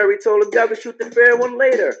 Tyler Perry told him y'all could shoot the fair one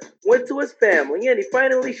later. Went to his family and he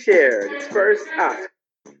finally shared his first Oscar.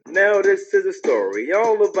 Now this is a story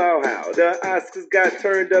all about how the Oscars got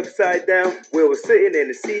turned upside down. Will was sitting in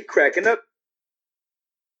the seat cracking up.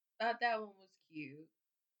 Thought that one was cute.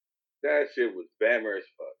 That shit was bammer as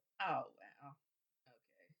fuck. Oh wow.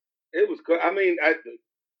 It was cool. I mean,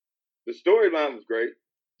 the storyline was great.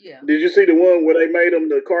 Yeah. Did you see the one where they made him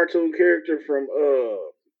the cartoon character from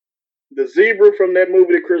the zebra from that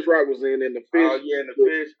movie that Chris Rock was in the fish? Oh yeah, and the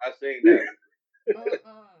fish. I seen that.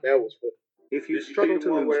 That was fun. If you Did you struggle see the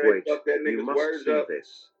to one lose where they weight, fucked that you nigga's must words see up?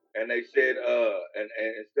 this. And they said, and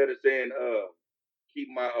instead of saying, keep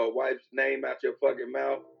my wife's name out your fucking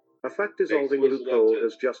mouth. A fact dissolving switched it up loophole to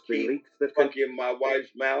has just been keep leaked that can fucking my wife's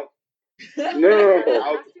mouth. No.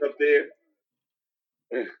 I was up there.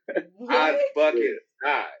 I What? fucking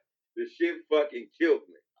died. The shit fucking killed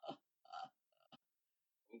me.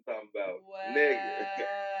 I'm talking about,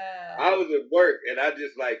 nigga. I Wow. was at work and I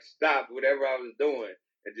just like stopped whatever I was doing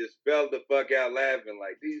and just fell the fuck out laughing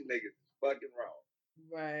like these niggas is fucking wrong.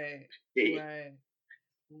 Right. Right.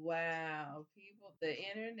 Wow. People, the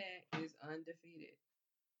internet is undefeated.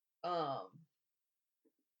 Um,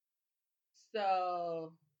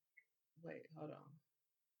 so wait, hold on.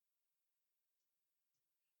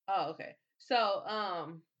 Oh, okay. So,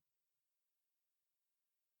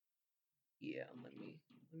 yeah, let me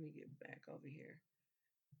get back over here.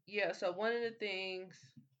 Yeah, so one of the things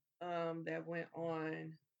that went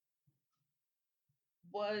on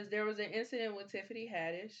was there was an incident with Tiffany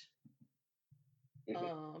Haddish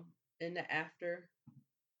Mhm. in the after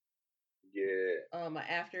Yeah.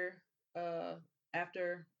 after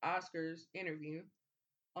after Oscars interview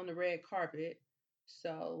on the red carpet.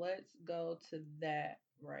 So let's go to that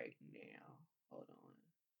right now. Hold on.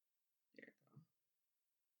 There it go.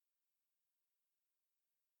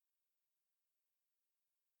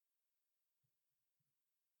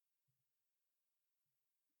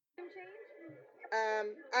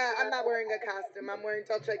 I'm not wearing a costume. I'm wearing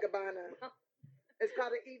Dolce Gabbana. It's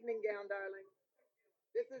called an evening gown, darling.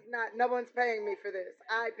 This is not. No one's paying me for this.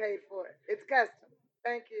 I paid for it. It's custom.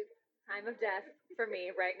 Thank you. Time of death for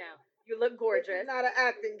me right now. You look This gorgeous. is not an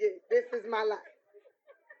acting gig. This is my life.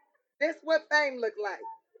 This what fame look like.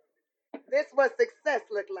 This what success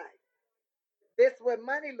look like. This what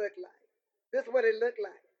money look like. This what it look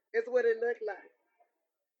like. It's what it look like.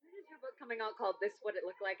 When is your book coming out called This What It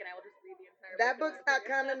Looked Like? And I will just read the entire That book. book's not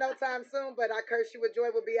coming no time soon, but I Curse You With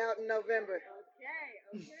Joy will be out in November.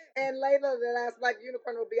 Okay. And Layla, the Last Black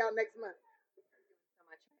Unicorn, will be out next month. So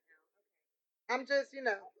much right now. I'm just,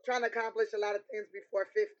 trying to accomplish a lot of things before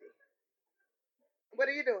 50. What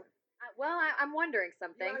are you doing? Well, I'm wondering You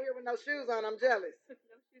something. out here with no shoes on, I'm jealous. No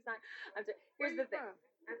shoes on. Here's Where the thing. you from?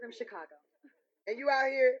 I'm from Chicago. And you out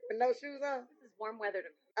here with no shoes on? This is warm weather to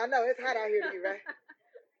me. I know, it's hot out here to you, right?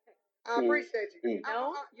 I appreciate you.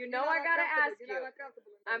 No, You're I not gotta uncomfortable. ask You're you. not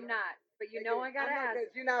uncomfortable in I'm the mud. not, but you Okay, know I gotta ask.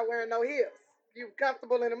 because you're not wearing no heels. You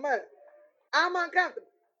comfortable in the mud. I'm uncomfortable,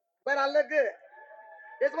 but I look good.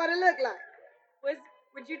 That's what it look like.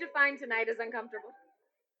 Would you define tonight as uncomfortable?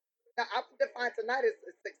 Now, I define tonight as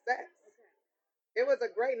a success. It was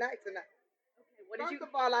a great night tonight. Okay, what First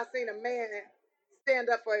of all, I seen a man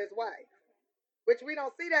stand up for his wife, which we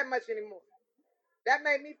don't see that much anymore. That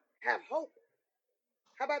made me have hope.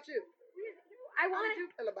 How about you? I How wanted did you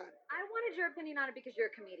feel about it? I wanted your opinion on it because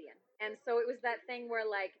you're a comedian, and so it was that thing where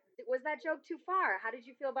like, was that joke too far? How did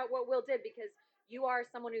you feel about what Will did? Because you are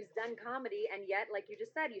someone who's done comedy, and yet, like you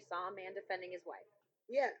just said, you saw a man defending his wife.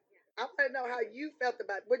 Yeah. I want to know how you felt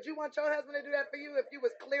about it. Would you want your husband to do that for you if you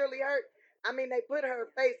was clearly hurt? I mean, they put her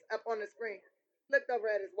face up on the screen. Looked over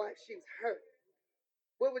at his wife. She was hurt.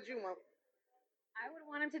 What would you want? I would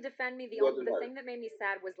want him to defend me. Wasn't The hurt. thing that made me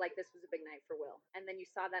sad was like this was a big night for Will, and then you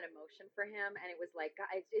saw that emotion for him, and it was like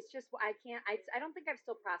God, it's just I can't. I don't think I've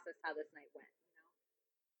still processed how this night went.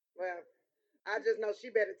 Well, I just know she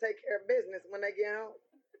better take care of business when they get home.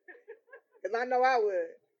 Because I know I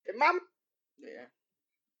would. If my Yeah.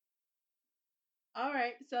 All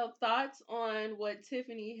right. So thoughts on what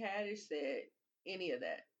Tiffany Haddish said? Any of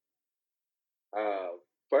that?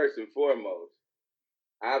 First and foremost,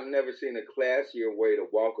 I've never seen a classier way to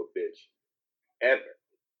walk a bitch ever.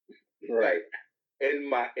 Right.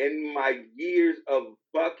 Like in my years of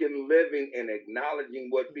fucking living and acknowledging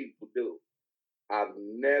what people do, I've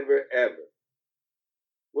never ever.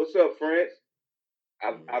 What's up, friends?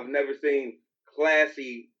 I've never seen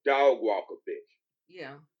classy dog walk a bitch.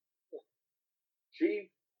 Yeah. She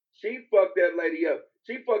she fucked that lady up.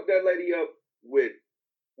 She fucked that lady up with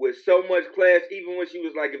so much class, even when she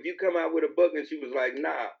was like, if you come out with a book, and she was like,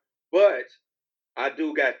 nah, but I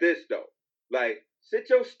do got this though. Like, sit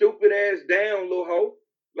your stupid ass down, little hoe.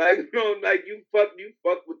 Like, like you fucked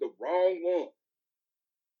with the wrong one.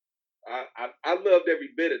 I loved every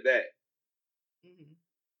bit of that. Mm-hmm.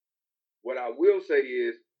 What I will say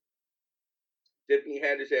is, Tiffany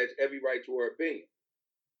Haddish has every right to her opinion,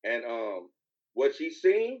 and what she's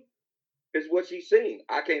seen is what she's seen.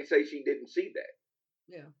 I can't say she didn't see that.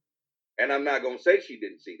 Yeah. And I'm not gonna say she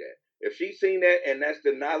didn't see that. If she's seen that and that's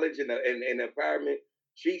the knowledge and empowerment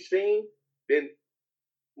she's seen, then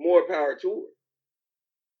more power to her.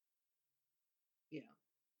 Yeah.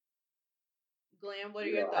 Glenn, what are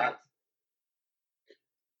You your know, thoughts?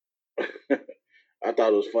 I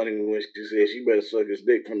thought it was funny when she said she better suck his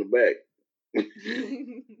dick from the back.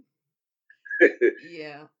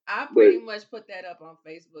 Yeah. I But pretty much put that up on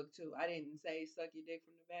Facebook too. I didn't say suck your dick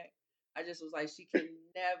from the back. I just was like, she can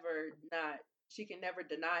never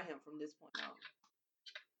deny him from this point on.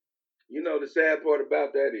 You know, the sad part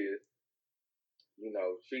about that is,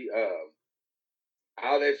 she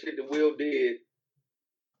all that shit that Will did,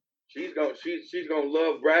 she's gonna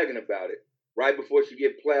love bragging about it right before she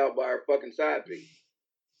get plowed by her fucking side piece.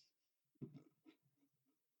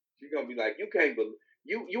 She's gonna be like, you can't believe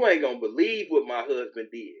you ain't gonna believe what my husband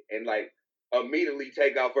did, and like immediately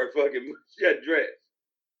take off her fucking dress.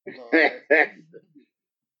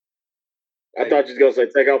 I thought you was gonna say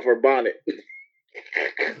take off her bonnet.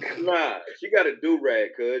 Nah, she got a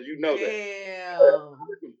do-rag, cuz you know that.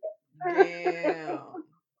 Damn.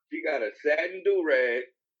 She got a satin do-rag.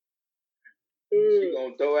 She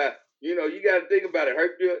gonna throw out. You gotta think about it.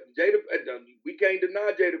 Her Jada, we can't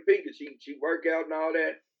deny Jada Pinkett. She work out and all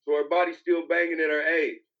that, so her body's still banging at her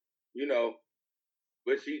age.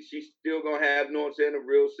 But she's still gonna have, a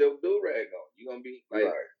real silk do-rag on. You gonna be like,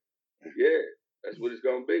 right. Yeah, that's what it's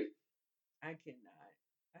gonna be. I cannot.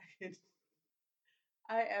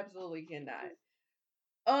 I absolutely cannot.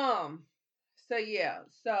 So yeah.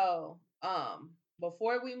 So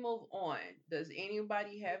before we move on, does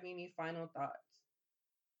anybody have any final thoughts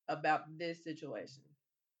about this situation?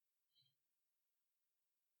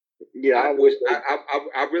 Yeah, I wish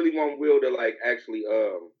I really want Will to actually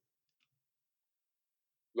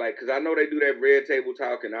because I know they do that red table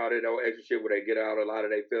talk and all that old extra shit where they get out a lot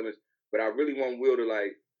of their feelings, but I really want Will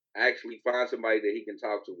to actually find somebody that he can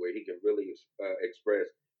talk to where he can really express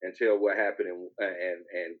and tell what happened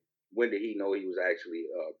and when did he know he was actually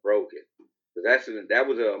broken, because that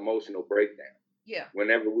was an emotional breakdown. Yeah.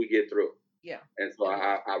 Whenever we get through. Yeah. And so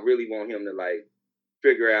I really want him to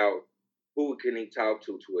figure out who can he talk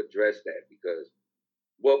to address that, because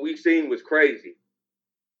what we've seen was crazy,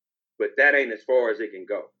 but that ain't as far as it can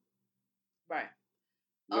go. Right.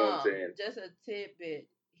 You know what I'm saying? Just a tidbit.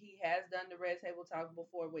 He has done the red table talk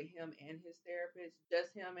before with him and his therapist,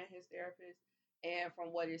 just him and his therapist. And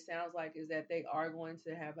from what it sounds like is that they are going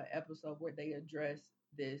to have an episode where they address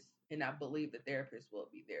this, and I believe the therapist will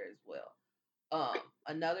be there as well.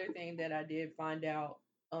 Another thing that I did find out,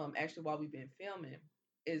 actually while we've been filming,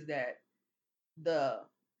 is that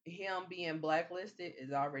him being blacklisted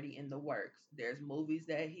is already in the works. There's movies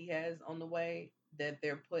that he has on the way that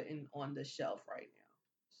they're putting on the shelf right now.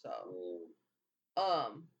 So,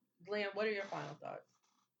 Glenn, what are your final thoughts?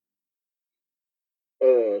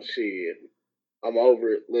 Shit, I'm over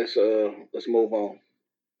it. Let's move on.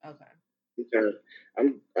 Okay.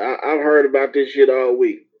 I've heard about this shit all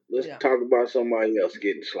week. Let's talk about somebody else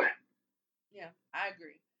getting slapped. Yeah, I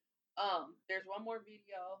agree. There's one more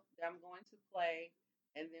video that I'm going to play,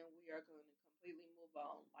 and then we are going to completely move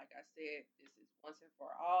on. Like I said, this is once and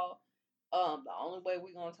for all. The only way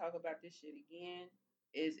we're gonna talk about this shit again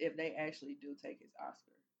is if they actually do take his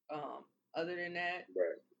Oscar. Other than that,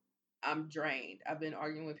 right. I'm drained. I've been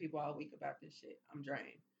arguing with people all week about this shit. I'm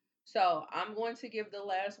drained. So I'm going to give the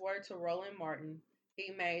last word to Roland Martin.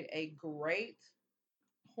 He made a great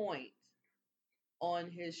point on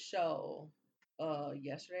his show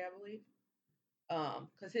yesterday, I believe.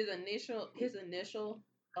 Because his initial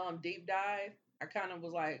deep dive, I kind of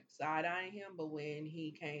was like side-eyeing him, but when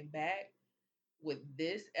he came back with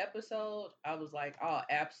this episode, I was like, oh,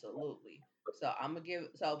 absolutely. So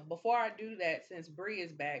so before I do that, since Bree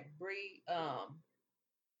is back, Bree, I'm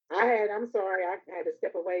sorry, I had to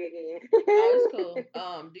step away again. Oh, it's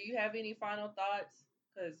cool. Do you have any final thoughts?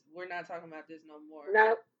 Because we're not talking about this no more.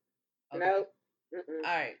 Nope. Okay. Nope. All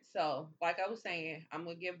right. So, like I was saying, I'm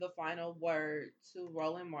gonna give the final word to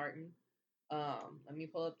Roland Martin. Let me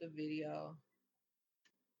pull up the video.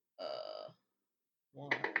 One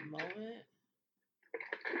moment.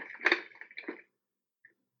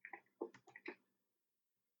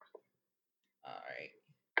 All right.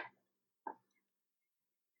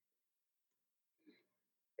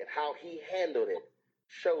 And how he handled it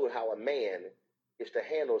showed how a man is to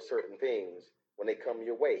handle certain things when they come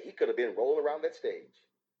your way. He could have been rolling around that stage.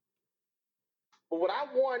 But what I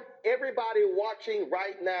want everybody watching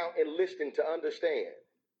right now and listening to understand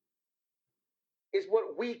is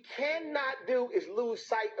what we cannot do is lose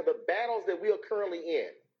sight of the battles that we are currently in.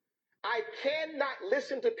 I cannot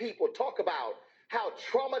listen to people talk about how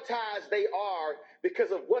traumatized they are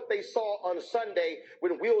because of what they saw on Sunday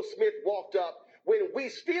when Will Smith walked up, when we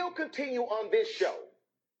still continue on this show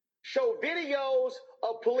videos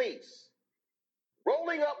of police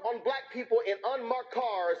rolling up on black people in unmarked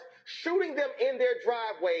cars, shooting them in their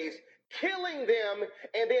driveways, killing them,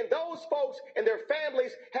 and then those folks and their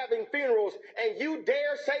families having funerals, and you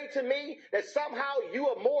dare say to me that somehow you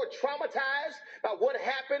are more traumatized by what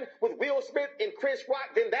happened with Will Smith and Chris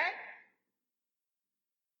Rock than that?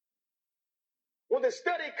 When the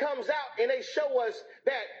study comes out and they show us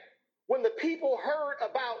that when the people heard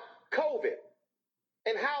about COVID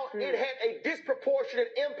and how it had a disproportionate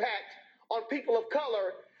impact on people of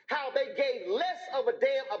color, how they gave less of a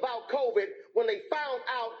damn about COVID when they found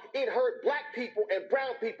out it hurt black people and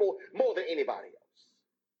brown people more than anybody else.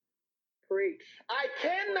 Preach. I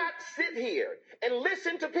cannot sit here and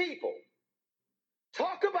listen to people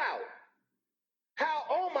talk about how,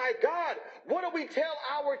 oh my God, what do we tell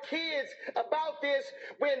our kids about this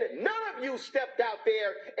when none of you stepped out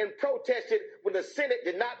there and protested when the Senate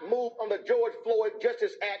did not move on the George Floyd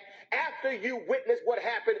Justice Act after you witnessed what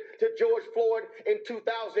happened to George Floyd in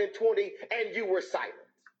 2020 and you were silent?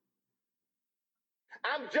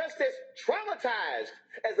 I'm just as traumatized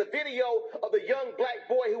as the video of the young black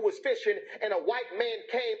boy who was fishing and a white man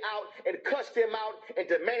came out and cussed him out and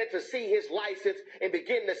demanded to see his license and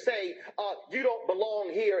began to say, you don't belong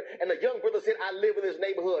here. And the young brother said, I live in this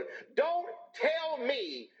neighborhood. Don't tell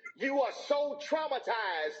me you are so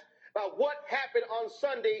traumatized by what happened on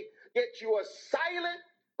Sunday, yet you are silent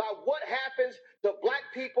by what happens to black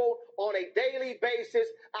people on a daily basis.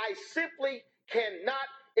 I simply cannot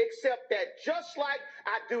accept that. Just like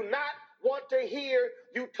I do not want to hear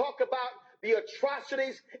you talk about the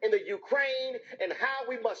atrocities in the Ukraine and how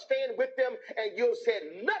we must stand with them, and you've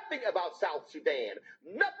said nothing about South Sudan,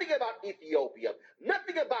 nothing about Ethiopia,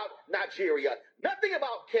 nothing about Nigeria, nothing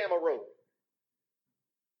about Cameroon.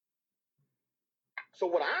 So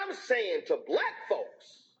what I'm saying to black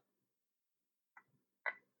folks,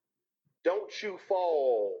 don't you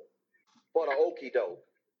fall for the okie doke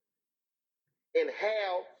and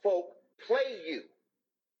have folk play you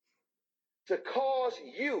to cause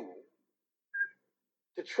you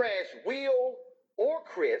to trash Will or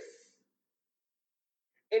Chris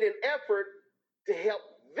in an effort to help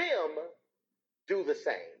them do the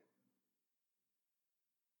same.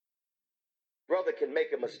 Brother can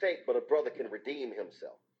make a mistake, but a brother can redeem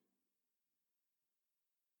himself.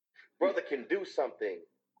 Brother can do something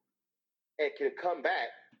and can come back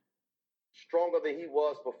stronger than he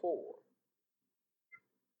was before.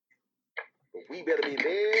 But we better be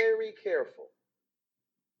very careful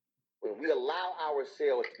when we allow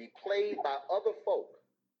ourselves to be played by other folk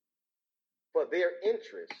for their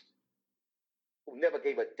interest who never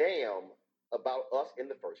gave a damn about us in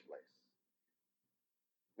the first place.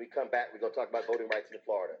 When we come back, we're going to talk about voting rights in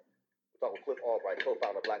Florida. We'll talk with Cliff Albright,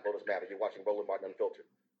 co-founder of Black Voters Matter. You're watching Roland Martin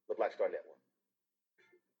Unfiltered, the Black Star Network.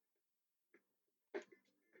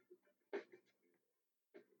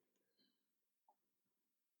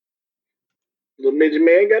 The midget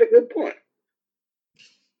man got a good point.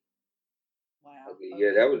 Wow. I mean,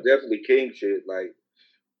 yeah, that was definitely king shit. Like,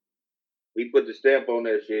 we put the stamp on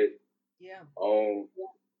that shit. Yeah.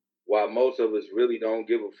 While most of us really don't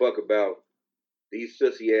give a fuck about these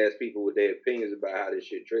sussy ass people with their opinions about how this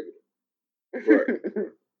shit triggered them. Right.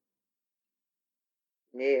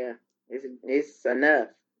 Yeah, it's enough.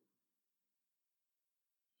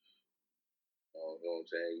 You know what I'm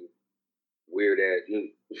saying? Weird ass.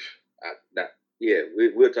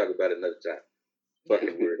 We'll talk about it another time.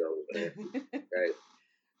 Fucking weirdos, man. Right?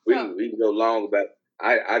 We can go long about.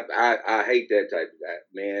 I hate that type of guy,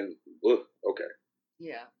 man. Look, okay.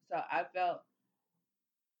 Yeah. So I felt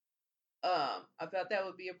that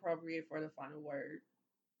would be appropriate for the final word.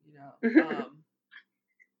 You know.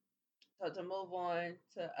 So to move on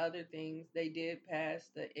to other things, they did pass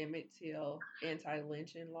the Emmett Till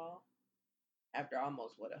anti-lynching law after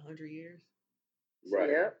almost 100 years. Right.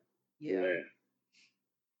 Yep. Yeah. Man.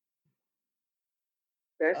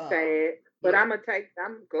 That's sad. But I'm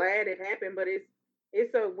glad it happened, but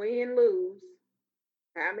it's a win-lose.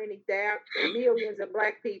 How many millions of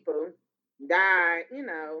black people died,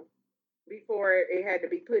 before it had to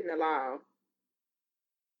be put in the law.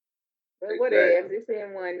 But whatever, it's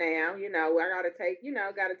in one now.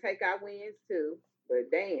 I gotta take our wins too.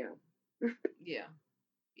 But damn. Yeah.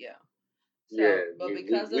 So, Yeah, but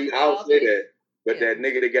because we of all all say this, that, but that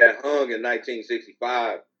nigga that got hung in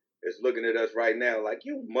 1965 is looking at us right now like,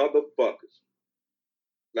 you motherfuckers.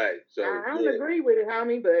 Like, so I don't agree with it,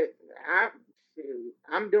 homie, but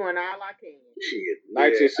I'm doing all I can. Shit,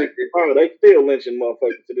 1965, they still lynching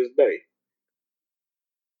motherfuckers to this day.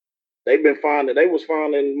 They was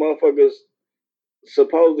finding motherfuckers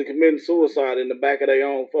supposedly committing suicide in the back of their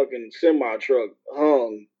own fucking semi truck,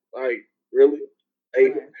 hung. Like, really?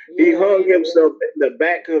 He hung himself in the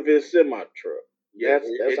back of his semi truck. Yeah,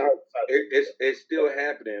 that's how it's still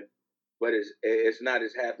happening, but it's not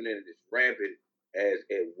as happening as rampant as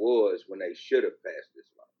it was when they should have passed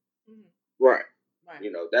this law. Mm-hmm. Right.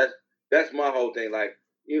 That's my whole thing. Like,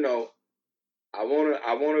 I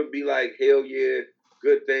wanna be like, hell yeah,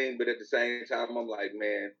 good thing, but at the same time I'm like,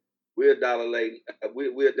 man, we're a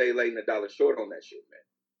day late and $1 short on that shit, man.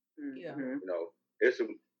 Yeah. Mhm. You know,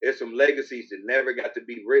 there's some legacies that never got to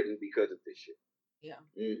be written because of this shit. Yeah.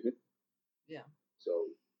 Mm-hmm. Yeah. So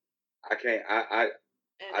I can't. And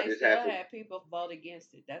I they just still have to. had people vote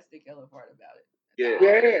against it. That's the killer part about it. Yeah.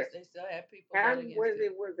 Yes. They still had people How vote against was it.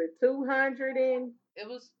 it? Was it 203 It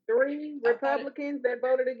was. Republicans that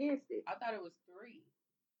voted against it? I thought it was 3.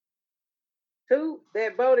 2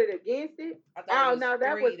 that voted against it? I thought Oh it was no,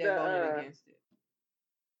 that was 3 that the voted against it.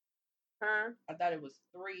 huh? I thought it was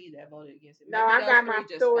 3 that voted against it. No, Maybe I those got 3 my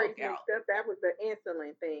just stories spoke out. mixed up. That was the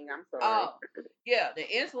insulin thing. I'm sorry. Oh, yeah, the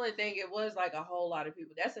insulin thing. It was like a whole lot of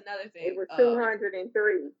people. That's another thing. It was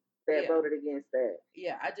 203 that yeah. voted against that.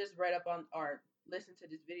 Yeah, I just read up on or listened to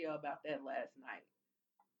this video about that last night.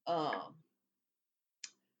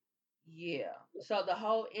 Yeah. So the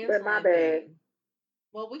whole But my insulin bad. thing.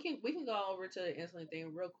 Well, we can go over to the insulin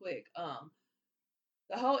thing real quick.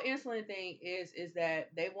 The whole insulin thing is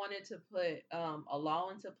that they wanted to put a law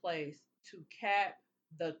into place to cap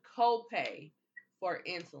the copay for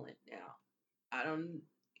insulin. Now, I don't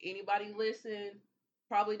anybody listen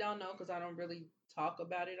probably don't know because I don't really talk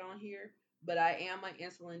about it on here, but I am an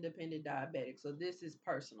insulin dependent diabetic, so this is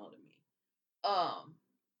personal to me.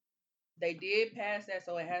 They did pass that,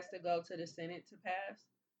 so it has to go to the Senate to pass.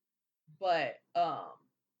 But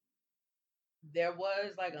there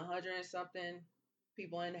was like 100 and something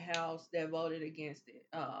people in the House that voted against it.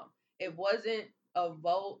 It wasn't a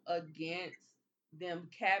vote against them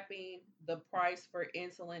capping the price for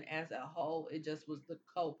insulin as a whole. It just was the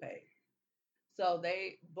copay.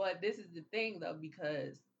 But this is the thing though,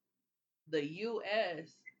 because the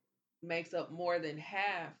U.S. makes up more than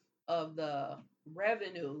half of the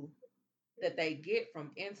revenue that they get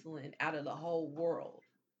from insulin out of the whole world.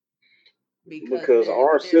 Because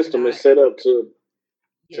our there's system not, is set up to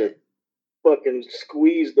yeah, fucking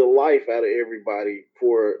squeeze the life out of everybody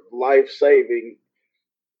for life saving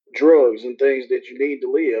drugs and things that you need to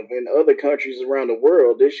live. In other countries around the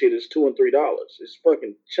world, this shit is $2 and $3. It's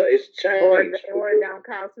fucking it's changed. Or it don't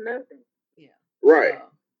cost nothing. yeah. Right.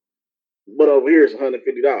 So, But over here it's $150.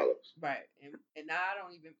 right. And now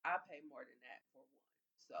I pay more than that for one.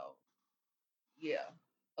 So yeah.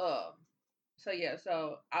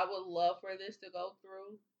 So I would love for this to go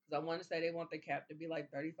through because I want to say they want the cap to be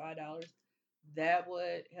like $35. That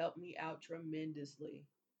would help me out tremendously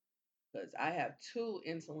because I have 2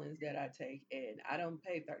 insulins that I take and I don't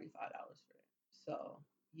pay $35 for that. So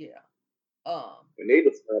yeah. We need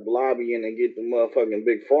to stop lobbying and get the motherfucking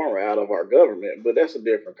big pharma out of our government, but that's a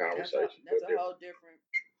different conversation. That's a whole different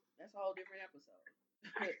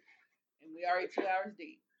episode. And we already 2 hours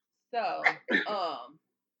deep. So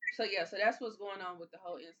so that's what's going on with the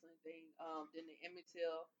whole insulin thing. Then the Emmett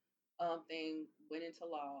Till thing went into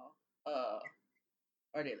law.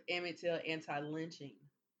 Or the Emmett Till anti-lynching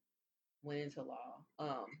went into law.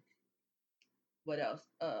 What else?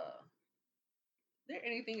 Is there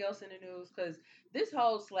anything else in the news? Because this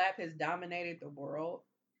whole slap has dominated the world.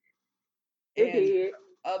 It did.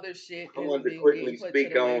 Other shit I has wanted to been quickly getting put to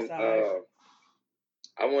speak the on. wayside.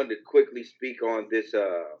 I wanted to quickly speak on this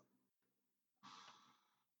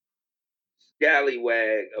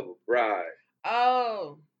scallywag of a bride.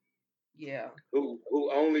 Oh, yeah. Who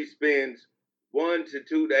only spends 1 to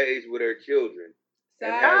 2 days with her children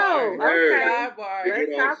and has Sidebar. the nerve Sidebar. to Let's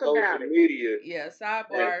get on talk about social it. media. Yeah, Let's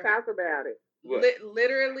sidebar. talk about it. What?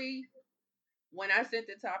 Literally, when I sent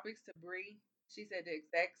the topics to Bree, she said the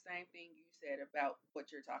exact same thing you said about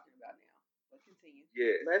what you're talking about now. But continue.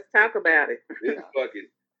 Yeah. Let's talk about it.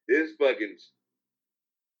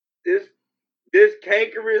 This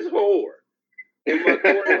cankerous whore in my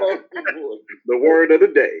The word of the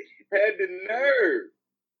day. had the nerve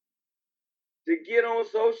to get on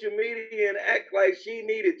social media and act like she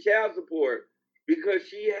needed child support because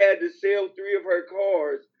she had to sell 3 of her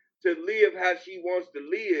cars to live how she wants to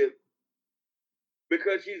live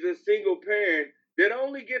because she's a single parent that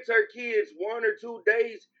only gets her kids 1 or 2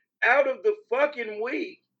 days out of the fucking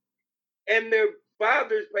week, and their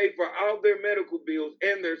fathers pay for all their medical bills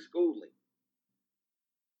and their schooling.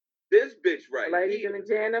 This bitch right Ladies here, and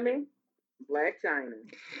gentlemen, Black China,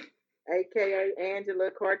 aka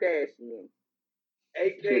Angela Kardashian.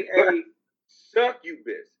 aka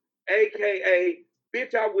succubus, aka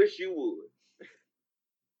bitch, I wish you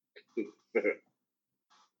would.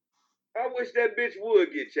 I wish that bitch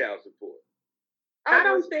would get child support. I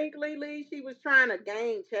don't think Lily she was trying to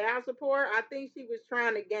gain child support. I think she was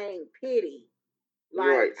trying to gain pity. Like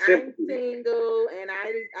Right, I'm sympathy. single and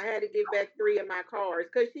I had to give back 3 of my cars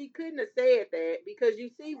because she couldn't have said that because you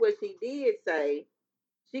see what she did say.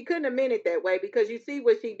 She couldn't have meant it that way because you see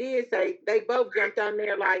what she did say. They both jumped on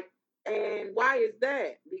there like, and why is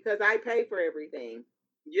that? Because I pay for everything.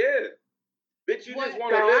 Yeah. Bitch, you What? just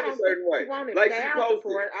want So to I live a don't think certain she way. wanted Like she child posted.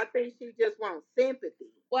 support. I think she just wants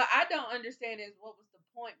sympathy. What I don't understand is what was the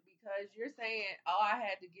point? Because you're saying, oh, I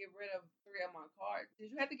had to get rid of 3 of my cards.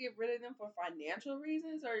 Did you have to get rid of them for financial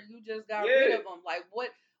reasons, or you just got rid Yeah. of them? Like,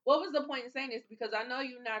 what was the point in saying this? Because I know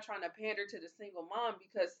you're not trying to pander to the single mom,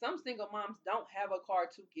 because some single moms don't have a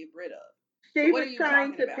card to get rid of. So She what are was you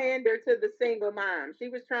trying talking to about? pander to the single mom. She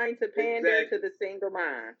was trying to pander to Exactly. the single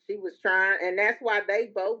mom. She was trying, and that's why they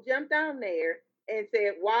both jumped on there and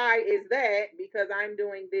said, "Why is that? Because I'm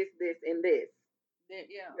doing this, this, and this." Then,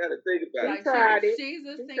 yeah, You gotta think about She it. like tried it. she's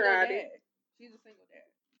a She single tried it. dad. She's a single dad,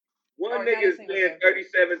 One or not a nigga is single paying dad, but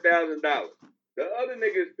 $37,000. The other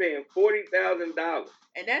nigga is paying $40,000.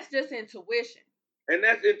 and that's just in tuition. And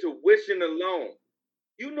that's in tuition alone.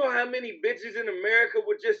 You know how many bitches in America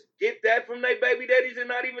would just get that from their baby daddies and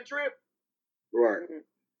not even trip? Right. Mhm.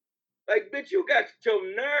 Like, bitch, you got your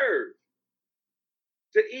nerve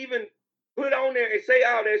to even put on there and say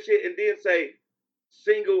all that shit and then say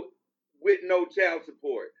single with no child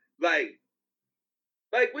support. Like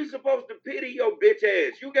we supposed to pity your bitch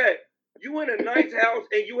ass. You in a nice house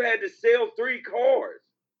and you had to sell 3 cars.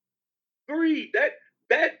 3.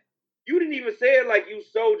 That you didn't even say it like you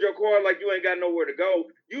sold your car like you ain't got nowhere to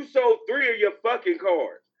go. You sold 3 of your fucking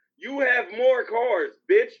cars. You have more cars,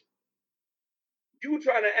 bitch. You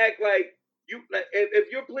trying to act like you like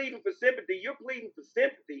if you're pleading for sympathy, you're pleading for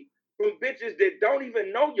sympathy from bitches that don't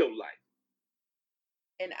even know your life.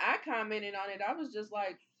 And I commented on it. I was just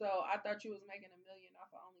like, so I thought you was making $1 million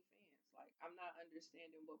off of OnlyFans. Like, I'm not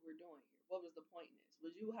understanding what we're doing here. What was the point in this?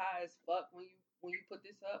 Was you high as fuck when you put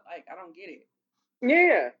this up? Like, I don't get it.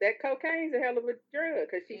 Yeah, that cocaine's a hell of a drug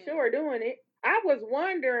because she's sure doing it. I was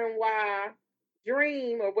wondering why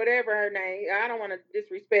Dream or whatever her name. I don't want to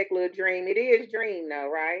disrespect little Dream. It is Dream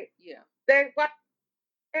though, right? Yeah. That why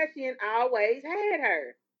Kardashian always had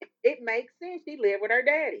her. It makes sense. She lived with her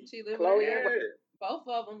daddy. She lived Chloe with her and daddy. Both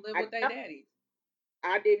of them live I, with their daddies.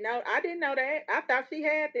 I didn't know. I didn't know that. I thought she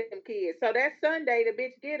had them kids. So that Sunday, the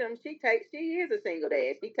bitch get them. She is a single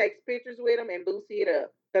dad. She takes pictures with them and boosts it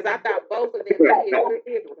up. Because I thought both of them kids lived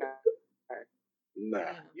with her.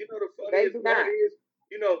 Nah. You know the They funniest do part not. is,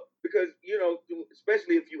 because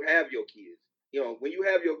especially if you have your kids, when you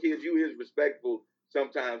have your kids, you is respectful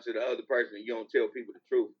sometimes to the other person. And you don't tell people the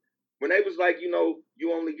truth. When they was like, you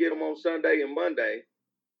only get them on Sunday and Monday,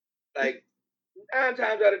 like 9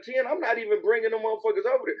 times out of 10, I'm not even bringing them motherfuckers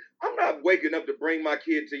over there. I'm not waking up to bring my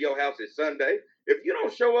kid to your house at Sunday. If you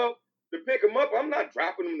don't show up to pick them up, I'm not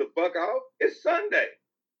dropping them the fuck off. It's Sunday.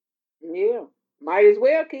 Yeah. Might as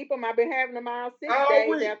well keep them. I've been having them all 6 All days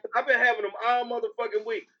week. after. I've been having them all motherfucking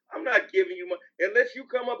week. I'm not giving you unless you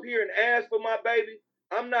come up here and ask for my baby.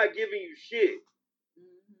 I'm not giving you shit.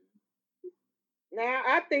 Now,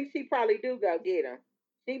 I think she probably do go get them.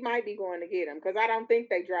 She might be going to get them because I don't think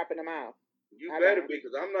they dropping them off. You better be,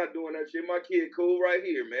 because I'm not doing that shit. My kid cool right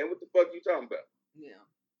here, man. What the fuck you talking about? Yeah.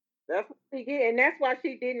 That's what she get, and that's why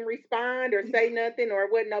she didn't respond or say nothing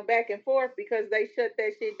or wasn't no back and forth because they shut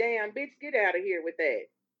that shit down. Bitch, get out of here with that.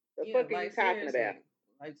 The Yeah, fuck are like you talking seriously. about?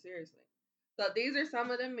 Like seriously. So these are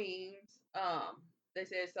some of the memes. They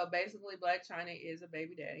said so basically Blac Chyna is a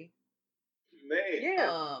baby daddy. Man.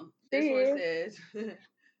 Yeah. This she one is. says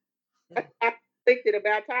I thinking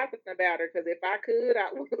about talking about her because if I could, I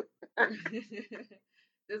would.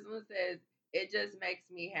 this one says it just makes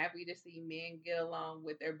me happy to see men get along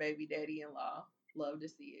with their baby daddy in law. Love to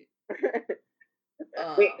see it.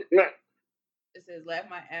 It says laugh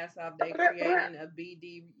my ass off. They creating a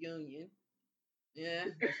BD union. Yeah,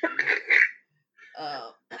 that's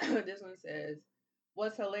funny. This one says,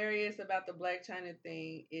 what's hilarious about the Blac Chyna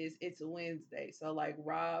thing is it's Wednesday. So like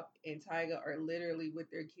Rob and Tyga are literally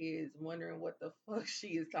with their kids wondering what the fuck she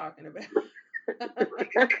is talking about.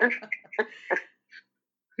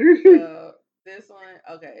 So this one,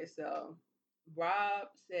 okay, so Rob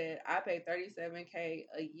said I pay $37K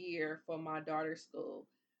a year for my daughter's school.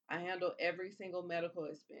 I handle every single medical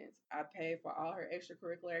expense. I pay for all her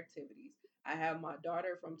extracurricular activities. I have my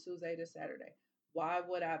daughter from Tuesday to Saturday. Why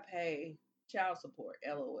would I pay child support?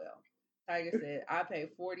 LOL. Tiger said, I pay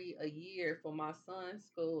 $40 a year for my son's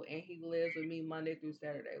school and he lives with me Monday through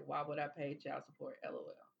Saturday. Why would I pay child support?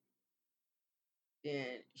 LOL.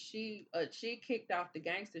 Then she kicked off the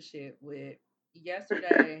gangster shit with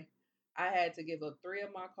yesterday. I had to give up 3 of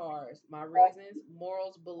my cars. My reasons,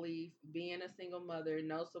 morals, belief, being a single mother,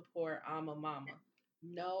 no support, I'm a mama.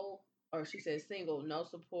 No, or she said single, no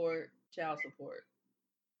support, child support.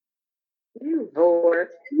 You whore.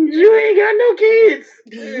 You ain't got no kids.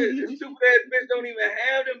 This stupid ass bitch don't even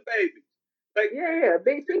have them babies. Like, Yeah,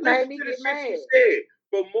 bitch, she made listen me to the get shit mad. she said.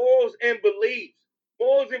 For morals and beliefs.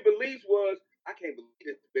 morals and beliefs was, I can't believe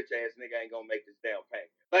this bitch ass nigga ain't gonna make this down payment.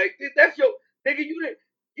 Like that's your nigga.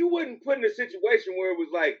 You wouldn't put in a situation where it was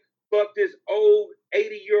like fuck this old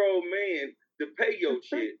 80-year-old man to pay your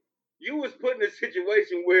shit. You was put in a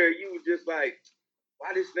situation where you was just like,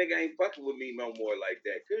 why this nigga ain't fucking with me no more like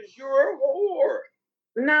that? Cause you're a whore.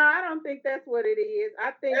 No, I don't think that's what it is.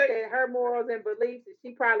 I think that her morals and beliefs,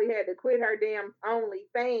 she probably had to quit her damn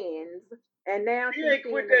OnlyFans, and now She she's ain't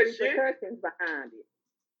seeing quit the that shit. repercussions behind it.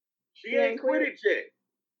 She ain't quit it yet.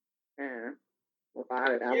 Well,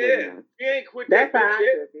 I Yeah, wouldn't know. she ain't quit That's that how bitch I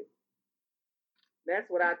yet. took it. That's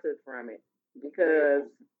what I took from it. Because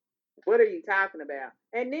what are you talking about?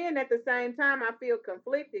 And then at the same time, I feel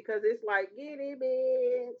conflicted because it's like, get it,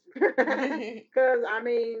 bitch. Because, I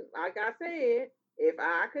mean, like I said, if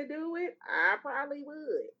I could do it, I probably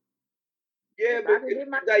would. Yeah, If I but could get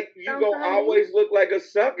my like you on gonna something, always look like a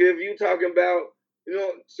sucker if you talking about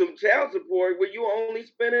some child support where you only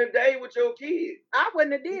spending a day with your kids. I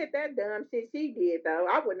wouldn't have did that dumb shit she did though.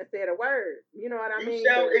 I wouldn't have said a word. You know what I You mean?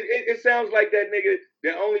 sound But it sounds like that nigga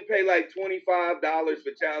that only pay like $25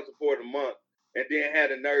 for child support a month and then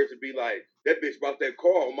had the nerve to be like, that bitch bought that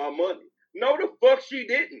car on my money. No, the fuck she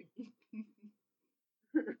didn't.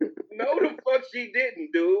 No, the fuck she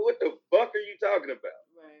didn't, dude. What the fuck are you talking about?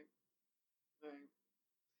 Right.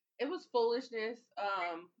 It was foolishness.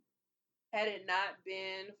 Had it not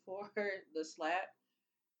been for the slap,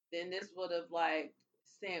 then this would have like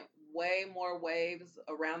sent way more waves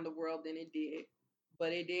around the world than it did.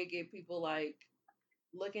 But it did get people like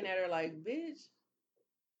looking at her like, bitch,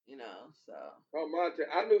 so. Oh my!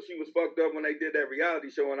 I knew she was fucked up when they did that reality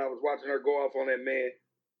show, and I was watching her go off on that man.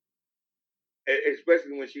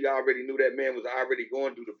 Especially when she already knew that man was already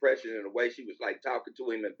going through depression, and the way she was like talking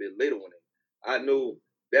to him and belittling him, I knew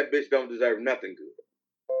that bitch don't deserve nothing good.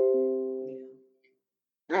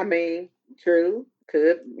 I mean, true,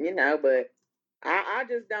 could, but I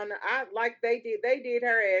just don't know. I like they did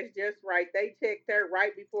her ass just right. They checked her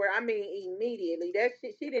right before. I mean, immediately. That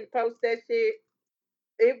shit, she didn't post that shit.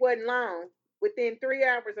 It wasn't long. Within 3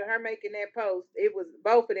 hours of her making that post, it was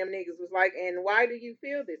both of them niggas was like, and why do you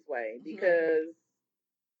feel this way? Because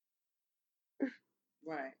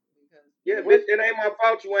right. Because yeah, bitch, it ain't my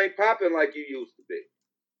fault you ain't popping like you used to be.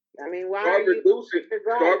 I mean, why start are you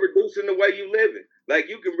start reducing the way you living. Like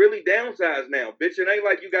you can really downsize now, bitch. It ain't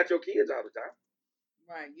like you got your kids all the time.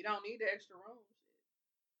 Right. You don't need the extra room.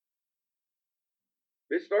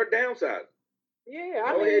 Bitch, start downsizing. Yeah,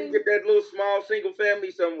 Go ahead and get that little small single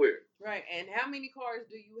family somewhere. Right. And how many cars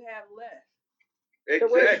do you have left?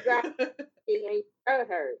 Exactly. He ain't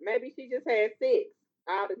her. Maybe she just had 6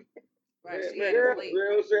 all together. Right. Man, She man, had a you fleet. know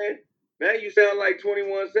what I'm saying? Now you sound like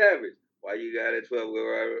 21 Savage. Why you got a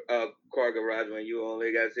 12 car garage when you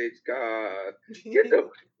only got 6 cars? Get the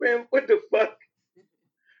man, what the fuck?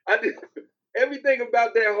 Everything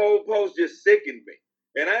about that whole post just sickened me.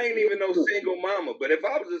 And I ain't even no single mama. But if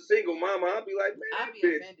I was a single mama, I'd be like, man, I'd be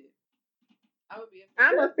bitch. offended. I would be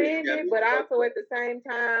offended. I'm offended, but also at the same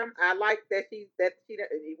time, I like that she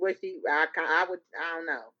what she I don't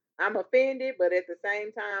know. I'm offended, but at the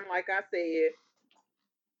same time, like I said,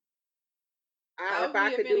 if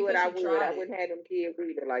I could do it, I would. I wouldn't have them kids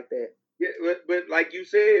either like that. Yeah, but like you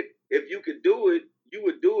said, if you could do it, you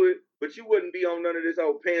would do it, but you wouldn't be on none of this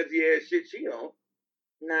old pansy ass shit she on.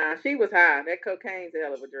 Nah, she was high. That cocaine's a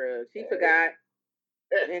hell of a drug. She forgot.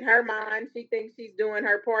 In her mind, she thinks she's doing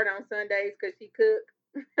her part on Sundays because she cook.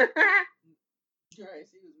 Right,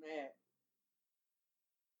 she was mad.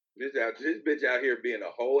 This bitch out here being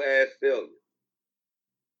a whole ass failure.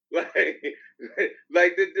 Like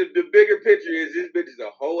the bigger picture is this bitch is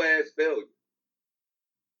a whole ass failure.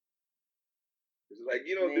 It's like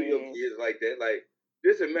you don't do your kids like that. Like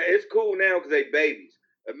this, it's cool now because they babies.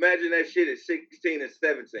 Imagine that shit at 16 and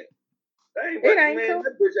 17. That ain't cool.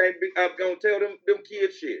 That bitch ain't gonna tell them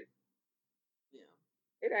kids shit.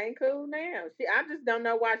 It ain't cool now. I just don't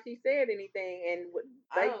know why she said anything, and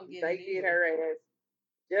they did her ass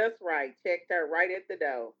just right. Checked her right at the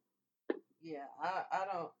door. Yeah,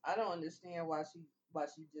 I don't understand why she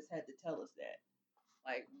just had to tell us that.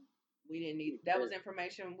 Like we didn't need that was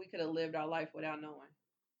information we could have lived our life without knowing.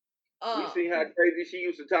 You see how crazy she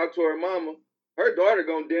used to talk to her mama. Her daughter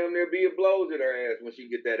gonna damn near be a blows at her ass when she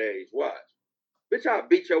get that age. Watch. Bitch, I'll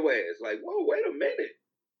beat your ass. Like, whoa, wait a minute.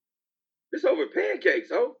 This over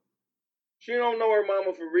pancakes, oh. She don't know her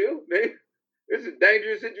mama for real. This is a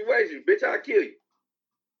dangerous situation. Bitch, I'll kill you.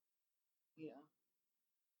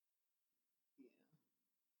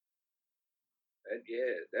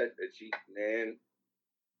 That she, man.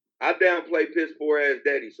 I downplay piss poor ass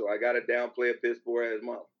daddy, so I gotta downplay a piss poor ass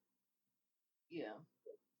mom. Yeah.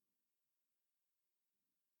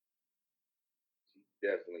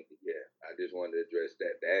 definitely, yeah. I just wanted to address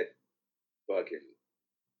that. That fucking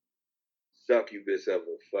succubus of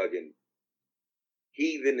a fucking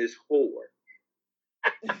heathenist whore.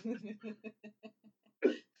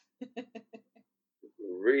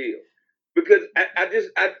 Real. Because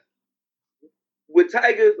I with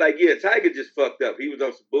Tiger, like, yeah, Tiger just fucked up. He was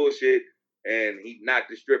on some bullshit and he knocked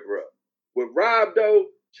the stripper up. With Rob, though,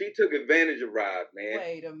 she took advantage of Rob, man.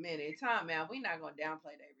 Wait a minute. Time out. We're not going to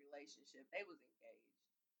downplay their relationship. They was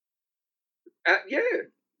engaged. Yeah.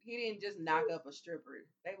 He didn't just knock up a stripper.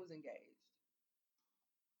 They was engaged.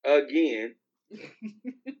 Again,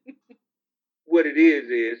 what it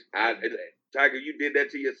is, Tiger, you did that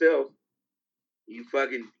to yourself. You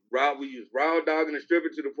fucking you was raw dogging a stripper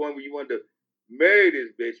to the point where you wanted to marry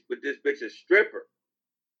this bitch, but this bitch is stripper.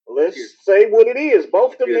 Let's say what it is.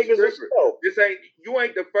 Both them niggas are slow. You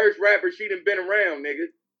ain't the first rapper she done been around, nigga.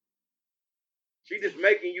 She just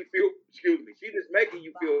making you feel, she just making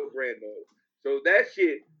you feel brand new. So that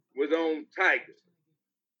shit was on Tiger.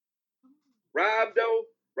 Rob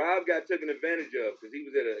got taken advantage of because he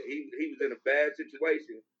was in a bad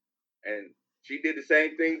situation, and she did the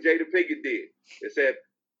same thing Jada Pinkett did. Except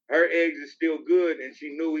her eggs is still good, and she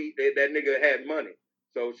knew that nigga had money.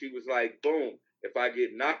 So she was like, boom, if I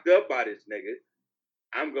get knocked up by this nigga,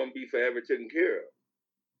 I'm gonna be forever taken care of.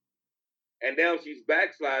 And now she's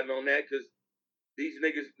backsliding on that because these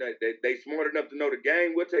niggas, they smart enough to know the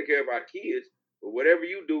game. We'll take care of our kids, but whatever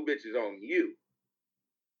you do, bitch, is on you.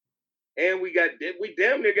 And we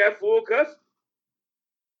damn near got full custody.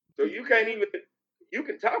 So you can't even, you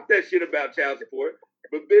can talk that shit about child support,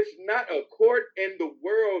 but bitch, not a court in the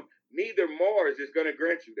world, neither Mars, is gonna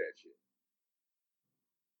grant you that shit.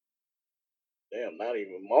 Damn, not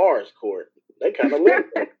even Mars court. They kind of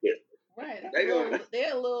limit that shit. Right.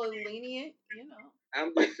 They're a little lenient, you know.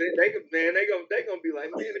 I'm just saying, they gonna be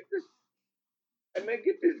like, man,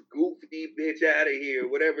 get this goofy bitch out of here.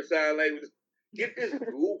 Whatever sign language, get this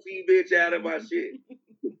goofy bitch out of my shit.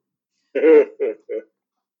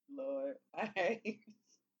 Lord, all right.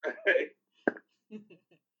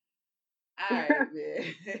 All right, man.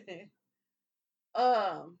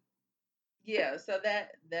 Yeah. So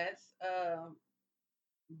that's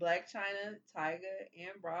Blac Chyna, Tyga,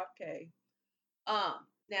 and Rob K.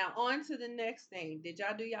 Now on to the next thing. Did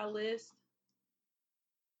y'all do y'all list?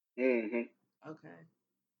 Mm-hmm. Okay.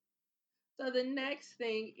 So the next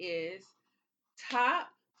thing is top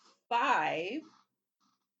 5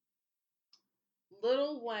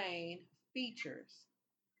 Lil Wayne features.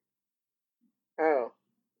 Oh.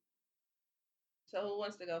 So who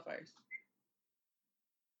wants to go first?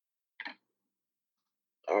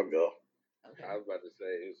 I'll go. Okay. I was about to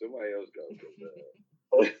say somebody else go.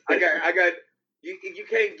 I got. You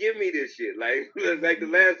can't give me this shit. Like the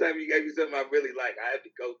last time you gave me something I really like, I have to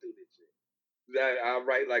go through this shit. I'll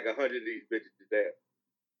write like 100 of these bitches to death.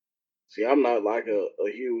 See, I'm not like a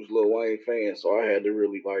huge Lil Wayne fan, so I had to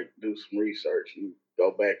really like do some research and go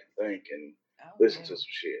back and think and listen to some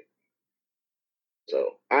shit.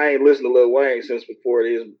 So I ain't listened to Lil Wayne since before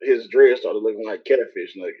his dread started looking like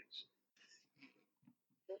catfish nuggets.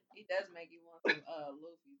 He does make you want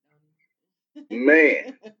some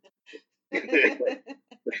Man.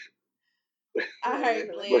 All right,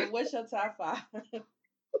 Glenn, what's your top 5?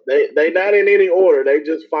 They not in any order. They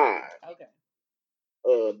just 5. Okay.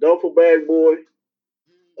 Duffel Bag Boy,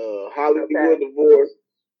 Hollywood Divorce.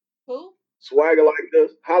 Who? Swagger Like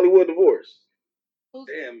Us. Hollywood Divorce. Whose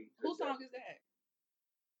song is that?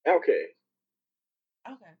 Outkast.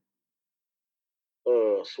 Okay.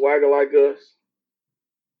 Swagger Like Us.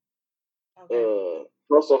 Okay.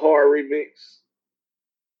 Hustle Hard remix.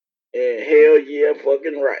 And Hell Yeah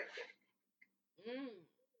Fucking Right.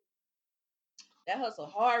 That Hustle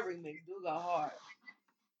Hard remix do go hard.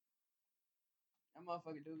 That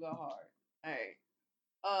motherfucker do go hard. All right.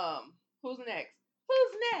 Who's next?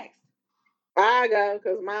 I go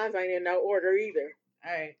because mine ain't in no order either.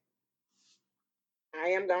 All right. I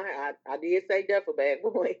am gonna. I did say Duffel Bag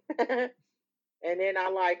Boy, and then I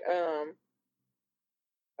like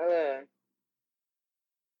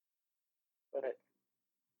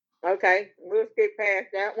okay, we'll skip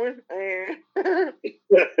past that one and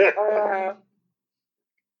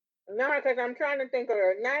no, because I'm trying to think of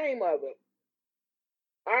the name of it.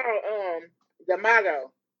 The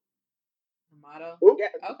motto. Okay.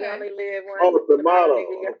 You only live one. Oh, the motto.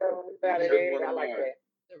 I like that.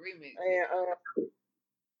 The remix.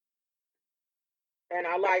 And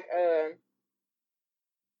I like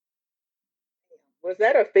was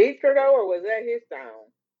that a feature though, or was that his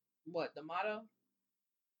song? What, the motto?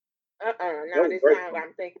 No, this song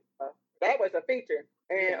I'm thinking of. That was a feature.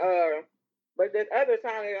 And but this other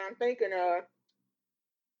song that I'm thinking of,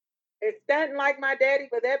 Is Stunting Like My Daddy,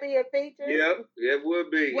 would that be a feature? Yep, it would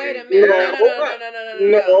be. Wait a And minute. guess No, what?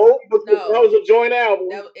 No, but that No. was a joint album.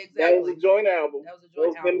 That was, That was exactly. a joint album. That was a That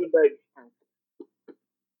was joint Him album. and Baby.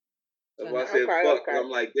 That's So why I no. said Okay, fuck. 'Cause okay. I'm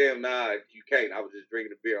like, damn, nah, you can't. I was just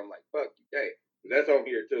drinking a beer. I'm like, fuck, you can't. That's on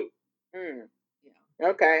here too. Mm. Yeah.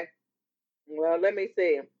 Okay. Well, let me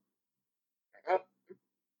see.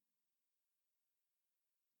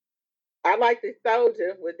 I like the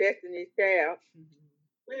Soldier with Destiny's Child.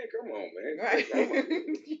 Man, come on, man. Right. Come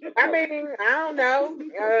on. I mean, I don't know.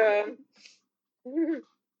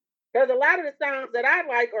 Because a lot of the songs that I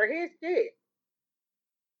like are his shit.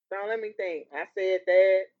 So let me think. I said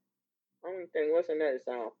that. Let me think. What's another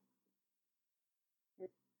song?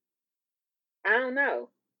 I don't know.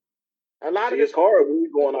 A lot See, of it's the hard when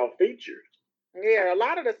you're going off features. yeah, a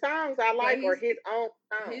lot of the songs I But like are he's his own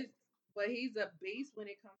songs. but he's a beast when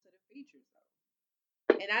it comes to the features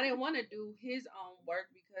though. And I didn't want to do his own work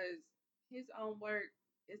because his own work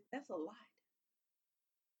that's a lot.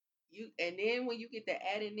 And then when you get to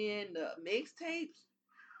adding in the mixtapes,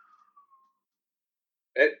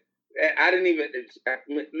 I didn't even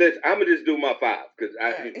listen. I'm gonna just do my five because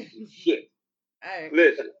I Alright. shit. Alright.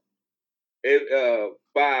 Listen,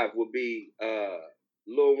 5 would be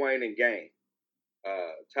Lil Wayne and Game,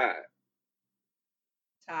 Tied.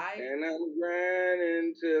 Tied. And I'm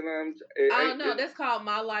grinding till I'm. I don't know. That's called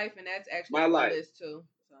My Life, and that's actually My on my Life. list too.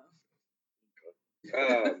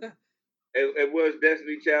 Um, it was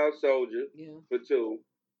Destiny Child Soldier Yeah. for 2.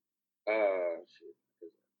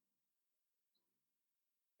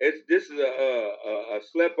 Shit. This is a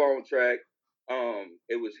slept on track.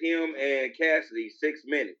 It was him and Cassidy, 6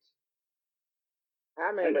 minutes. I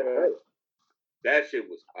remember that. That shit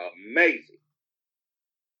was amazing.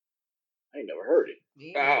 I ain't never heard it.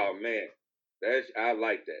 Yeah. Oh man, I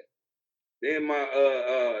like that. Then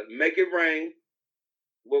my Make It Rain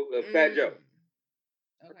with Fat Joe.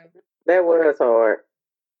 Okay. That was hard.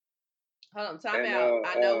 Hold on, time And, out.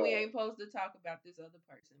 I know we ain't supposed to talk about this other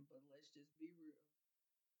person, but let's just be real.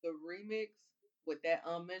 The remix with that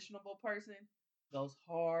unmentionable person goes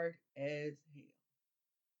hard as hell.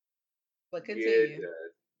 But Yeah, continue. it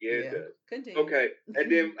does. Yeah, it does. Continue. Okay,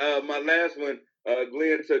 and then my last one,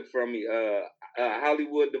 Glenn took from me,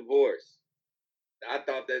 Hollywood Divorce. I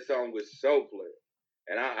thought that song was so clear,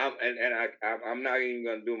 and I'm not even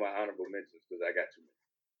gonna do my honorable mentions because I got too many.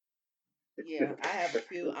 Yeah, I have a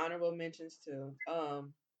few honorable mentions too.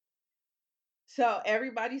 So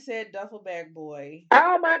everybody said Duffel Bag Boy.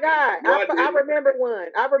 Oh my God. No, I I didn't. remember one.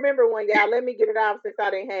 I remember one, y'all. Let me get it off since I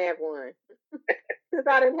didn't have one. Since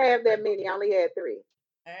I didn't have that many, I only had 3.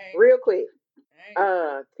 All right. Real quick. All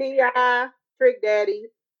right. T.I., Trick Daddy,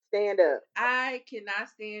 Stand Up. I cannot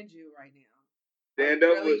stand you right now. Stand I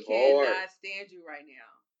Up really was hard. cannot stand you right now.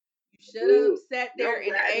 You should have sat there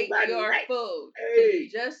and ate your food. Because you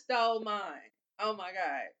just stole mine. Oh my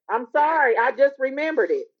God. I'm sorry. I just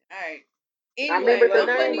remembered it. All right. I Anyway, remember the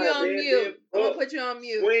I'm putting name you of on it. mute. I'm gonna put you on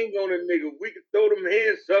mute. Swing on a nigga. We could throw them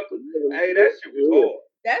hands up. Hey, that shit was hard.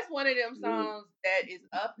 That's one of them songs that is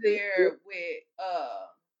up there with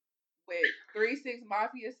 3 6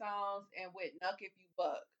 Mafia songs and with Nuck If You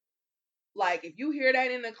Buck. Like if you hear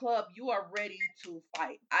that in the club, you are ready to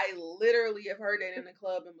fight. I literally have heard that in the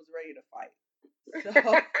club and was ready to fight.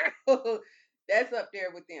 So that's up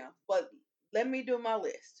there with them. But let me do my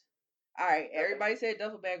list. All right, everybody said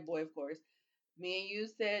Duffel Bag Boy, of course. Me and you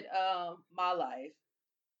said My Life.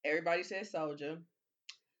 Everybody said Soldier.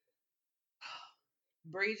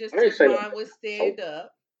 Bree just took mine with Stand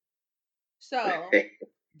Up. So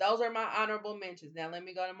those are my honorable mentions. Now let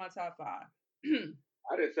me go to my top 5.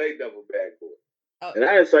 I didn't say Duffel Bag Boy. Oh, And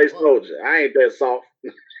I didn't say Soldier. I ain't that soft.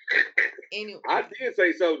 Anyway. I did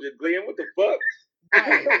say Soldier, Glenn. What the fuck?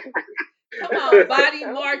 Right. Come on, body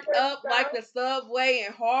marked up like the subway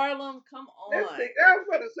in Harlem. Come on. I was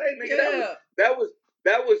about to say, nigga, Yeah. that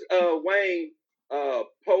was Wayne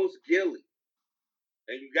post Gilly.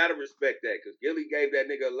 And you gotta respect that because Gilly gave that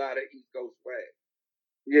nigga a lot of East Coast swag.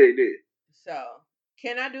 Yeah, he did. So,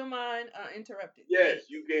 can I do mine uninterrupted? Yes,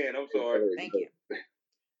 you can. I'm sorry. Thank you.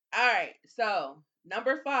 All right. So,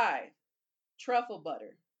 number 5, Truffle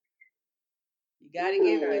Butter. You gotta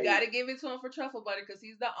give it to him for Truffle Butter because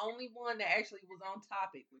he's the only one that actually was on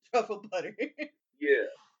topic with Truffle Butter. Yeah.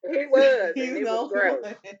 He was. He And was it was the gross.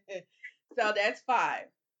 one. So that's 5.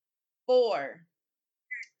 4,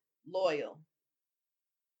 Loyal.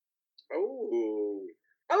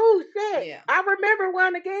 Oh shit! Yeah. I remember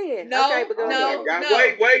one again. No, okay, but go no, ahead.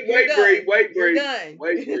 no. Wait, You're Bree. done.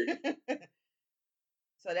 Wait, Bree.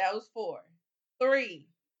 So that was 4. 3,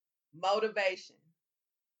 Motivation.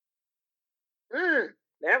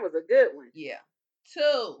 That was a good one. Yeah.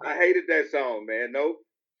 2. I hated that song, man. Nope.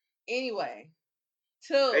 Anyway,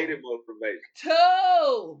 Hated 2. motivation.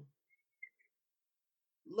 2.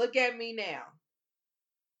 Look at me now.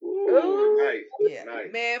 Ooh, Ooh, nice. Yeah,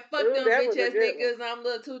 Nice. man, fuck ooh, them that bitch was a ass good one. niggas. I'm a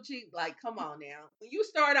little too cheap. Like, come on now. When you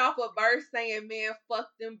start off a verse saying, man, fuck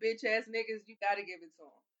them bitch ass niggas, you gotta give it to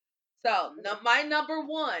them. So, my number 1.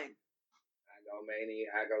 I go mania,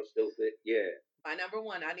 I go stupid. Yeah. My number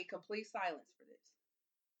 1. I need complete silence for this.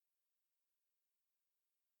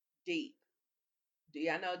 Deep. Do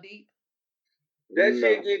y'all know Deep? That No.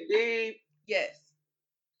 shit get deep. Yes.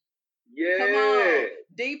 Yeah. Come on.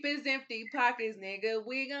 Deep is empty pockets, nigga.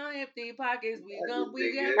 We gon' empty pockets. We got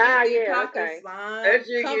Ah, empty yeah, pockets, okay. slime. That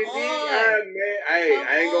shit Come get deep. on. Man, hey, Come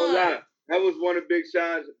I ain't gonna on. lie. That was one of Big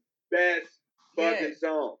Sean's best fucking Yes.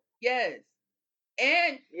 songs. Yes.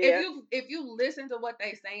 And Yeah. if you listen to what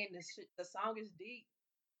they saying, the song is deep.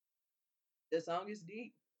 The song is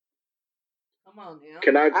deep. Come on now.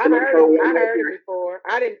 Can I I throw heard it. one I out heard it there? before.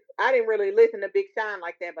 I didn't really listen to Big Sean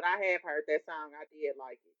like that, but I have heard that song. I did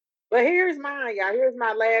like it. But here's mine, y'all. Here's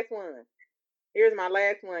my last one. Here's my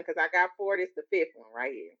last one because I got 4. This the 5th one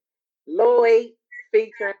right here. Lloyd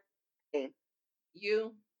featuring.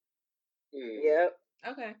 You? Yep.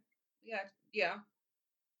 Okay. Yeah.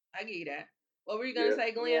 I get you that. What were you gonna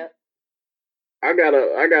say, Glenn? Yep. I got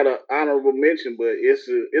a honorable mention, but it's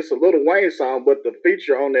a Lil Wayne song, but the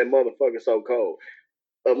feature on that motherfucker so cold.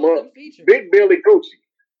 Who's the feature? Big Billy Gucci,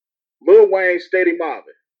 Lil Wayne, Steady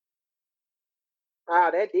Mobbin. Oh,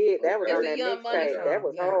 that did. That was It's on a that Young Money mixtape. song. That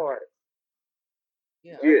was Yeah. hard.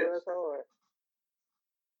 Yeah. That Yes. was hard.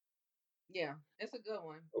 Yeah. It's a good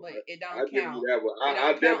one, Okay. but it don't I'll give count. you that one. It I'll don't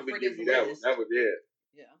count definitely for give this you that one. list. That was it.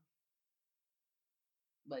 Yeah.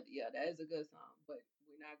 But yeah, that is a good song. But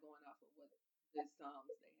we're not going off of what good songs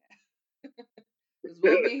they have. Because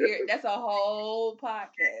we'll be here. That's a whole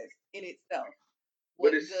podcast in itself.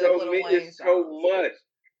 What But it's good so Lil many. Wayne It's so songs. much.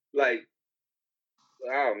 Like,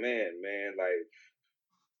 oh man, like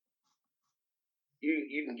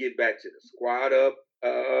you can get back to the Squad Up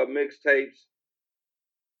mixtapes.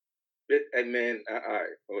 And man, all right,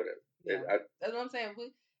 whatever. Yeah. That's what I'm saying.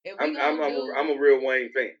 If we I'm gonna do, a real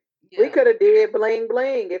Wayne fan. We yeah. could have did Bling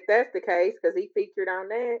Bling if that's the case because he featured on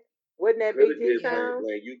that. Wasn't that Could have BG did Bling song?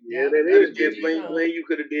 Bling. You Yeah, that could is have did BG Bling song. Bling. You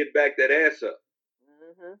could have did Back That Ass Up.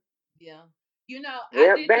 Mm-hmm. Yeah. You know, I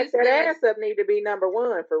Yep, did back this that list, ass up need to be number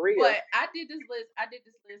 1 for real. but I did this list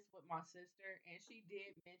with my sister, and she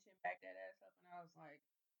did mention Back That Ass Up, and I was like,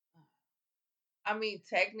 I mean,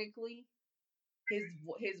 technically,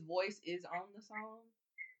 his voice is on the song,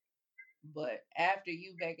 but after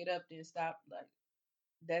you back it up, then stop. Like,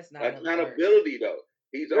 that's not a verse. Accountability though.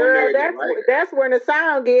 He's on Girl, there as a writer. that's when the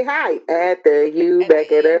song get hype. After you At back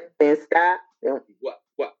the it end. up and stop.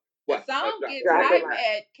 What? The song gets Drop it hype like-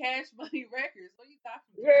 at Cash Money Records. What are you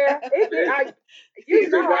talking about? Yeah, it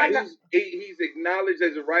did. He's acknowledged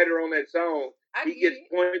as a writer on that song. I He get gets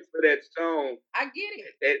it. points for that song. I get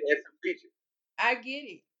it. As a feature. I get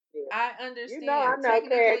it. Yeah. I understand. I know Cash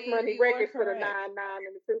Technically, Money you are Records for the correct. 99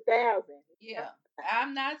 and the 2000. Yeah,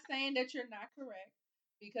 I'm not saying that you're not correct,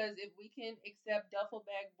 because if we can accept Duffel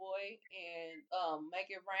Bag Boy and Make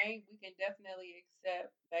It Rain, we can definitely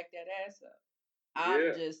accept Back That Ass Up.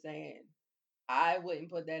 I'm just saying, I wouldn't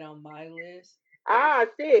put that on my list. Ah,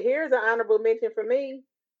 shit. Here's an honorable mention for me.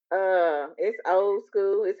 It's old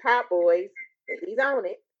school. It's Hot Boys. He's on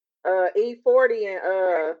it. E40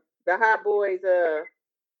 and the Hot Boys.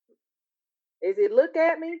 Is it Look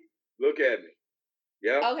At Me? Look at me.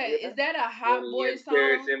 Yep. Okay, is that a Hot Boy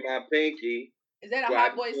Carrots song? in my pinky. Is that a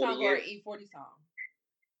Hot Boy song or an E40 song?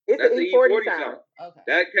 It's That's an an E40 E40 song. Okay.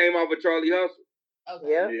 That came off of Charlie Hustle.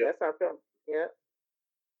 Okay. Yeah, Yep. that's our film. Yep.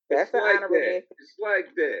 It's That's an like honorable that. mention. It's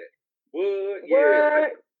like that. What? Yeah.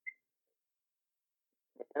 What?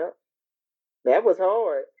 Yep. That was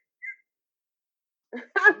hard.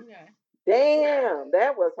 Okay. Damn,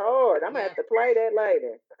 that was hard. I'm gonna have to play that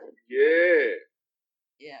later. Yeah.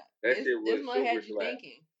 Yeah. That shit was This one super had you slap.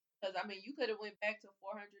 thinking, because I mean, you could have went back to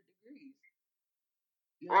 400 degrees.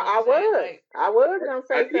 You know I what I'm saying? was. Like, I was gonna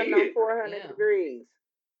say I something on did. 400 Yeah. degrees.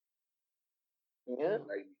 yeah. Yep.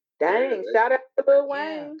 Like, Dang, yeah, shout out to Lil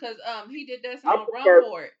Yeah, Wayne. because he did that I song Run prefer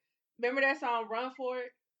For It. Remember that song Run For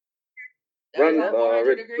It? That Run was on 400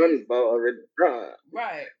 for it, degrees. run.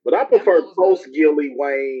 Right. But I That prefer one was post good. Gilly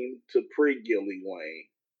Wayne to pre Gilly Wayne.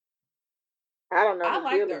 I don't know I who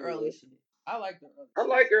like the Gilly early is. shit. I like the early I shit.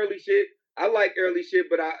 like early shit.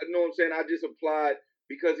 But I you know what I'm saying. I just applied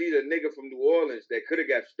because he's a nigga from New Orleans that could have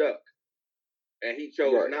got stuck, and he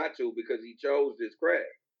chose Right. not to because he chose this craft.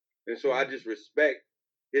 And so I just respect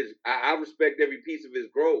I respect every piece of his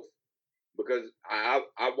growth because I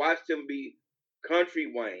watched him be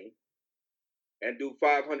Country Wayne and do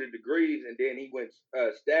 500 Degrees, and then he went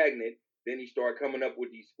stagnant. Then he started coming up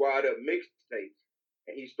with these squad up mixtapes,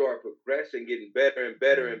 and he started progressing, getting better and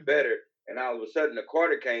better and better. And all of a sudden, the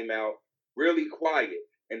Carter came out really quiet,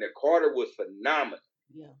 and the Carter was phenomenal.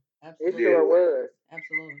 Yeah, It absolutely. sure was.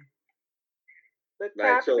 Absolutely. The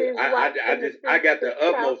Like so, toxins wiped I in the just I got the streets,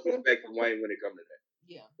 utmost talking. respect for Wayne when it comes to that.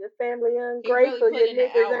 Yeah. Your family He really ungrateful. put Your in the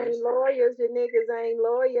niggas hours. ain't loyal. Your niggas ain't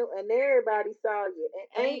loyal, and everybody saw you.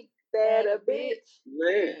 And ain't that a bitch?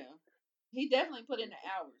 Man, Yeah. He definitely put in the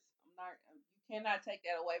hours. You cannot take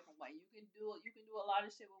that away from Wayne. You can do a lot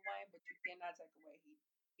of shit with Wayne, but you cannot take away.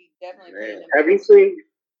 He definitely put in man. the Have you hours. seen?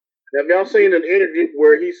 Have y'all seen an interview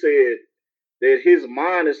where he said that his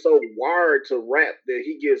mind is so wired to rap that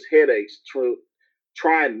he gets headaches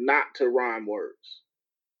trying not to rhyme words?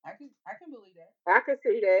 I can believe that. I can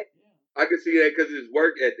see that. Yeah. I can see that because it's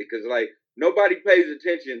work ethic. Because like nobody pays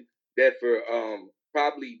attention that for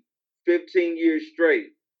probably 15 years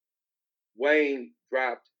straight, Wayne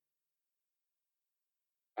dropped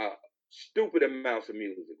stupid amounts of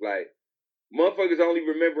music. Like motherfuckers only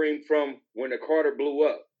remember him from when the Carter blew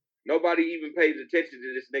up. Nobody even pays attention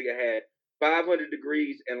to this nigga had 500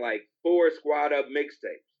 Degrees and like 4 squad up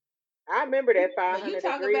mixtapes. I remember that But you 500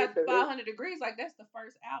 talk degrees. about the 'cause 500 Degrees like that's the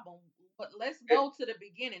first album. But let's go to the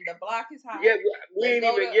beginning. The Block is Hot. Yeah, we Let's ain't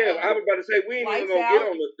go even. to Yeah, I was about to say we ain't even Lights gonna get Out.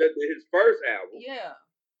 on his first album. Yeah.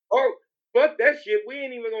 Oh, fuck that shit. We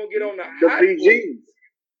ain't even gonna get on the The Hot Boys. BGs.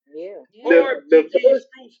 Yeah. Or The BG's first,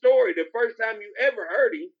 True Story. The first time you ever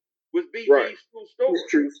heard him was BG's right. True Story.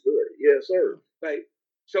 It's true story. Yes, sir. Like,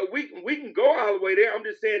 so we can go all the way there. I'm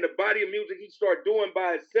just saying the body of music he started doing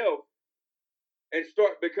by itself and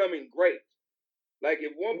start becoming great. Like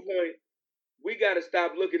at one point, we gotta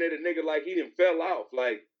stop looking at a nigga like he done fell off.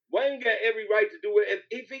 Like Wayne got every right to do it. And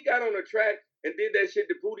if he got on a track and did that shit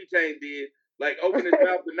that Booty Tang did, like open his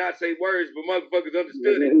mouth and not say words, but motherfuckers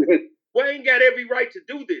understood it. Wayne got every right to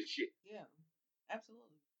do this shit. Yeah. Absolutely.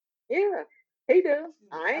 Yeah. He do.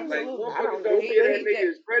 I ain't. Like Absolutely. I motherfuckers don't don't do give that shit. nigga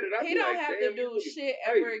his credit. I He be don't like, have damn, to do you niggas shit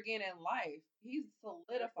crazy. ever again in life. He's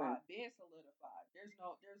solidified, been solidified. There's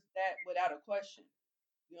that without a question.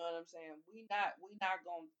 You know what I'm saying? We not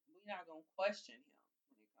gonna question him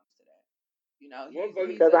when it comes to that. You know, he's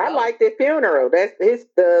Because a I goat. like the funeral. That's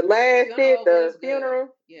the last Funeral hit. The was good.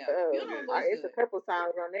 funeral. Yeah, funeral was It's a good. couple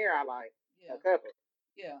songs on there I like. Yeah. A couple.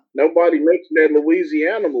 Yeah. Nobody mentioned that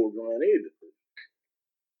Louisiana run either.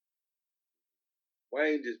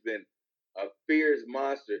 Wayne just been a fierce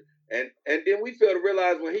monster. And then we failed to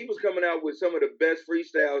realize when he was coming out with some of the best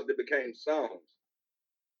freestyles that became songs,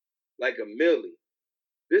 like a Millie.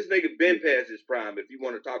 This nigga been past his prime if you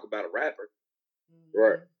want to talk about a rapper.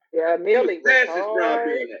 Right. Yeah, He was Millie was past his prime hard.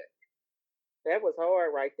 doing that. That was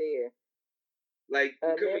hard right there. Like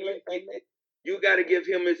Millie, you got to give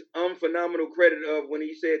him his phenomenal credit of when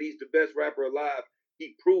he said he's the best rapper alive.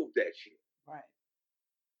 He proved that shit. Right.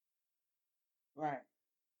 Right.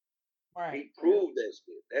 Right. He proved that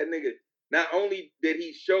shit. That nigga, not only did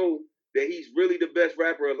he show that he's really the best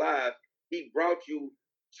rapper alive, he brought you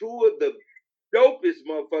two of the dopest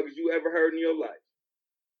motherfuckers you ever heard in your life.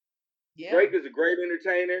 Yeah. Drake is a great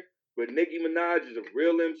entertainer, but Nicki Minaj is a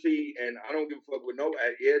real MC, and I don't give a fuck with no.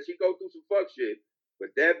 Yeah, she go through some fuck shit, but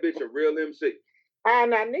that bitch a real MC. Oh,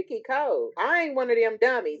 now Nikki Cole. I ain't one of them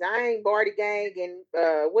dummies. I ain't Barty Gang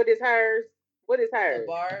and what is hers? What is hers? The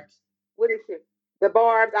Barbs. What is it? The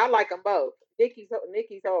Barbs. I like them both. Nikki's hard.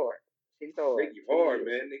 She's hard. Nicki hard,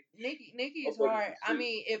 man. Nikki is hard. I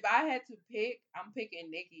mean, if I had to pick, I'm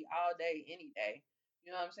picking Nikki all day, any day.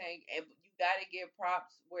 You know what I'm saying? And you gotta give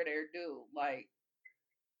props where they're due. Like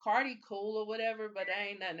Cardi cool or whatever, but there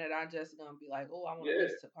ain't nothing that I'm just gonna be like, oh, I want to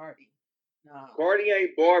listen to Cardi. No. Cardi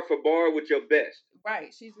ain't bar for bar with your best. Right,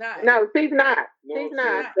 she's not. No, she's not. You know She's what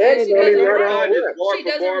I'm not. saying? And she Don't even doesn't write her write. own rap. Bar She for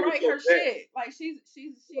doesn't bar with write your her best. shit. Like she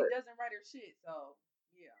Right. doesn't write her shit. So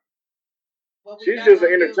yeah. What we She's not just an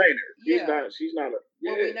gonna do? entertainer. Yeah. She's not a. What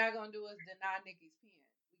Yeah. we not gonna do is deny Nikki's pen.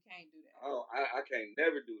 We can't do that. Oh, I can't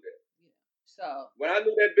never do that. Yeah. So When I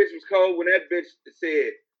knew that bitch was cold, when that bitch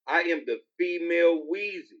said, I am the female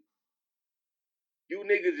Wheezy. You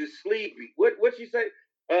niggas is sleepy. What she say?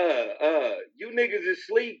 You niggas is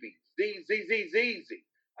sleepy. Z.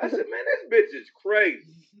 I said, man, this bitch is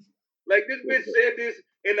crazy. Like this bitch said this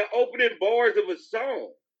in the opening bars of a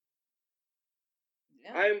song.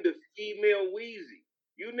 yeah. I am the female Wheezy.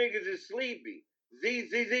 You niggas is sleepy. Z.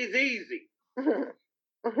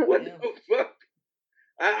 What Yeah. the fuck?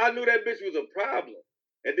 I knew that bitch was a problem.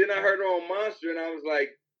 And then I heard her on Monster and I was like,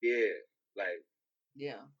 yeah,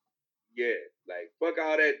 fuck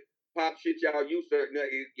all that pop shit y'all used to,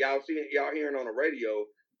 y'all hearing on the radio.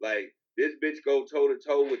 Like, This bitch go toe to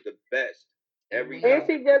toe with the best every Every And time.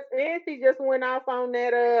 year. she just went off on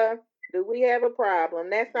that do we have a problem?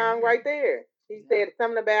 That song right there. She Yeah. said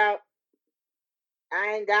something about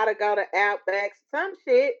I ain't gotta go to Outback. Some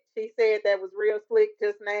shit. She said that was real slick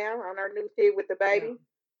just now on her new shit with the Yeah. baby.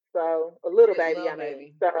 So a little With baby, Lil I mean.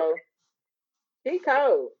 Baby. So she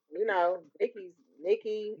cold. You know,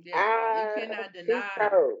 Nikki, Yeah. You cannot she's deny.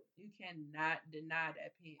 cold. You cannot deny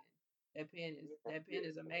that pen. That pen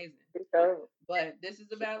is amazing. She's cold. But this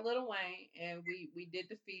is about Lil Wayne, and we did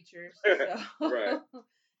the features. Right.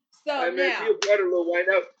 So Hey man, she now, a part of Lil Wayne.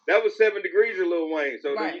 That was 7 Degrees of Lil Wayne,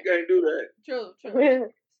 so right? you can't do that. True.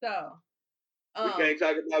 So We can't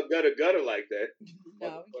talk about gutter like that.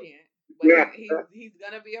 no, we can't. Yeah. But he's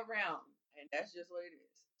gonna be around, and that's just what it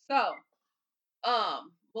is. So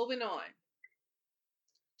moving on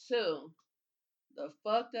to the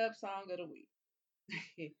fucked up song of the week.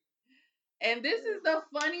 And this is the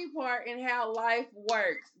funny part in how life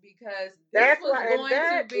works, because this That's was why, and going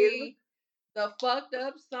that to is be the fucked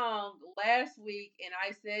up song last week, and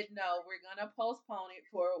I said no, we're gonna postpone it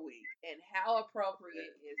for a week. And how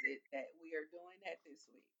appropriate is it that we are doing that this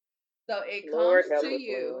week? So it Lord comes help to us,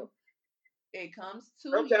 you. Lord. It comes to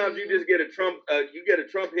Sometimes you just get a Trump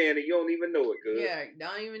hand and you don't even know it, cuz. Yeah,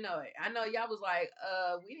 don't even know it. I know y'all was like,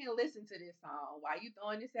 we didn't listen to this song. Why you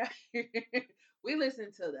throwing this out here? We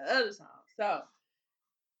listened to the other song. So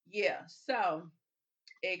yeah, so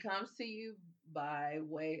it comes to you by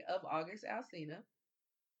way of August Alsina,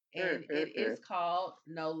 and it is called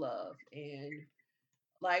No Love. And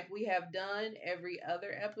like we have done every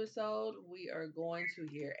other episode, we are going to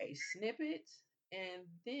hear a snippet, and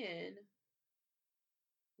then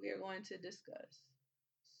we are going to discuss.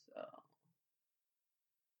 So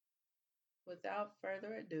without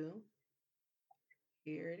further ado,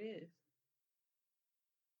 here it is.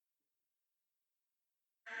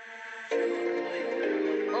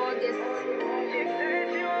 August,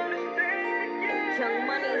 Young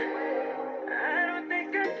Money.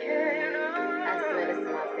 I swear this is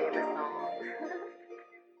my favorite song.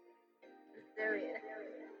 Serious.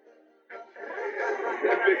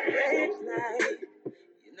 Late night,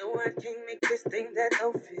 you know I can't make this thing that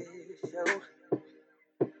official.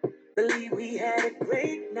 Believe we had a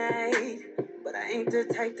great night, but I ain't the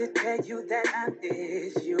type to tell you that I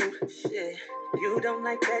miss you. Shit, you don't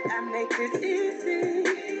like that I make it easy.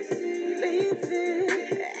 Leave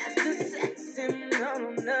it after sex and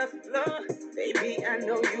on the floor. Baby, I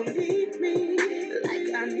know you need me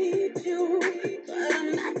like I need you, but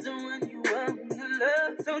I'm not the one you want to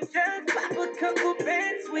love. So just pop a couple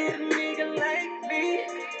bands with a nigga like me.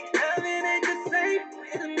 Loving ain't the same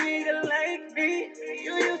with a nigga like me.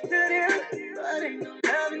 You used to them, but ain't no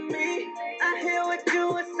loving me. I hear what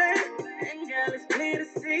you were saying, and girl, it's clear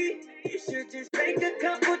to see. You should just take a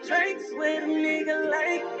couple drinks with a nigga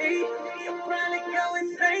like me. You'll probably go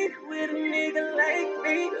insane with a nigga like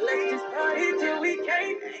me. Let's just party till we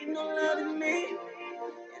can't. Ain't no loving me.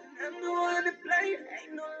 And I'm the one to blame.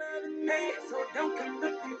 Ain't no loving me. So don't come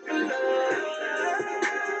looking for love.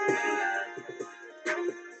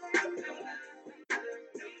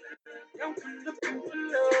 Don't come looking for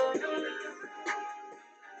love.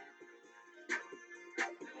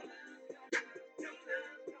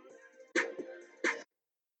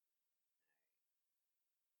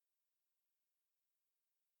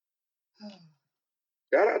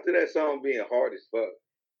 Shout out to that song being hard as fuck.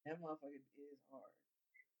 That motherfucker is hard.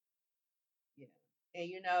 Yeah. And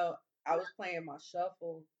you know, I was playing my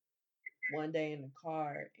shuffle one day in the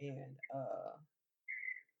car, and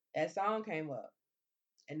that song came up.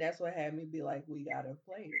 And that's what had me be like, we gotta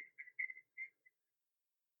play it.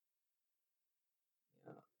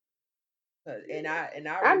 And I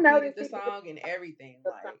I repeated noticed the he did song and everything.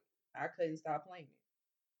 Like I couldn't stop playing it.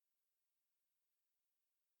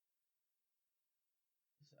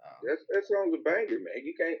 So That song's a banger, man.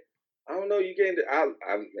 You can't. I don't know. You can't.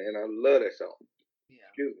 Man, I love that song. yeah.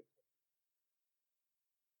 Excuse me.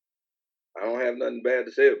 I don't have nothing bad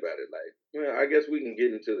to say about it. Like, I guess we can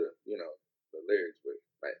get into the lyrics, but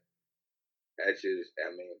like, that shit is. I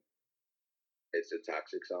mean, it's a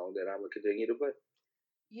toxic song that I would continue to play.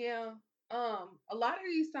 Yeah. A lot of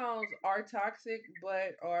these songs are toxic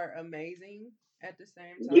but are amazing at the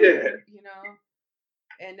same time. Yeah. You know?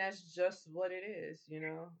 And that's just what it is, you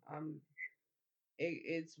know.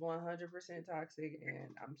 It's 100% toxic,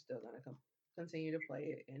 and I'm still gonna continue to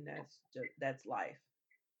play it, and that's life.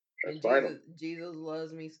 That's And final. Jesus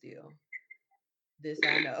loves me still. This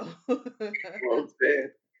I know. Well, I'm saying.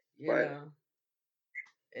 You Right. know,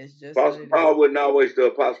 it's just Apostle what it Paul is. wouldn't always do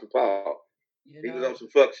Apostle Paul. You He was know, on some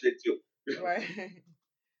fuck shit too. right,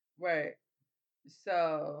 right.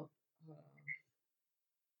 So,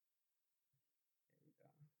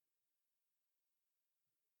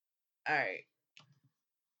 All right.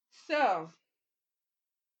 So,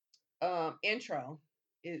 intro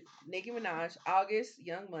is Nicki Minaj, August,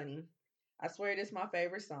 Young Money. I swear this is my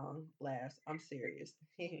favorite song. Laughs. I'm serious.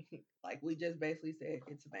 Like we just basically said,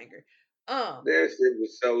 it's a banger. That shit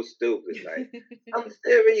was so stupid. Like, I'm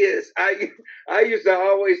serious. I used to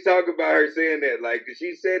always talk about her saying that. Like, 'cause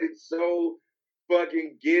she said it so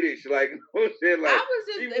fucking giddish. Like, I'm saying, like, I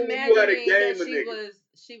was she just really knew how to imagining game that a nigga.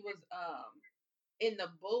 she was in the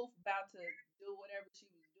booth about to do whatever she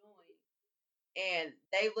was doing, and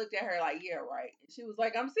they looked at her like, "Yeah, right." And she was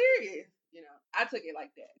like, "I'm serious." You know, I took it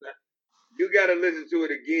like that. You got to listen to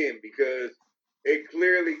it again because it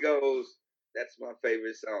clearly goes, "That's my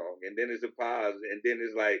favorite song," and then there's a pause, and then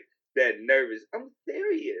it's like that nervous. I'm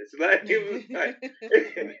serious. Like it was like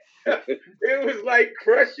it was like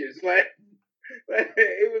crushes. Like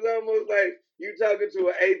it was almost like you talking to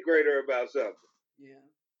an eighth grader about something. Yeah.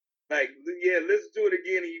 Like, yeah, listen to it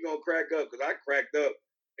again and you're going to crack up because I cracked up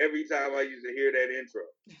every time I used to hear that intro.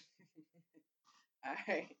 All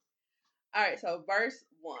right. All right. So, verse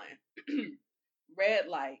 1 Red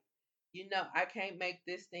light. You know, I can't make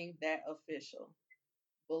this thing that official.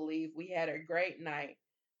 Believe we had a great night,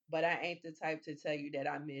 but I ain't the type to tell you that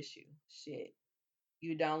I miss you. Shit.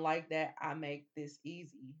 You don't like that? I make this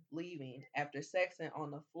easy. Leaving after sexing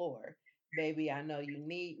on the floor. Baby, I know you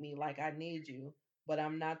need me like I need you, but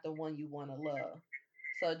I'm not the one you want to love.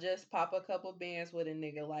 So just pop a couple bands with a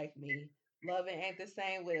nigga like me. Loving ain't the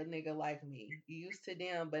same with a nigga like me. You used to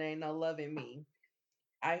them, but ain't no loving me.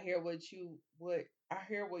 I hear what you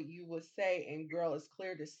would say, and girl, it's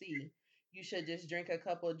clear to see. You should just drink a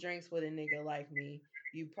couple drinks with a nigga like me.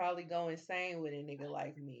 You probably go insane with a nigga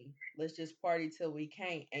like me. Let's just party till we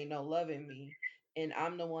can't. Ain't no loving me. And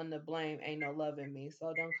I'm the one to blame. Ain't no loving me.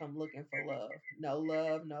 So don't come looking for love. No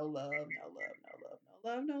love, no love, no love, no love, no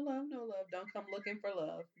love, no love, no love. Don't come looking for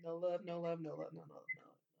love. No love, no love, no love, no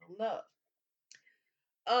love,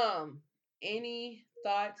 no love. Any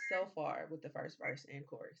thoughts so far with the first verse and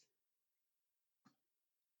chorus?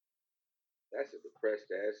 That's a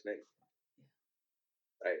depressed ass nigga.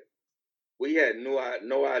 Like, we had no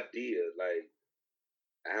idea, like,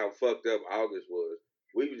 how fucked up August was.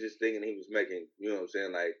 We was just thinking he was making, you know what I'm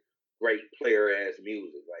saying, like, great player ass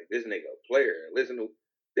music. Like, this nigga a player. Listen to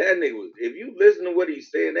that nigga was, if you listen to what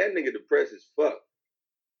he's saying, that nigga depressed as fuck.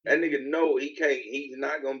 That nigga know he's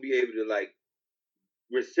not gonna be able to like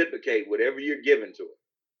reciprocate whatever you're giving to him.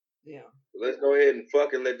 Yeah. So let's go ahead and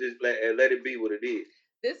fucking let it be what it is.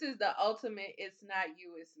 This is the ultimate. It's not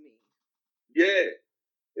you, it's me. Yeah,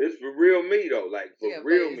 it's for real me though. Like for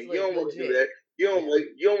real me. You don't want to do that. You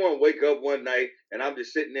don't want to wake up one night and I'm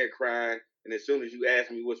just sitting there crying, and as soon as you ask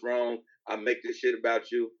me what's wrong, I make this shit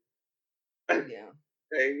about you. Yeah.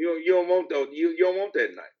 Hey, you don't want though. You don't want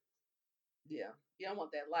that night. Yeah. You don't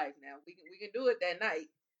want that life now. We can do it that night,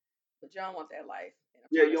 but you don't want that life.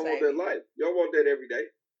 Yeah, you don't want that life. You don't want that every day.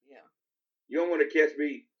 Yeah. You don't want to catch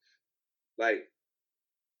me like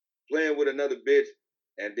playing with another bitch,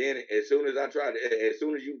 and then as soon as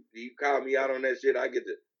you call me out on that shit, I get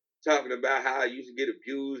to talking about how I used to get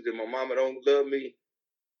abused and my mama don't love me,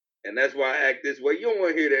 and that's why I act this way. You don't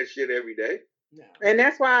want to hear that shit every day. No. And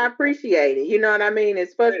that's why I appreciate it. You know what I mean?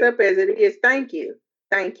 As fucked up as it is, thank you.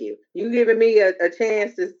 Thank you. You giving me a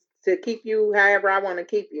chance to keep you however I want to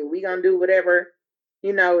keep you. We gonna do whatever,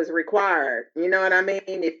 you know, is required. You know what I mean?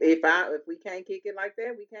 If we can't kick it like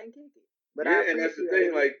that, we can't kick it. But yeah, and that's the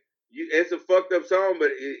thing, like it's a fucked up song,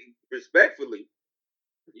 but respectfully,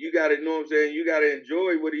 you gotta know what I'm saying, you gotta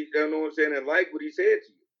enjoy what he you know what I'm saying, and like what he said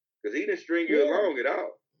to you. Because he didn't string you along at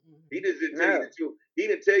all. He just didn't tell you the truth. He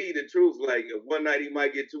didn't tell you the truth. Like one night he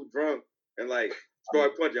might get too drunk and like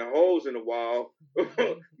start punching holes in the wall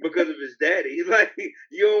because of his daddy. Like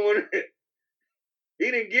you don't want to.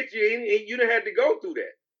 He didn't get you. You didn't have to go through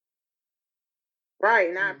that. Right,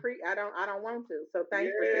 and I don't want to. So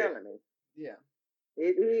thanks for telling me. Yeah.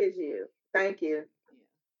 It is you. Thank you.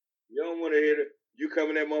 You don't want to hear you come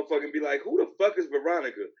in that motherfucker and be like, "Who the fuck is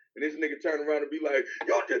Veronica?" And this nigga turn around and be like,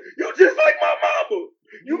 "You're just like my mama.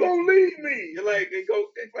 You gonna leave me?" And like, and go,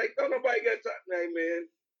 it's like, don't nobody got time. Hey man,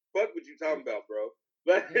 fuck what you talking about, bro.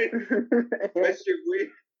 Like that shit weird.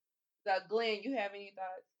 So Glenn, you have any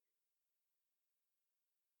thoughts?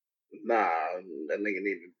 Nah, that nigga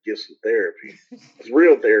need to get some therapy. It's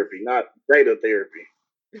real therapy, not data therapy.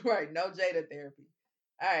 Right, no Jada therapy.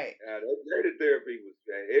 All right. That Jada therapy was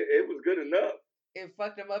it was good enough. It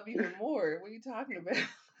fucked him up even more. What are you talking about?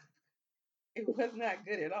 It was not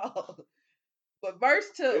good at all. But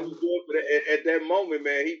verse 2. It was good for at that moment,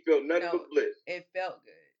 man. He felt nothing but bliss. It felt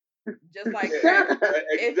good. Just like crack.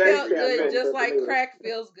 It felt good, just like crack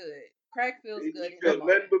feels good. Crack feels good. He felt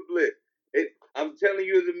nothing but bliss. telling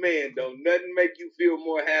you as a man, don't nothing make you feel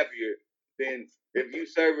more happier than if you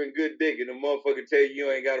serving good dick and the motherfucker tell you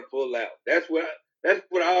you ain't got to pull out. That's what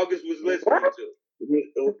August was listening to.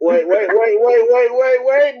 Wait,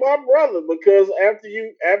 my brother, because after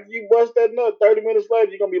you bust that nut, 30 minutes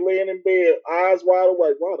later, you're gonna be laying in bed, eyes wide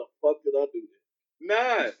awake. Why the fuck did I do that?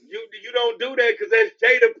 Nah, you don't do that because that's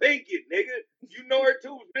Jada Pinkett, nigga. You know her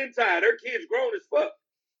too. Been tired. Her kid's grown as fuck.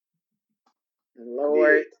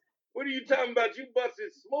 Lord. Yeah. What are you talking about? You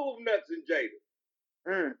busting smooth nuts in Jada.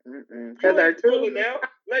 Because You her ain't pulling out.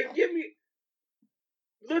 Like,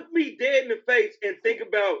 look me dead in the face and think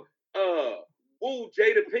about woo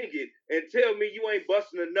Jada Pinkett and tell me you ain't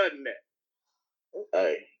busting a nut in that.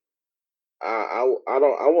 Hey, I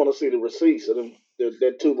want to see the receipts of them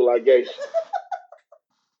that tubal ligation.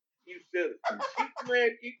 You silly.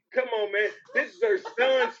 Come on, man. This is her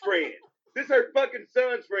son's friend. This is her fucking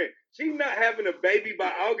son's friend. She's not having a baby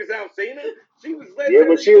by August Alsina. She was letting Yeah,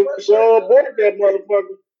 but she was so aboard that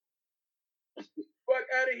motherfucker. Fuck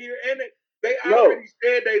out of here. And they already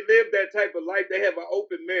said they live that type of life. They have an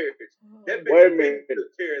open marriage. That bitch Wait a minute.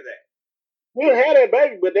 took care of that. We'll have that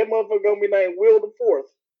baby, but that motherfucker gonna be named Will the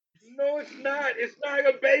Fourth. No, it's not. It's not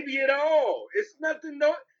a baby at all. It's nothing.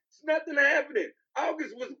 No, it's nothing happening.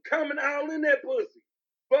 August was coming all in that pussy.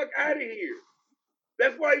 Fuck out of here.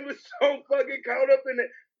 That's why he was so fucking caught up in it.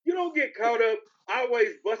 You don't get caught up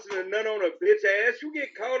always busting a nut on a bitch ass. You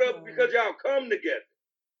get caught up because y'all come together.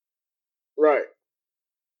 Right.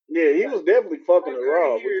 Yeah, he was definitely fucking her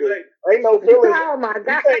raw because ain't no feelings. Oh my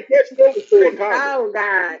God. You can't catch feelings through a condom. Oh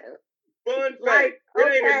God. Fun fact. Like,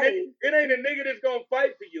 It ain't a nigga that's gonna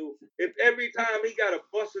fight for you if every time he gotta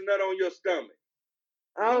bust a nut on your stomach.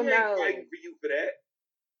 Oh he ain't no. fighting for you for that.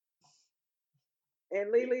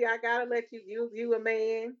 And Lily, I gotta let you a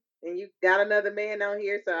man, and you got another man on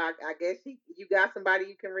here, so I guess you got somebody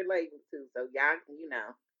you can relate to. So y'all,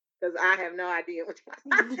 because I have no idea what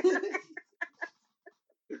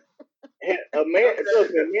A man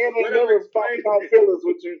ain't never fought feelings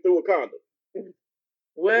with you through a condom.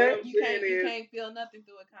 What? You can't feel nothing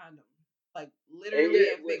through a condom. Like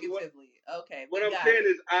literally and figuratively. Okay. What I'm saying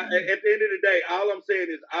is, at the end of the day, all I'm saying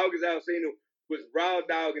is August Alsina was raw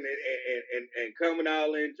dogging it and coming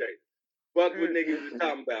all in Jada. Fuck what niggas was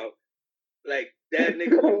talking about. Like that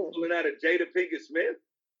nigga was pulling out a Jada Pinkett Smith.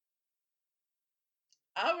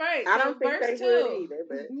 All right. I so don't think verse they 2. would either,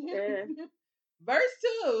 but yeah. Verse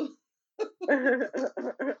 2.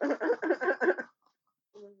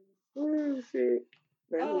 Oh shit.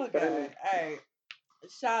 Oh God. All right.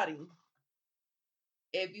 Shawty.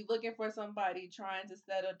 If you're looking for somebody trying to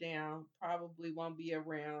settle down, probably won't be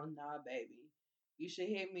around. Nah, baby. You should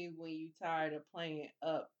hit me when you tired of playing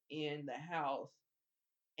up in the house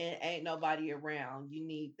and ain't nobody around. You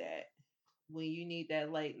need that. When you need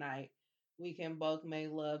that late night, we can both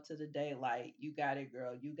make love to the daylight. You got it,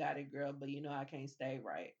 girl. You got it, girl. But you know I can't stay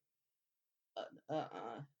right.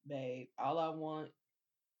 Babe. All I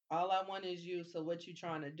want is you. So what you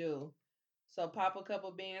trying to do? So pop a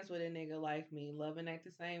couple bands with a nigga like me. Loving ain't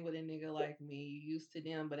the same with a nigga like me. You used to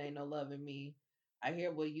them, but ain't no loving me. I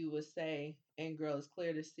hear what you would say, and girl, it's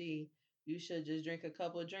clear to see. You should just drink a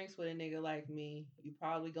couple of drinks with a nigga like me. You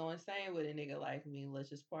probably go insane with a nigga like me. Let's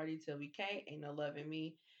just party till we can't. Ain't no loving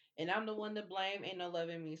me. And I'm the one to blame. Ain't no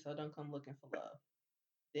loving me. So don't come looking for love.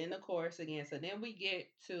 Then, of course, again, so then we get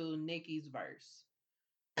to Nicki's verse.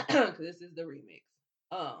 Because this is the remix.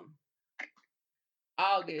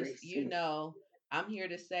 August, you know, I'm here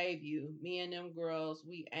to save you. Me and them girls,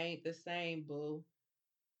 we ain't the same, boo.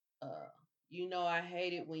 You know I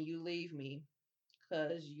hate it when you leave me.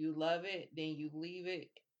 Cause you love it, then you leave it.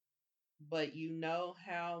 But you know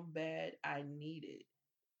how bad I need it.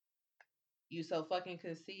 You so fucking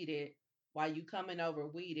conceited. Why you coming over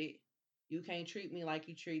weeded? You can't treat me like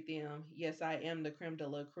you treat them. Yes, I am the creme de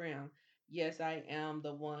la creme. Yes, I am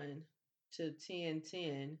the one to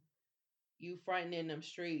 10-10. You fronting in them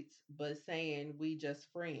streets, but saying we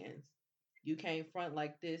just friends. You can't front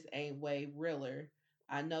like this ain't way realer.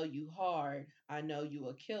 I know you hard. I know you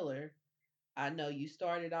a killer. I know you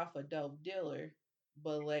started off a dope dealer,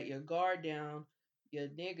 but let your guard down. Your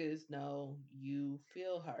niggas know you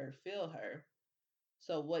feel her.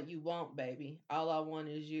 So what you want, baby? All I want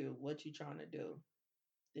is you. What you trying to do?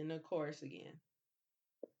 Then the chorus again.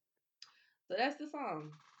 So that's the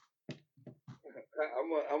song. I'm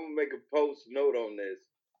gonna make a post note on this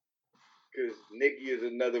because Nicki is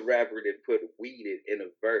another rapper that put weeded in a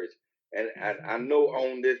verse, and I know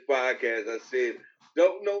on this podcast I said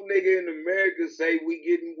don't no nigga in America say we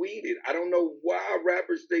getting weeded. I don't know why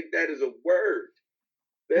rappers think that is a word.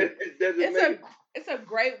 That doesn't It's a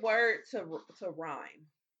great word to rhyme.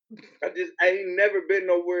 I ain't never been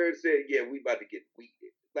nowhere and said, yeah, we about to get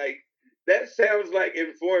weeded. Like, that sounds like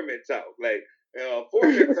informant talk. Like,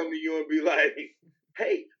 informant come to you and be like,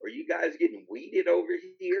 hey, are you guys getting weeded over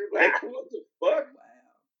here? Like, what the fuck?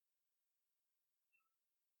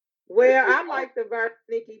 Well, I like the verse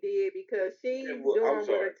Nikki did because she's Well, I'm doing what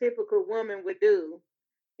sorry. a typical woman would do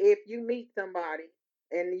if you meet somebody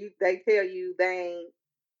and they tell you they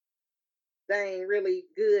ain't really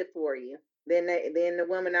good for you. Then the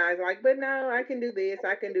womanizer like, but no, I can do this,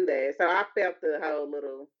 I can do that. So I felt the whole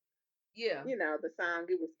little, Yeah. the song.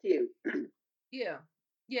 It was cute. Yeah.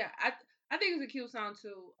 I think it's a cute song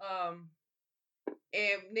too.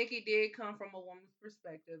 And Nikki did come from a woman's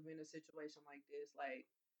perspective in a situation like this. Like,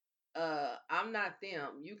 I'm not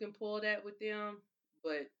them. You can pull that with them,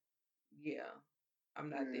 but yeah, I'm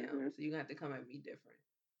not them. So you're gonna have to come at me different.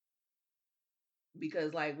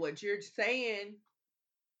 Because like what you're saying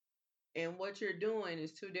and what you're doing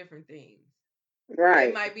is two different things. Right.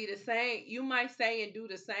 It might be the same. You might say and do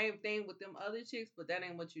the same thing with them other chicks, but that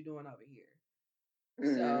ain't what you're doing over here.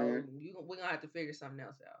 So we're gonna have to figure something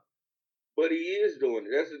else out. But he is doing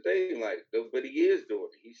it. That's the thing. Like, but he is doing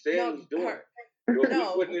it. He's saying he's doing it. So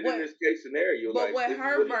no, putting it in this case scenario. But like, what this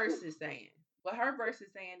her is verse is saying,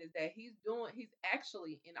 is that he's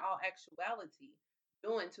actually, in all actuality,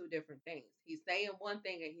 doing two different things. He's saying one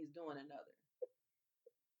thing and he's doing another.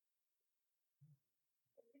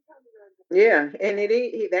 Yeah, and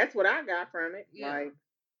that's what I got from it. Yeah. Like,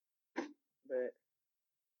 but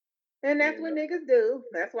and that's what niggas do.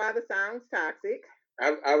 That's why the song's toxic.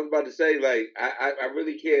 I was about to say, like, I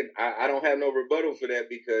really can't. I don't have no rebuttal for that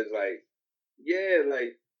because, like, yeah,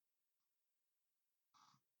 like,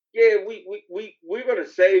 yeah, we're gonna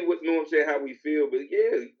say what, you know what I'm saying, how we feel, but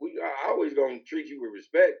yeah, we are always gonna treat you with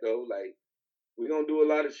respect though. Like, we're gonna do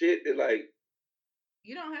a lot of shit that, like,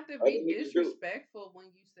 you don't have to be disrespectful when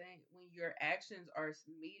your actions are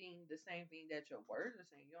meeting the same thing that your words are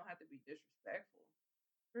saying. You don't have to be disrespectful.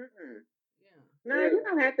 Yeah. No, you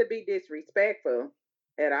don't have to be disrespectful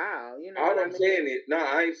at all. You know all what I'm saying is, no,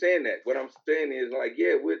 I ain't saying that. What I'm saying is, like,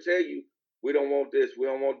 yeah, we'll tell you we don't want this, we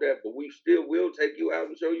don't want that, but we still will take you out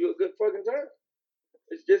and show you a good fucking time.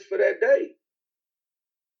 It's just for that day.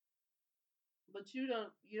 But you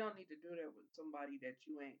don't need to do that with somebody that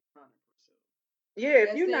you ain't trying to pursue. Yeah,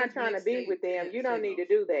 if you're not trying to be with them, you don't need to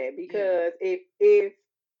do that because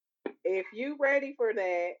if you ready for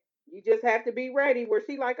that, you just have to be ready. Where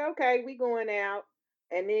she like, okay, we going out,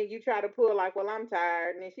 and then you try to pull like, well, I'm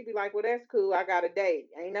tired, and then she be like, well, that's cool, I got a date.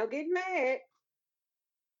 Ain't no getting mad.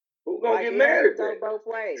 Who gonna get mad at that? Both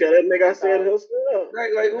ways. Tell that nigga I said herself.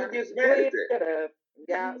 Like who gets mad at that? Shut up.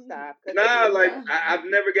 Y'all stop. Nah, like I've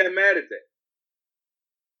never got mad at that.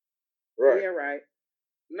 Right. Yeah, right.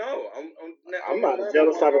 No, I'm not a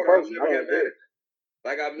jealous type of person. I've never got mad at that.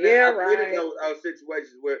 Like I've been in those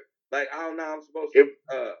situations where, like, I don't know, I'm supposed to.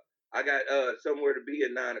 I got somewhere to be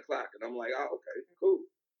at 9 o'clock, and I'm like, oh, okay, cool.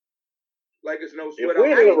 Like it's no sweat. If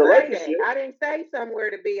we're in a relationship, I didn't say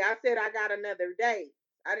somewhere to be. I said I got another date.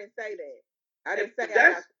 I didn't say that. I didn't say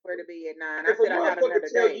I got somewhere to be at 9. I said I got another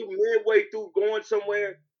tell date. you midway through going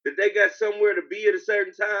somewhere that they got somewhere to be at a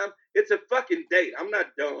certain time, it's a fucking date. I'm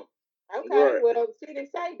not dumb. Okay, well, she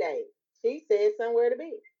didn't say date. She said somewhere to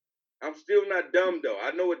be. I'm still not dumb though.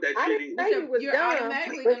 I know what that shit is. You're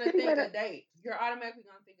automatically gonna think a date. You're automatically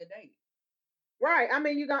gonna think a date. Right. I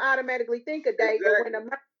mean, you're gonna automatically think a date,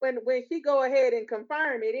 but when she go ahead and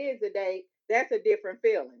confirm it is a date, that's a different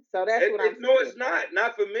feeling. So that's what I'm saying. No, it's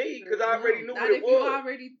not for me because I already knew what it was.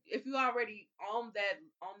 If you already on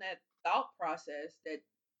that thought process that.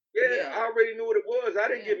 Yeah, I already knew what it was. I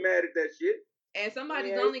didn't get mad at that shit. And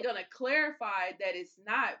somebody's only gonna clarify that it's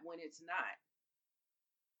not when it's not.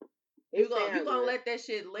 You're gonna let that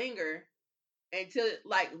shit linger until,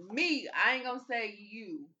 like me, I ain't gonna say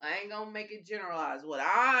you. I ain't gonna make it generalized. What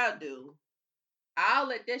I do, I'll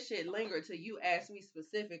let that shit linger till you ask me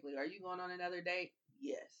specifically, are you going on another date?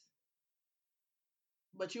 Yes.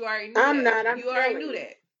 But you already knew that. You already knew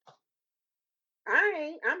that. I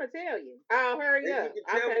ain't. I'm gonna tell you. I'll hurry up.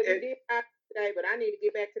 Okay, we did today, but I need to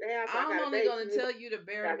get back to the house. I'm only gonna tell you the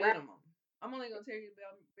bare minimum. I'm only gonna tell you the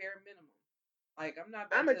bare minimum. Like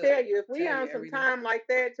I'm gonna tell you, if we on some time like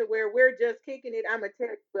that to where we're just kicking it, I'm gonna tell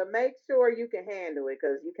you, but make sure you can handle it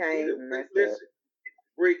because you can't. Listen,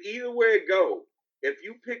 either way it go, if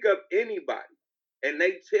you pick up anybody and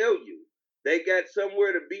they tell you they got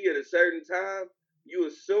somewhere to be at a certain time, you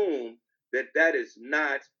assume that is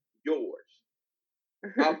not yours.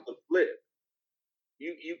 Off the flip,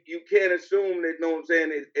 you can't assume that. Know what I'm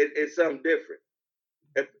saying? It's something different.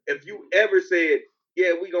 If you ever said,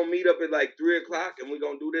 yeah, we gonna meet up at like 3 o'clock and we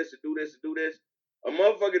gonna do this and do this and do this, A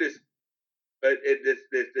motherfucker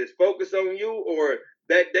that's focused on you, or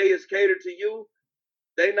that day is catered to you,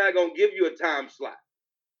 they not gonna give you a time slot.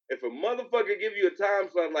 If a motherfucker give you a time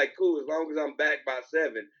slot, like, cool, as long as I'm back by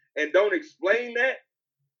 7, and don't explain that,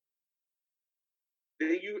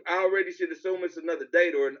 then you already should assume it's another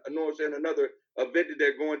date or another event that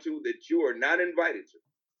they're going to that you are not invited to.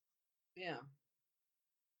 Yeah.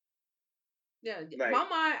 Yeah. Like, my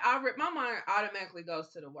mind automatically goes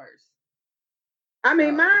to the worst. I mean,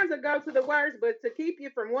 So- mine's will go to the worst, but to keep you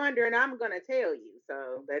from wondering, I'm gonna tell you.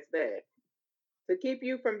 So that's that. To keep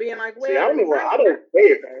you from being like, well, See, I don't know we why might I don't not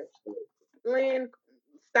care. care. Glenn,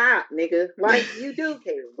 stop, nigga. Like you do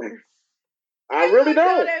care. I you really gonna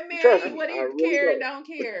tell don't. that man Trust me, what he I really care and don't.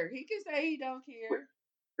 don't care. He can say he don't care.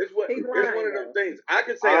 it's He's one lying of those though. things. I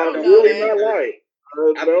can say I I'm don't know really that. not because lying. I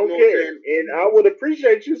you don't know what I'm care. saying? And I would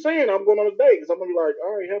appreciate you saying I'm going on a date because I'm going to be like,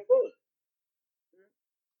 all right, have fun.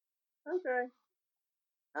 Okay.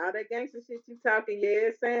 All that gangster shit you talking, yeah,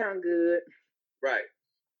 it sound good. Right.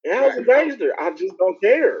 And how's it gangster? I just don't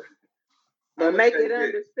care. But I'ma make say it this.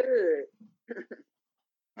 understood.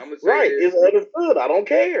 I'm gonna say Right, this. it's understood. I don't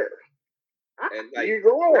care. And like, You're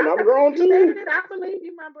grown. I'm grown You said too. it. I believe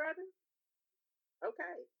you, my brother.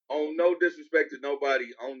 Okay. on no disrespect to nobody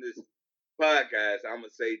on this podcast, I'm gonna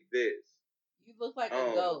say this. You look like a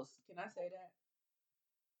ghost. Can I say that?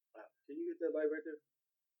 Can you get that light right there?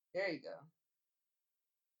 There you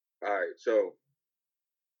go. All right, so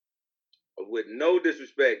with no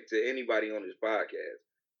disrespect to anybody on this podcast,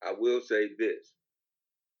 I will say this.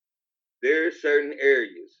 There are certain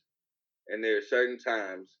areas and there are certain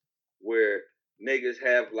times where niggas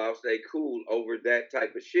have lost their cool over that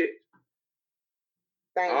type of shit.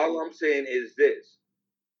 All I'm saying is this.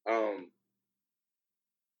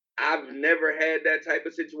 I've never had that type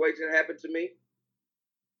of situation happen to me.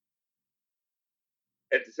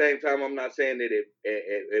 At the same time, I'm not saying that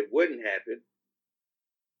it wouldn't happen.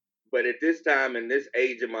 But at this time, in this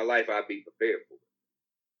age of my life, I'd be prepared for it.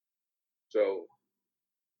 So,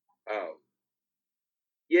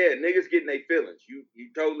 yeah, niggas getting their feelings. You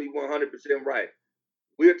totally 100% right.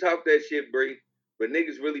 We'll talk that shit, Bree, but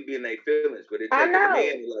niggas really be in their feelings. But it I takes a know.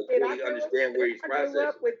 man to like And really understand where he's I grew processing.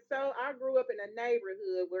 up in a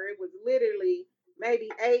neighborhood where it was literally maybe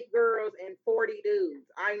 8 girls and 40 dudes.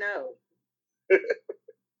 I know.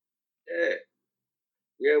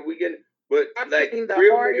 Yeah, we getting, but I've like seen the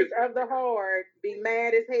real hardest niggas, of the hard be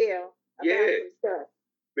mad as hell about some stuff.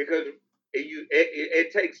 because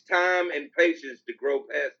it takes time and patience to grow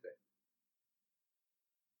past that.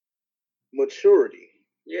 Maturity.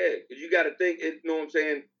 Yeah, because you got to think. You know what I'm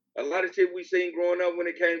saying? A lot of shit we seen growing up when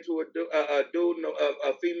it came to a dude and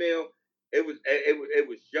a female, it was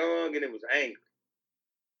young and it was angry.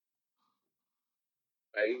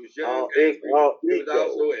 Like it was young, angry. It was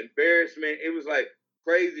also embarrassment. It was like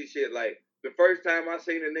crazy shit. Like the first time I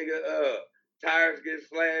seen a nigga tires get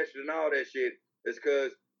slashed and all that shit, is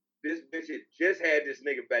because this bitch had just had this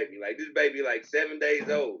nigga baby. Like this baby like 7 days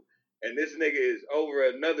old, and this nigga is over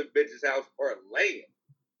another bitch's house for land.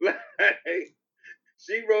 Like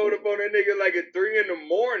she rolled up on that nigga like at 3 a.m.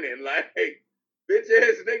 Like bitch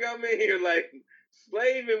ass nigga, I'm in here like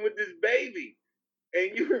slaving with this baby,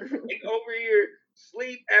 and you like, over here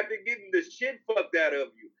sleep after getting the shit fucked out of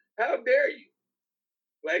you. How dare you?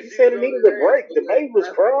 Like He she said was it on needed his a break. ass, The baby was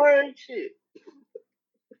crying. Shit.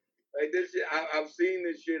 Like this shit, I've seen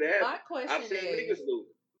this shit happen. My question I've seen niggas lose.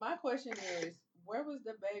 My question is, where was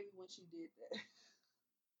the baby when she did that?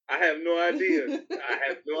 I have no idea. I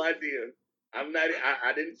have no idea. I'm not.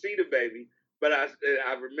 I didn't see the baby, but I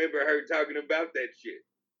remember her talking about that shit.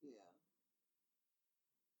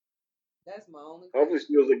 That's my only. Hopefully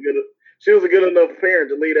she was a good enough parent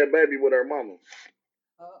to leave that baby with her mama.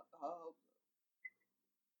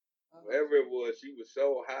 Wherever it was, she was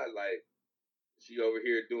so hot. Like she over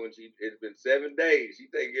here doing. It's been 7 days. She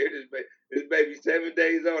taking care of this baby. This baby 7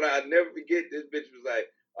 days old. I'll never forget. This bitch was like,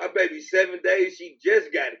 "My baby 7 days. She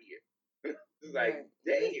just got here." It's like,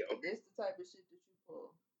 damn. This the type of shit that you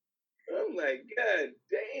pull. I'm like, God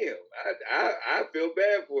damn. I feel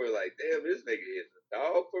bad for her. Like, damn, this nigga is a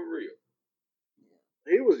dog for real.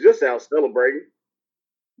 He was just out celebrating.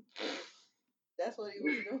 That's what he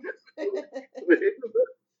was doing.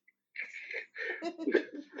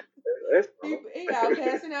 He out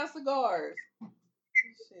passing out cigars.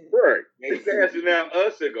 Shit. Right. And he passing out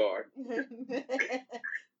a cigar.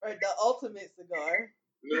 Or the ultimate cigar.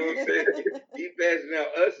 You know what I'm saying? He passing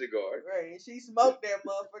out a cigar. Right. And she smoked that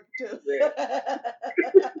motherfucker too.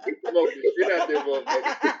 He smoked the shit out that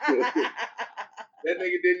motherfucker. That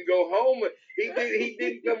nigga didn't go home. He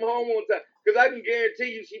didn't come home on time. Because I can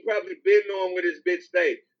guarantee you she probably been on with his bitch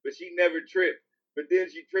stay, but she never tripped. but then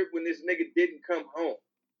she tripped when this nigga didn't come home.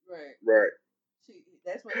 Right. Right.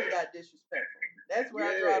 That's when he got disrespectful. That's where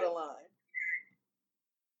I Yeah. draw the line.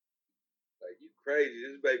 Like, you crazy.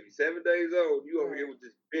 This baby 7 days old. You over Right. here with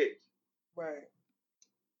this bitch. Right.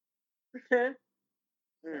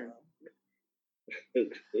 Mm.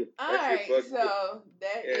 All That shit right, fucked me. so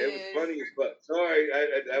that Yeah, it was funny as fuck. Sorry,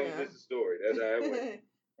 that was Yeah. just a story. That's how it went.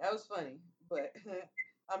 That was funny, but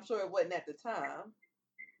I'm sure it wasn't at the time.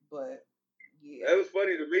 But yeah, That was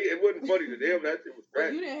funny to me. It wasn't funny to them. That shit was well,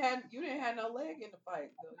 tragic. you didn't have no leg in the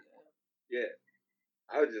fight, so Yeah.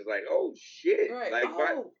 I was just like, oh shit. Right. Like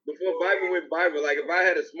Oh. before Viber went viral, like if I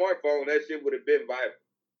had a smartphone, that shit would have been viral.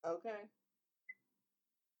 Okay.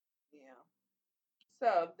 Yeah.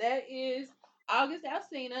 So that is August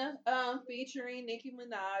Alsina, featuring Nicki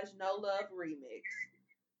Minaj, No Love remix.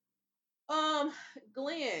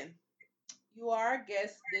 Glenn, you are our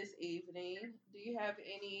guest this evening. Do you have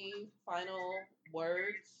any final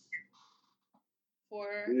words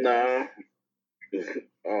for Nah.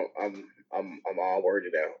 I'm all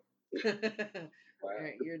worded out. All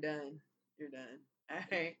right, you're done. You're done. All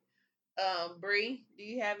right. Bree, do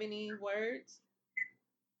you have any words?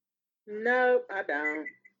 Nope, I don't.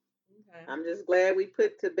 Okay. I'm just glad we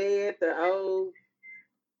put to bed the whole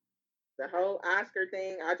Oscar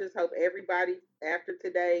thing. I just hope everybody after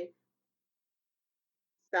today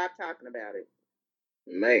stop talking about it.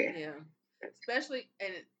 Man. Yeah. Especially,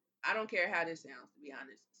 and I don't care how this sounds, to be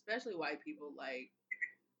honest. Especially white people. Like,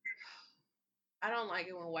 I don't like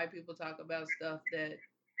it when white people talk about stuff that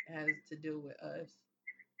has to do with us.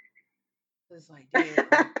 It's like, damn.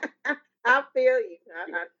 I feel you.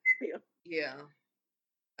 I feel. Yeah.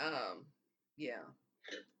 Yeah.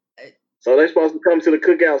 So they're supposed to come to the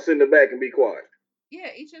cookout, sit in the back, and be quiet. Yeah,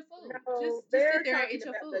 eat your food. No, just they're sit there and talking eat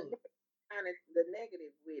your about food. the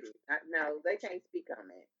negative with it. No, they can't speak on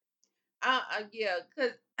that. Yeah,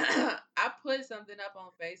 cause I put something up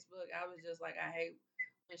on Facebook. I was just like, I hate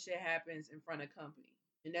when shit happens in front of company,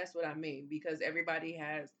 and that's what I mean because everybody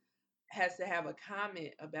has to have a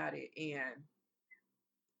comment about it. And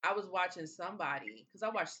I was watching somebody because I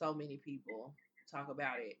watch so many people talk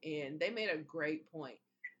about it, and they made a great point.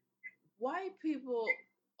 White people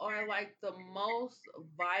are like the most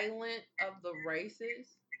violent of the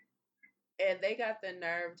races. And they got the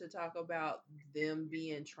nerve to talk about them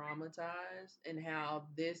being traumatized and how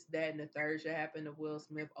this, that, and the third should happen to Will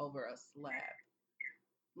Smith over a slap.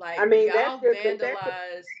 Like, I mean, y'all that's just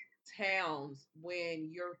vandalize towns when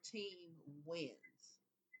your team wins.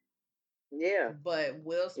 Yeah. But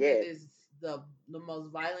Will Smith is the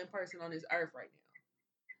most violent person on this earth right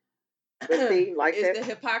now. But see, like it's that,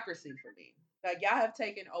 the hypocrisy for me. Like, y'all have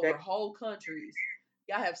taken over whole countries.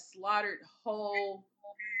 Y'all have slaughtered whole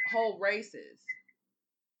races.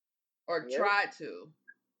 Or tried to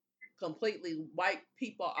completely wipe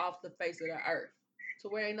people off the face of the earth to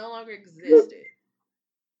where it no longer existed.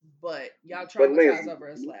 But y'all traumatized over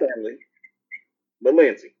a slap. But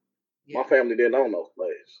Lindsay, my family didn't own those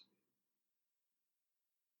slaves.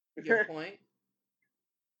 Your point?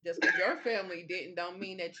 Just because your family didn't don't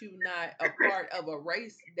mean that you're not a part of a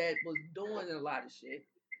race that was doing a lot of shit.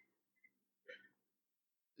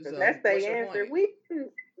 So that's the answer.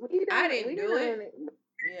 I didn't do it.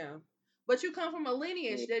 Yeah. But you come from a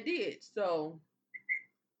lineage that did. So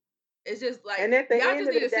it's just like and at the y'all end just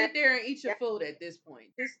of need the to day, sit there and eat your food at this point.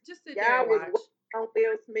 Just sit there y'all and was watch. on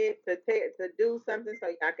Will Smith to do something so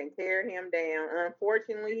I can tear him down.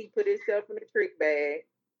 Unfortunately, he put himself in a trick bag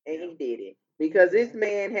and he did it because this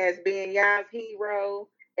man has been y'all's hero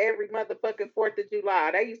every motherfucking 4th of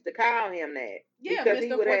July. They used to call him that because Mr.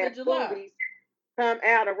 he would 4th have of July. movies come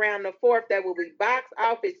out around the 4th that will be box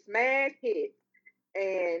office smash hits.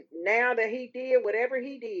 And now that he did whatever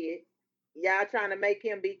he did, y'all trying to make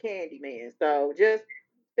him be Candyman. So just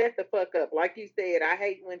shut the fuck up. Like you said, I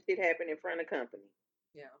hate when shit happen in front of company.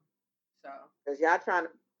 Yeah. So. Because y'all trying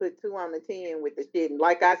to put 2 on the 10 with the shit. And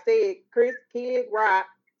like I said, Kid Rock,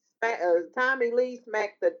 Tommy Lee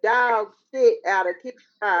smacked the dog shit out of Kid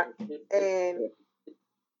Rock. And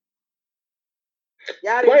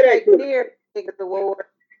y'all didn't take near niggas award.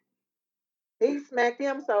 He smacked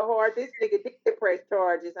him so hard, this nigga did press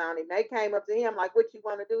charges on him. They came up to him like, what you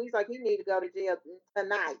want to do? He's like, he need to go to jail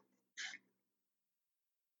tonight.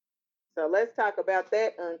 So let's talk about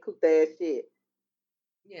that uncouth ass shit.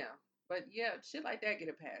 Yeah. But yeah, shit like that get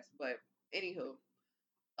a pass. But anywho.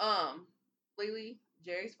 Lily,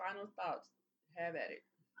 Jerry's final thoughts. Have at it.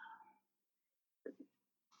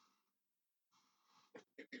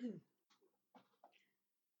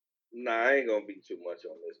 Nah, I ain't gonna be too much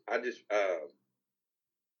on this. I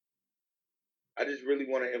just really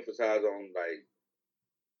want to emphasize on like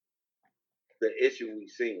the issue we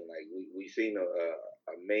seen. Like we seen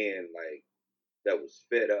a man like that was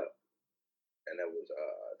fed up and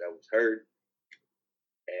that was hurt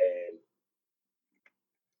and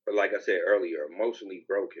like I said earlier, emotionally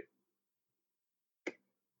broken.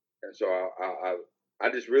 And so I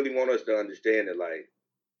just really want us to understand that like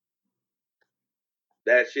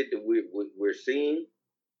that shit that we're seeing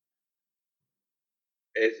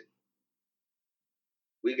is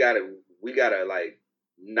we gotta like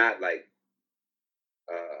not like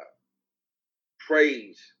uh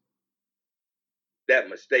praise that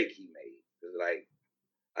mistake he made. 'Cause, like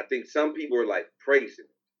I think some people are like praising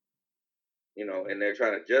it, you know, and they're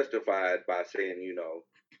trying to justify it by saying,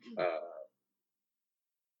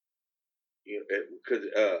 because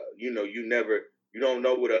you know, you don't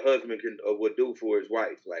know what a husband can would do for his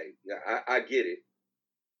wife. Like, yeah, I get it,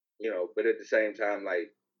 you know, but at the same time,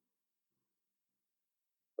 like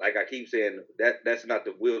I keep saying, that's not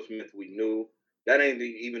the Will Smith we knew. That ain't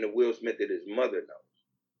even the Will Smith that his mother knows.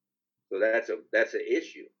 So that's an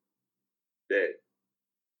issue that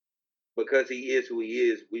because he is who he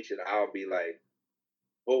is, we should all be like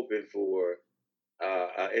hoping for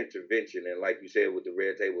intervention. And like you said with the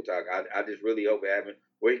Red Table Talk, I just really hope it happens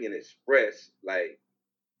where he can express like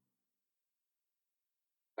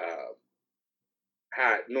uh,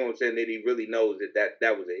 how, you know what I'm saying, that he really knows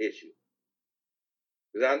that was an issue.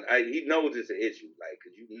 Because he knows it's an issue, like,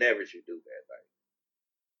 because you never should do that. Like,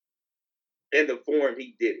 in the form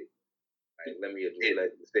he did it. Like, let me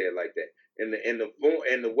say it like that. In the form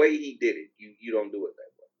and the way he did it, you don't do it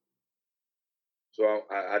that way. So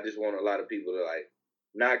I just want a lot of people to like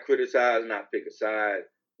not criticize, not pick a side,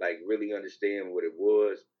 like really understand what it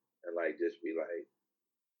was, and like just be like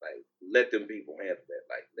let them people handle that.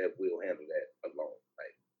 Like that we'll handle that alone.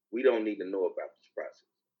 Like we don't need to know about this process.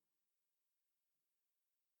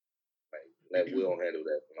 Like that we'll handle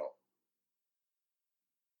that alone.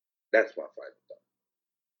 That's my final thought.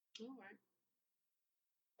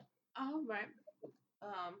 All right.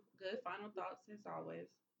 Good final thoughts as always.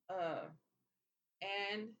 Uh,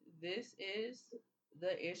 and this is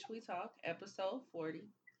the Ish We Talk episode 40,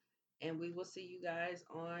 and we will see you guys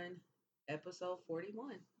on episode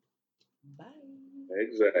 41. Bye.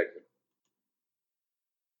 Exactly.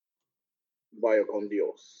 Vaya con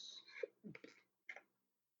Dios.